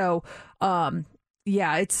 So,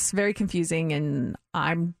 yeah, it's very confusing, and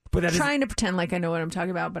I'm trying to pretend like I know what I'm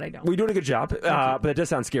talking about, but I don't. We're doing a good job, but that does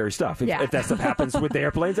sound scary stuff. If that stuff happens with the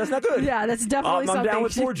airplanes, that's not good. Yeah, that's definitely something I'm down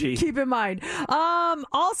with 4G. Keep in mind.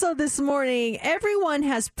 Also this morning, everyone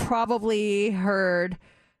has probably heard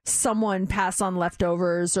someone pass on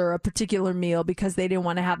leftovers or a particular meal because they didn't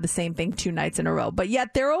want to have the same thing 2 nights in a row, but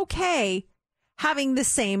yet they're okay having the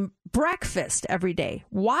same breakfast every day.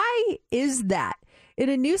 Why is that? In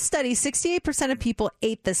a new study, 68% of people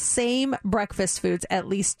ate the same breakfast foods at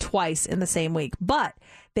least twice in the same week, but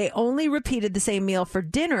they only repeated the same meal for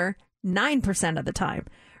dinner 9% of the time.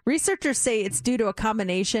 Researchers say it's due to a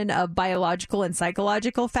combination of biological and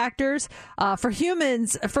psychological factors. For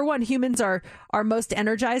one, humans are most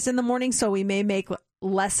energized in the morning, so we may make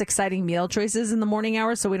less exciting meal choices in the morning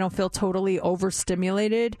hours so we don't feel totally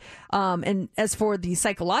overstimulated. And as for the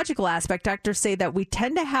psychological aspect, doctors say that we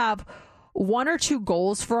tend to have 1 or 2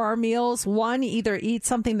 goals for our meals. 1, either eat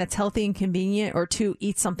something that's healthy and convenient, or 2,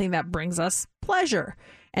 eat something that brings us pleasure.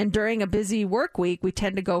 And during a busy work week, we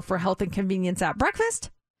tend to go for health and convenience at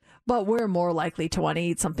breakfast, but we're more likely to want to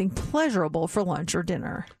eat something pleasurable for lunch or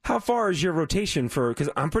dinner. How far is your rotation because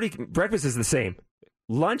breakfast is the same.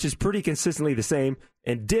 Lunch is pretty consistently the same.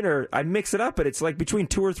 And dinner, I mix it up, but it's like between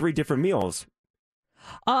 2 or 3 different meals.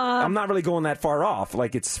 I'm not really going that far off.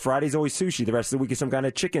 Like, it's Friday's always sushi. The rest of the week is some kind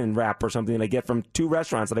of chicken wrap or something that I get from 2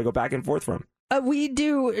 restaurants that I go back and forth from. We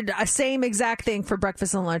do a same exact thing for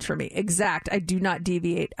breakfast and lunch for me. Exact. I do not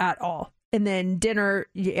deviate at all. And then dinner,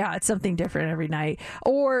 yeah, it's something different every night.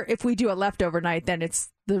 Or if we do a leftover night, then it's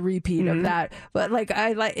the repeat of that. But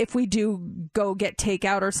if we do go get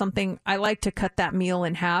takeout or something, I like to cut that meal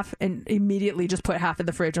in half and immediately just put half in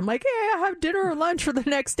the fridge. I'm like, hey, I'll have dinner or lunch for the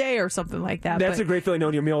next day or something like that. That's a great feeling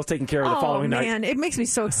knowing your meal is taken care of the following night. Oh, man, it makes me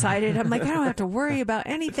so excited. I'm like, I don't have to worry about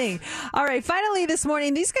anything. All right, finally this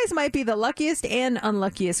morning, these guys might be the luckiest and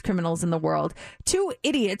unluckiest criminals in the world. 2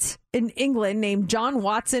 idiots in England named John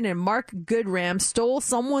Watson and Mark Goodram stole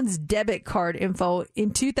someone's debit card info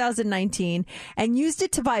in 2019 and used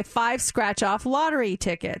it to buy 5 scratch-off lottery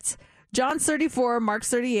tickets. John's 34, Mark's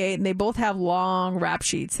 38, and they both have long rap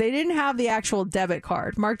sheets. They didn't have the actual debit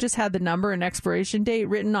card. Mark just had the number and expiration date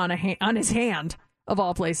written on his hand. of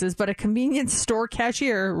all places, but a convenience store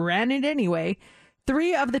cashier ran it anyway.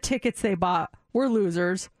 3 of the tickets they bought were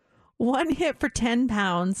losers. 1 hit for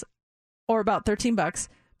 £10 or about $13,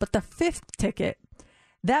 but the 5th ticket,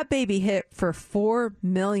 that baby hit for £4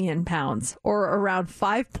 million or around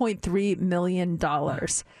 $5.3 million.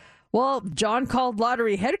 Well, John called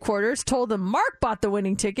lottery headquarters, told them Mark bought the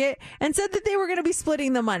winning ticket, and said that they were going to be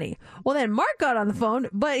splitting the money. Well, then Mark got on the phone,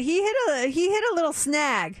 but he hit a little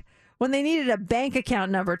snag when they needed a bank account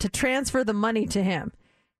number to transfer the money to him.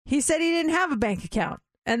 He said he didn't have a bank account.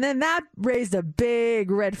 And then that raised a big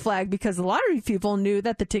red flag because the lottery people knew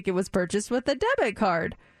that the ticket was purchased with a debit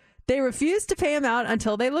card. They refused to pay him out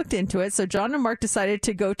until they looked into it, so John and Mark decided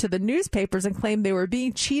to go to the newspapers and claim they were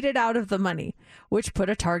being cheated out of the money, which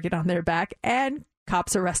put a target on their back, and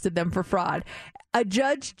cops arrested them for fraud. A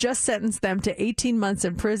judge just sentenced them to 18 months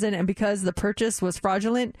in prison, and because the purchase was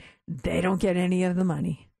fraudulent, they don't get any of the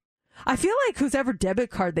money. I feel like whose ever debit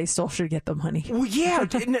card they stole should get the money. Well, yeah.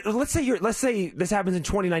 let's say this happens in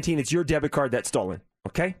 2019. It's your debit card that's stolen,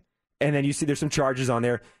 okay? And then you see there's some charges on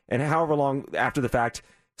there, and however long after the fact,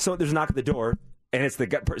 so there's a knock at the door, and it's the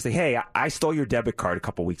person saying, "Hey, I stole your debit card a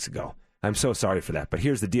couple weeks ago. I'm so sorry for that, but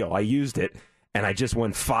here's the deal. I used it, and I just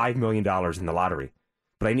won $5 million in the lottery,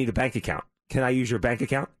 but I need a bank account. Can I use your bank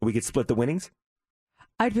account? We could split the winnings?"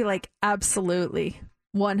 I'd be like, absolutely.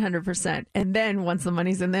 100%. And then once the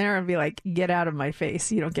money's in there, I'd be like, get out of my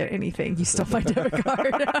face. You don't get anything. You stole my debit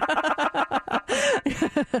card.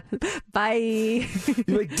 Bye.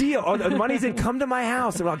 You're like, deal. Oh, the money's in. Come to my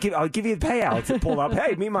house, and I'll give you the payouts. Pull up.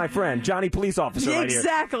 Hey, meet my friend, Johnny, police officer right here.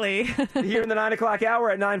 Exactly. Here in the 9 o'clock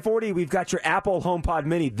hour at 9:40, we've got your Apple HomePod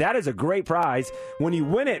Mini. That is a great prize. When you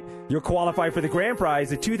win it, you're qualified for the grand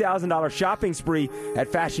prize, a $2,000 shopping spree at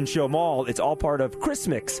Fashion Show Mall. It's all part of Chris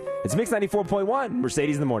Mix. It's Mix 94.1,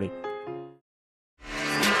 Mercedes in the Morning.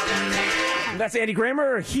 That's Andy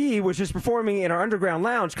Grammer. He was just performing in our underground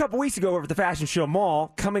lounge a couple weeks ago over at the Fashion Show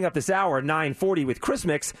Mall. Coming up this hour at 9:40 with Chris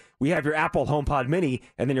Mix, we have your Apple HomePod Mini,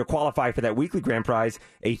 and then you're qualified for that weekly grand prize,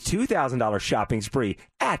 a $2,000 shopping spree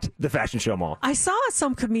at the Fashion Show Mall. I saw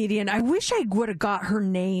some comedian. I wish I would have got her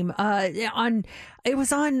name. It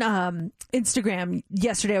was on Instagram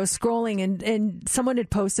yesterday. I was scrolling and someone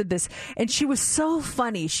had posted this, and she was so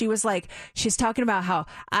funny. She was like, she's talking about how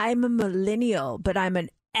I'm a millennial, but I'm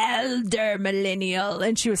an elder millennial,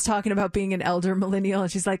 and she was talking about being an elder millennial, and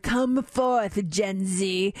she's like, come forth, Gen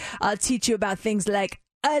Z, I'll teach you about things like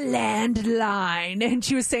a landline. And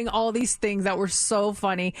she was saying all these things that were so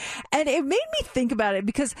funny, and it made me think about it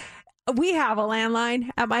because we have a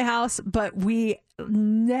landline at my house, but we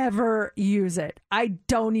never use it. I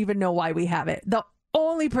don't even know why we have it. The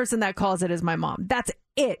only person that calls it is my mom. That's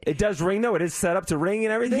it. It does ring though. It is set up to ring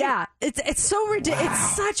and everything. Yeah, it's so ridiculous. Wow.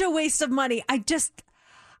 It's such a waste of money.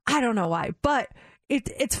 I don't know why, but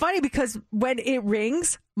it's funny because when it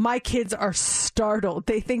rings, my kids are startled.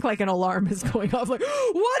 They think like an alarm is going off. Like,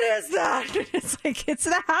 what is that? And it's like, it's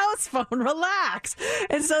the house phone. Relax.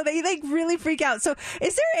 And so they really freak out. So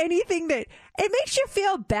is there anything that it makes you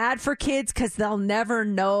feel bad for kids because they'll never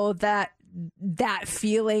know that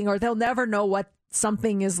feeling, or they'll never know what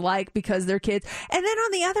something is like because they're kids? And then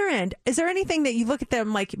on the other end, is there anything that you look at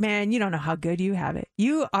them like, man, you don't know how good you have it.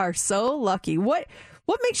 You are so lucky. What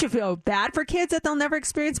makes you feel bad for kids that they'll never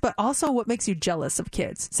experience, but also what makes you jealous of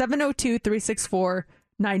kids?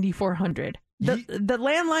 702-364-9400. The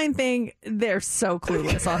landline thing, they're so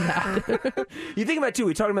clueless on that. You think about it, too.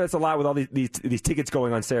 We talk about this a lot with all these tickets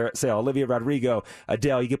going on sale. Olivia Rodrigo,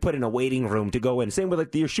 Adele, you get put in a waiting room to go in. Same with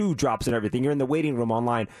like your shoe drops and everything. You're in the waiting room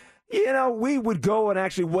online. You know, we would go and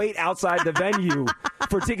actually wait outside the venue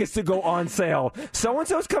for tickets to go on sale.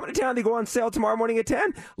 So-and-so's coming to town. They go on sale tomorrow morning at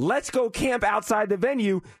 10. Let's go camp outside the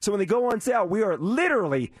venue. So when they go on sale, we are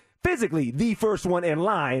literally, physically, the first one in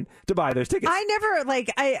line to buy those tickets. I never,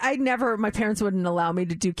 my parents wouldn't allow me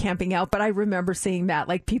to do camping out, but I remember seeing that,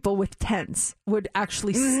 like people with tents would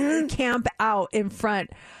actually camp out in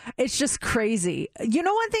front. It's just crazy. You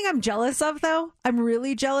know, one thing I'm jealous of, though? I'm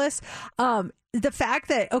really jealous. The fact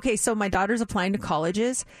that, okay, so my daughter's applying to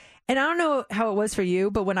colleges, and I don't know how it was for you,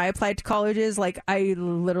 but when I applied to colleges, like I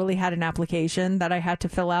literally had an application that I had to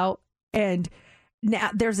fill out, and now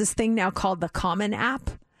there's this thing now called the Common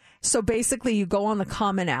App. So basically you go on the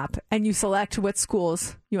Common App and you select what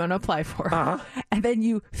schools you want to apply for. And then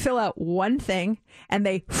you fill out one thing and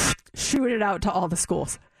they shoot it out to all the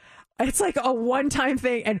schools. It's like a one-time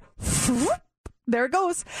thing, and There it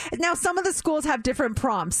goes. Now, some of the schools have different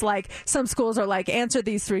prompts. Like some schools are like, answer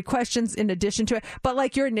these 3 questions in addition to it. But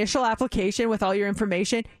like your initial application with all your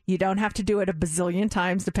information, you don't have to do it a bazillion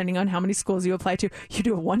times, depending on how many schools you apply to. You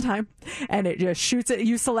do it one time and it just shoots it.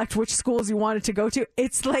 You select which schools you want it to go to.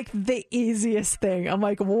 It's like the easiest thing. I'm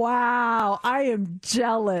like, wow, I am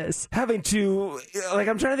jealous. Having to, like,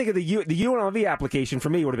 I'm trying to think of the UNLV application for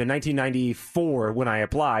me would have been 1994 when I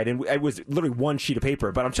applied, and it was literally one sheet of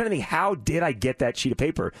paper. But I'm trying to think, how did I get that sheet of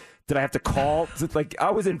paper? Did I have to call? Like,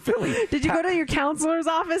 I was in Philly. Did you go to your counselor's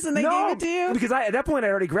office and they gave it to you? Because at that point I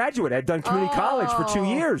already graduated. I'd done community college for 2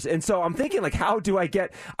 years, and so I'm thinking, like, how do I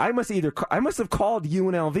get? I must have called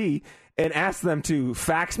UNLV and asked them to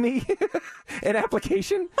fax me an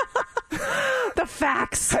application. The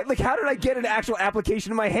fax. Like, how did I get an actual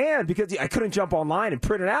application in my hand? Because I couldn't jump online and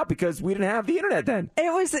print it out because we didn't have the internet then.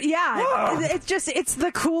 It was, it's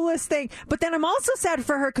the coolest thing. But then I'm also sad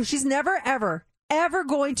for her because she's never, ever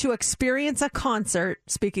going to experience a concert,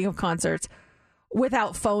 speaking of concerts,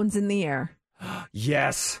 without phones in the air.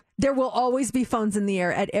 Yes. There will always be phones in the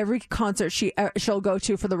air at every concert she'll go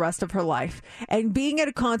to for the rest of her life. And being at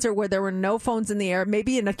a concert where there were no phones in the air,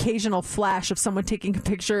 maybe an occasional flash of someone taking a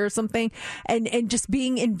picture or something, and just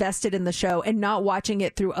being invested in the show and not watching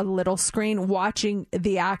it through a little screen, watching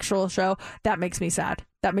the actual show, that makes me sad.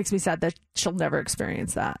 That makes me sad that she'll never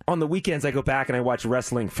experience that. On the weekends, I go back and I watch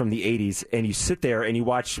wrestling from the 80s, and you sit there and you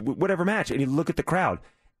watch whatever match, and you look at the crowd.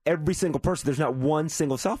 Every single person, there's not one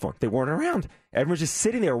single cell phone. They weren't around. Everyone's just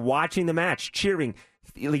sitting there watching the match, cheering,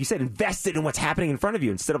 like you said, invested in what's happening in front of you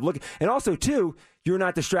instead of looking. And also, too, you're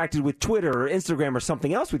not distracted with Twitter or Instagram or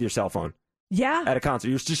something else with your cell phone. Yeah. At a concert.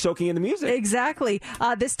 You're just soaking in the music. Exactly.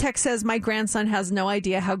 This text says, my grandson has no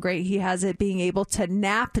idea how great he has it being able to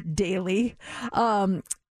nap daily.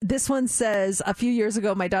 This one says, a few years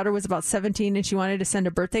ago, my daughter was about 17 and she wanted to send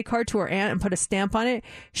a birthday card to her aunt and put a stamp on it.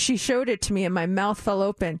 She showed it to me and my mouth fell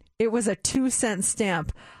open. It was a 2-cent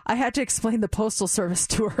stamp. I had to explain the postal service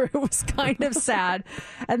to her. It was kind of sad.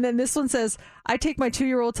 And then this one says, I take my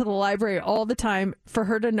 2-year-old to the library all the time for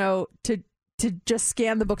her to know to just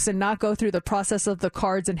scan the books and not go through the process of the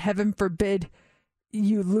cards, and heaven forbid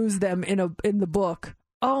you lose them in the book.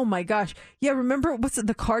 Oh my gosh. Yeah, remember, what's it,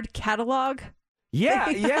 the card catalog? Yeah,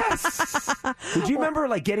 yes. Did you remember,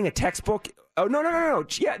 like, getting a textbook? Oh, no.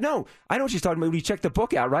 Yeah, no. I know what she's talking about. When you check the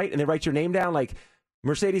book out, right? And they write your name down, like,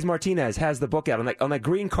 Mercedes Martinez has the book out on that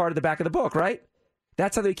green card at the back of the book, right?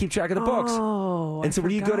 That's how they keep track of the books. Oh, and so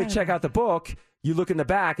when you go to check out the book, you look in the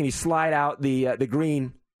back and you slide out the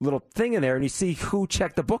green little thing in there and you see who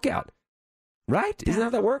checked the book out. Right? Isn't that how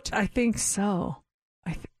that worked? I think so.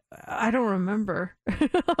 I don't remember.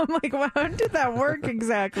 I'm like, well, how did that work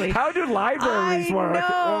exactly? How do libraries work?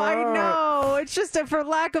 I know. It's just for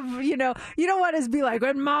lack of, you don't want to be like,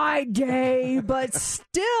 in my day, but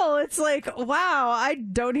still, it's like, wow, I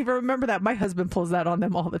don't even remember that. My husband pulls that on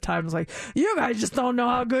them all the time. It's like, you guys just don't know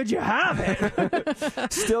how good you have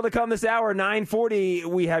it. Still to come this hour, 9:40,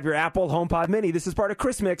 we have your Apple HomePod Mini. This is part of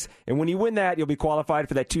Chris Mix, and when you win that, you'll be qualified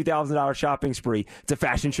for that $2,000 shopping spree. It's a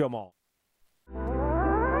Fashion Show Mall.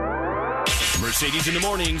 Mercedes in the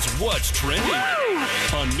Mornings, What's Trending?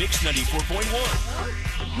 On Mix 94.1.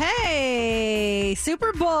 Hey,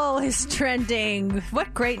 Super Bowl is trending.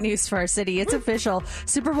 What great news for our city. It's official.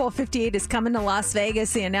 Super Bowl 58 is coming to Las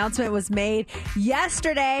Vegas. The announcement was made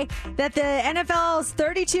yesterday that the NFL's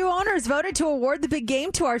 32 owners voted to award the big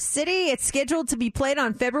game to our city. It's scheduled to be played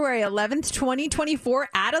on February 11th, 2024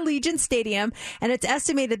 at Allegiant Stadium. And it's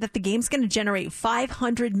estimated that the game's going to generate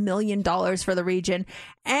 $500 million for the region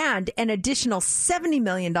and an additional $70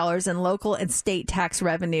 million in local and state tax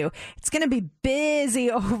revenue. It's going to be busy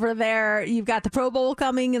over there. You've got the Pro Bowl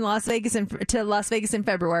coming in Las Vegas in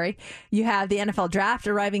February. You have the NFL draft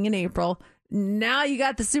arriving in April. Now you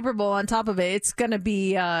got the Super Bowl on top of it. It's gonna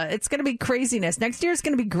be craziness. Next year is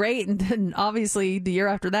gonna be great, and then obviously the year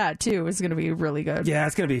after that too is gonna be really good. Yeah,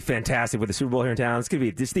 it's gonna be fantastic with the Super Bowl here in town. It's gonna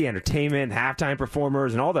be just the entertainment, halftime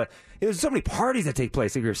performers, and all the. There's so many parties that take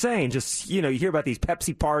place. Like you're saying, just you hear about these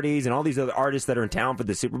Pepsi parties and all these other artists that are in town for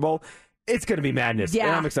the Super Bowl. It's going to be madness,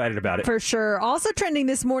 and I'm excited about it. For sure. Also trending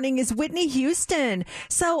this morning is Whitney Houston.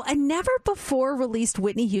 So a never-before-released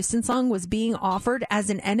Whitney Houston song was being offered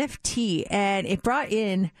as an NFT, and it brought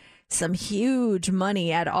in some huge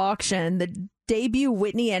money at auction. The debut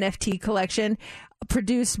Whitney NFT collection,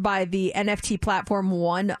 produced by the NFT platform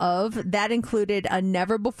OneOf, that included a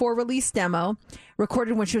never-before-released demo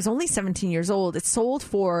recorded when she was only 17 years old. It sold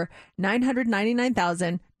for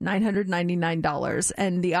 $999,999,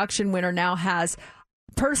 and the auction winner now has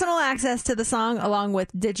personal access to the song along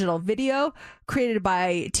with digital video created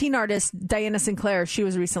by teen artist Diana Sinclair. She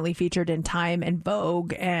was recently featured in Time and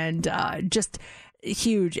Vogue, and just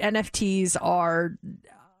huge. NFTs are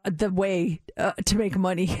the way to make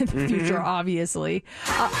money in the future, obviously.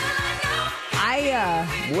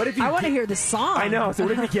 What if you I want to hear the song. I know. So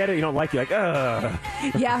what if you get it, you don't like it? Like,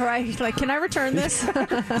 Yeah, right. Like, can I return this?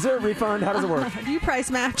 Is there a refund? How does it work? Do you price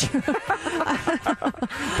match?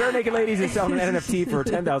 Bare Naked Ladies is selling an NFT for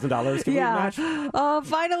 $10,000. Can we match?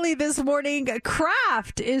 Finally, this morning,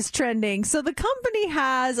 Kraft is trending. So the company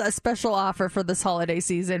has a special offer for this holiday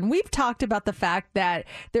season. We've talked about the fact that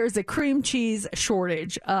there's a cream cheese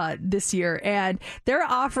shortage this year, and they're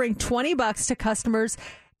offering $20 to customers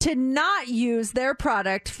to not use their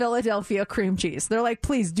product, Philadelphia cream cheese. They're like,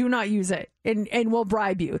 please do not use it, and we'll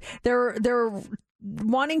bribe you. They're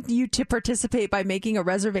wanting you to participate by making a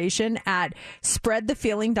reservation at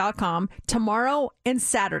spreadthefeeling.com tomorrow and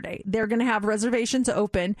Saturday. They're going to have reservations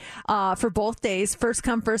open for both days, first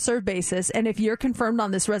come, first served basis. And if you're confirmed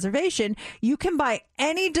on this reservation, you can buy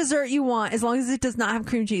any dessert you want as long as it does not have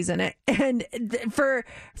cream cheese in it. And for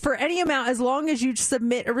any amount, as long as you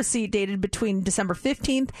submit a receipt dated between December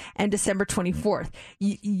 15th and December 24th.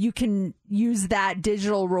 You can use that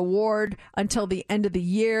digital reward until the end of the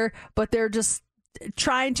year, but they're just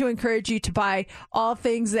trying to encourage you to buy all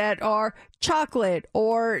things that are chocolate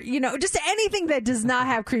or, just anything that does not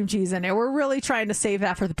have cream cheese in it. We're really trying to save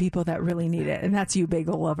that for the people that really need it. And that's you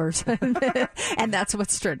bagel lovers. And that's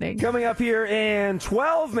what's trending. Coming up here in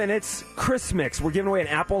 12 minutes, Chris Mix. We're giving away an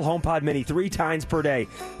Apple HomePod Mini 3 times per day.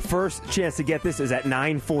 First chance to get this is at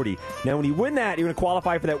 9:40. Now, when you win that, you're going to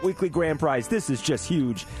qualify for that weekly grand prize. This is just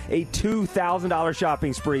huge. A $2,000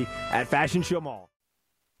 shopping spree at Fashion Show Mall.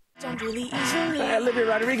 Olivia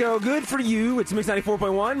Rodrigo, good for you. It's Mix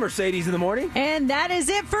 94.1, Mercedes in the morning. And that is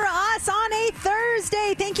it for us on a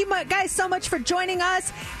Thursday. Thank you guys so much for joining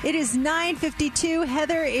us. It is 9:52.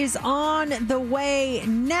 Heather is on the way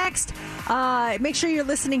next. Make sure you're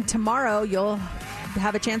listening tomorrow. You'll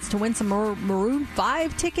have a chance to win some Maroon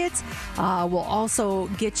 5 tickets. We'll also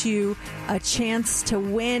get you a chance to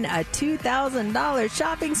win a $2,000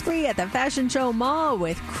 shopping spree at the Fashion Show Mall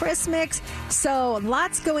with Chris Mix. So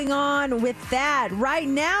lots going on with that. Right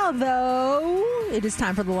now, though, it is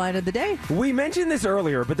time for the line of the day. We mentioned this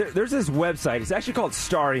earlier, but there's this website. It's actually called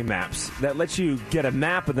Starry Maps that lets you get a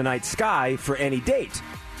map of the night sky for any date.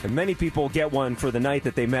 And many people get one for the night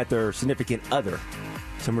that they met their significant other.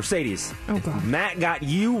 So, Mercedes, if Matt got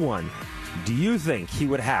you one, do you think he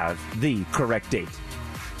would have the correct date?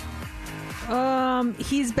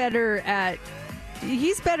 He's better at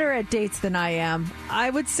dates than I am.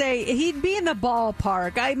 I would say he'd be in the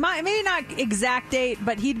ballpark. Maybe not exact date,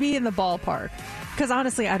 but he'd be in the ballpark. Because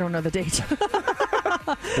honestly, I don't know the date.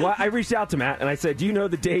 Well, I reached out to Matt and I said, do you know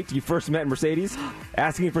the date you first met Mercedes?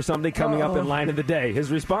 Asking for something coming up in line of the day.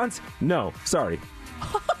 His response? No, sorry.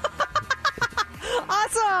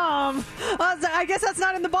 Awesome. I guess that's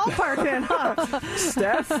not in the ballpark then, huh?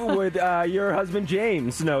 Steph, would your husband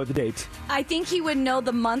James know the date? I think he would know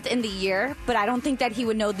the month and the year, but I don't think that he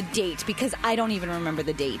would know the date because I don't even remember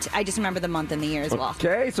the date. I just remember the month and the year as well.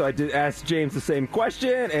 Okay, so I did ask James the same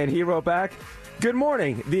question, and he wrote back, good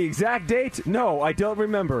morning. The exact date? No, I don't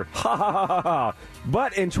remember. Ha ha ha ha ha.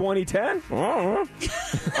 But in 2010? Oh,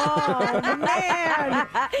 man.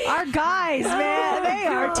 Our guys, man, they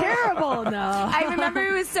are terrible. No. I remember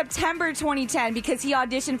it was September 2010 because he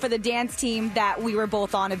auditioned for the dance team that we were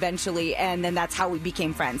both on eventually, and then that's how we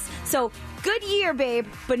became friends. So, good year, babe,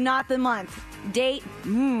 but not the month. Date,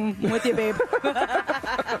 with you, babe.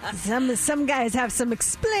 Some guys have some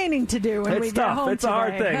explaining to do when we get home It's today. a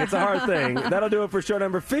hard thing. It's a hard thing. That'll do it for show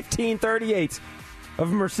number 1538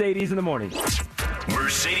 of Mercedes in the Morning.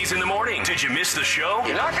 Mercedes in the Morning. Did you miss the show?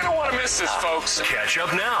 You're not going to want to miss this, folks. Catch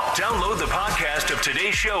up now. Download the podcast of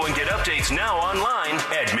today's show and get updates now online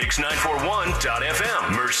at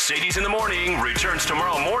mix941.fm. Mercedes in the Morning returns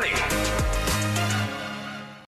tomorrow morning.